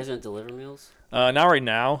 You guys going to deliver meals? Not right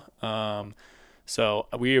now. So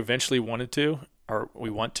we eventually want to,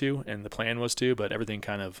 and the plan was to, but everything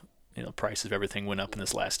kind of, prices of everything went up in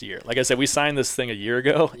this last year. Like I said, we signed this thing a year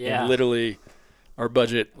ago, and literally our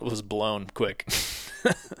budget was blown quick.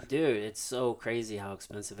 Dude, it's so crazy how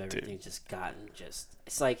expensive everything's just gotten.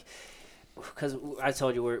 It's like, because I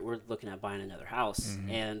told you we're looking at buying another house,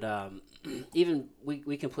 and even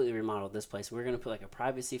we completely remodeled this place. We're gonna put like a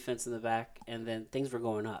privacy fence in the back, and then things were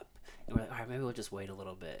going up, and we're like, all right, maybe we'll just wait a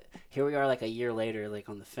little bit. Here we are, like a year later, like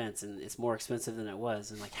on the fence, and it's more expensive than it was,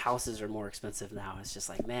 and like houses are more expensive now. It's just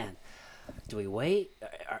like, man, do we wait?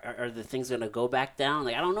 Are the things gonna go back down?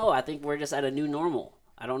 Like, I don't know. I think we're just at a new normal.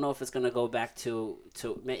 I don't know if it's going to go back to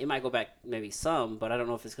it might go back maybe some, but I don't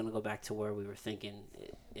know if it's going to go back to where we were thinking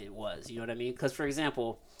it was. You know what I mean? Because, for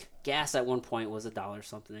example, gas at one point was $1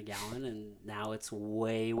 something a gallon, and now it's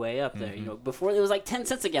way, way up there. Before it was like 10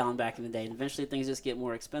 cents a gallon back in the day, and eventually things just get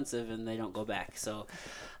more expensive and they don't go back. So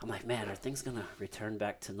I'm like, man, are things going to return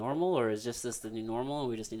back to normal, or is just this the new normal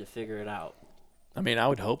and we just need to figure it out? I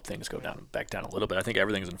would hope things go back down a little bit. I think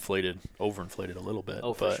everything's overinflated a little bit.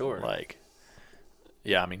 Oh, for sure.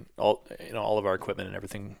 Yeah, all of our equipment and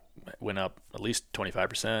everything went up at least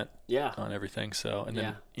 25%. Yeah. On everything. So, and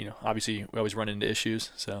then obviously we always run into issues.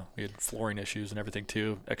 So we had flooring issues and everything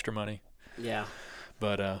too, extra money. Yeah.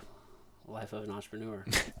 But life of an entrepreneur.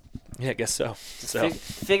 Yeah, I guess so.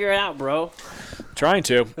 Figure it out, bro. Trying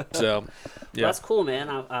to. So, yeah. Well, that's cool,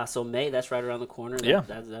 man. So May, that's right around the corner.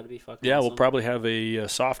 That'd be fucking awesome. We'll probably have a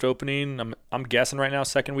soft opening. I'm guessing right now,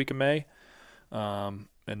 second week of May.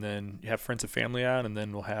 And then you have friends and family out, and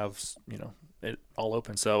then we'll have, it all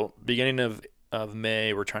open. So beginning of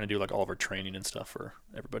May, we're trying to do like all of our training and stuff for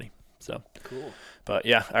everybody. So cool. But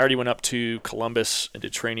yeah, I already went up to Columbus and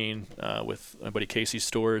did training with my buddy Casey's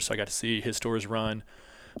stores. So I got to see his stores run,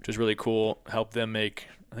 which was really cool. Helped them make,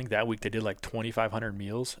 I think that week they did like 2,500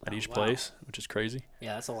 meals at each place, which is crazy.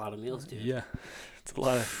 Yeah, that's a lot of meals, dude. Yeah. It's a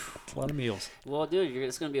lot of meals. Well, dude,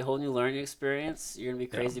 it's going to be a whole new learning experience. You're going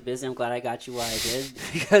to be crazy busy. I'm glad I got you while I did,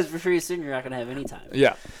 because pretty soon you're not going to have any time.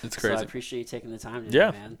 Yeah, it's crazy. So I appreciate you taking the time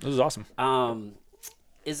today, man. This is awesome.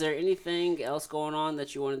 Is there anything else going on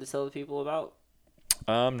that you wanted to tell the people about?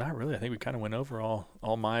 Not really. I think we kind of went over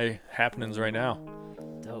all my happenings right now.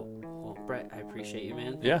 Dope. Well, Brett, I appreciate you,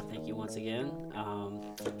 man. Yeah. Thank you once again. All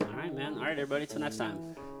right, man. All right, everybody. Till next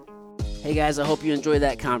time. Hey guys, I hope you enjoyed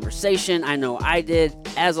that conversation. I know I did.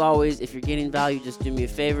 As always, if you're getting value, just do me a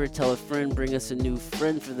favor, tell a friend, bring us a new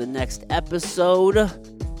friend for the next episode.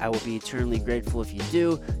 I will be eternally grateful if you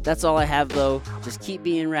do. That's all I have though. Just keep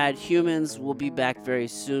being rad humans. We'll be back very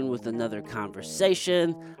soon with another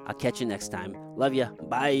conversation. I'll catch you next time. Love ya.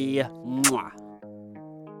 Bye. Mwah.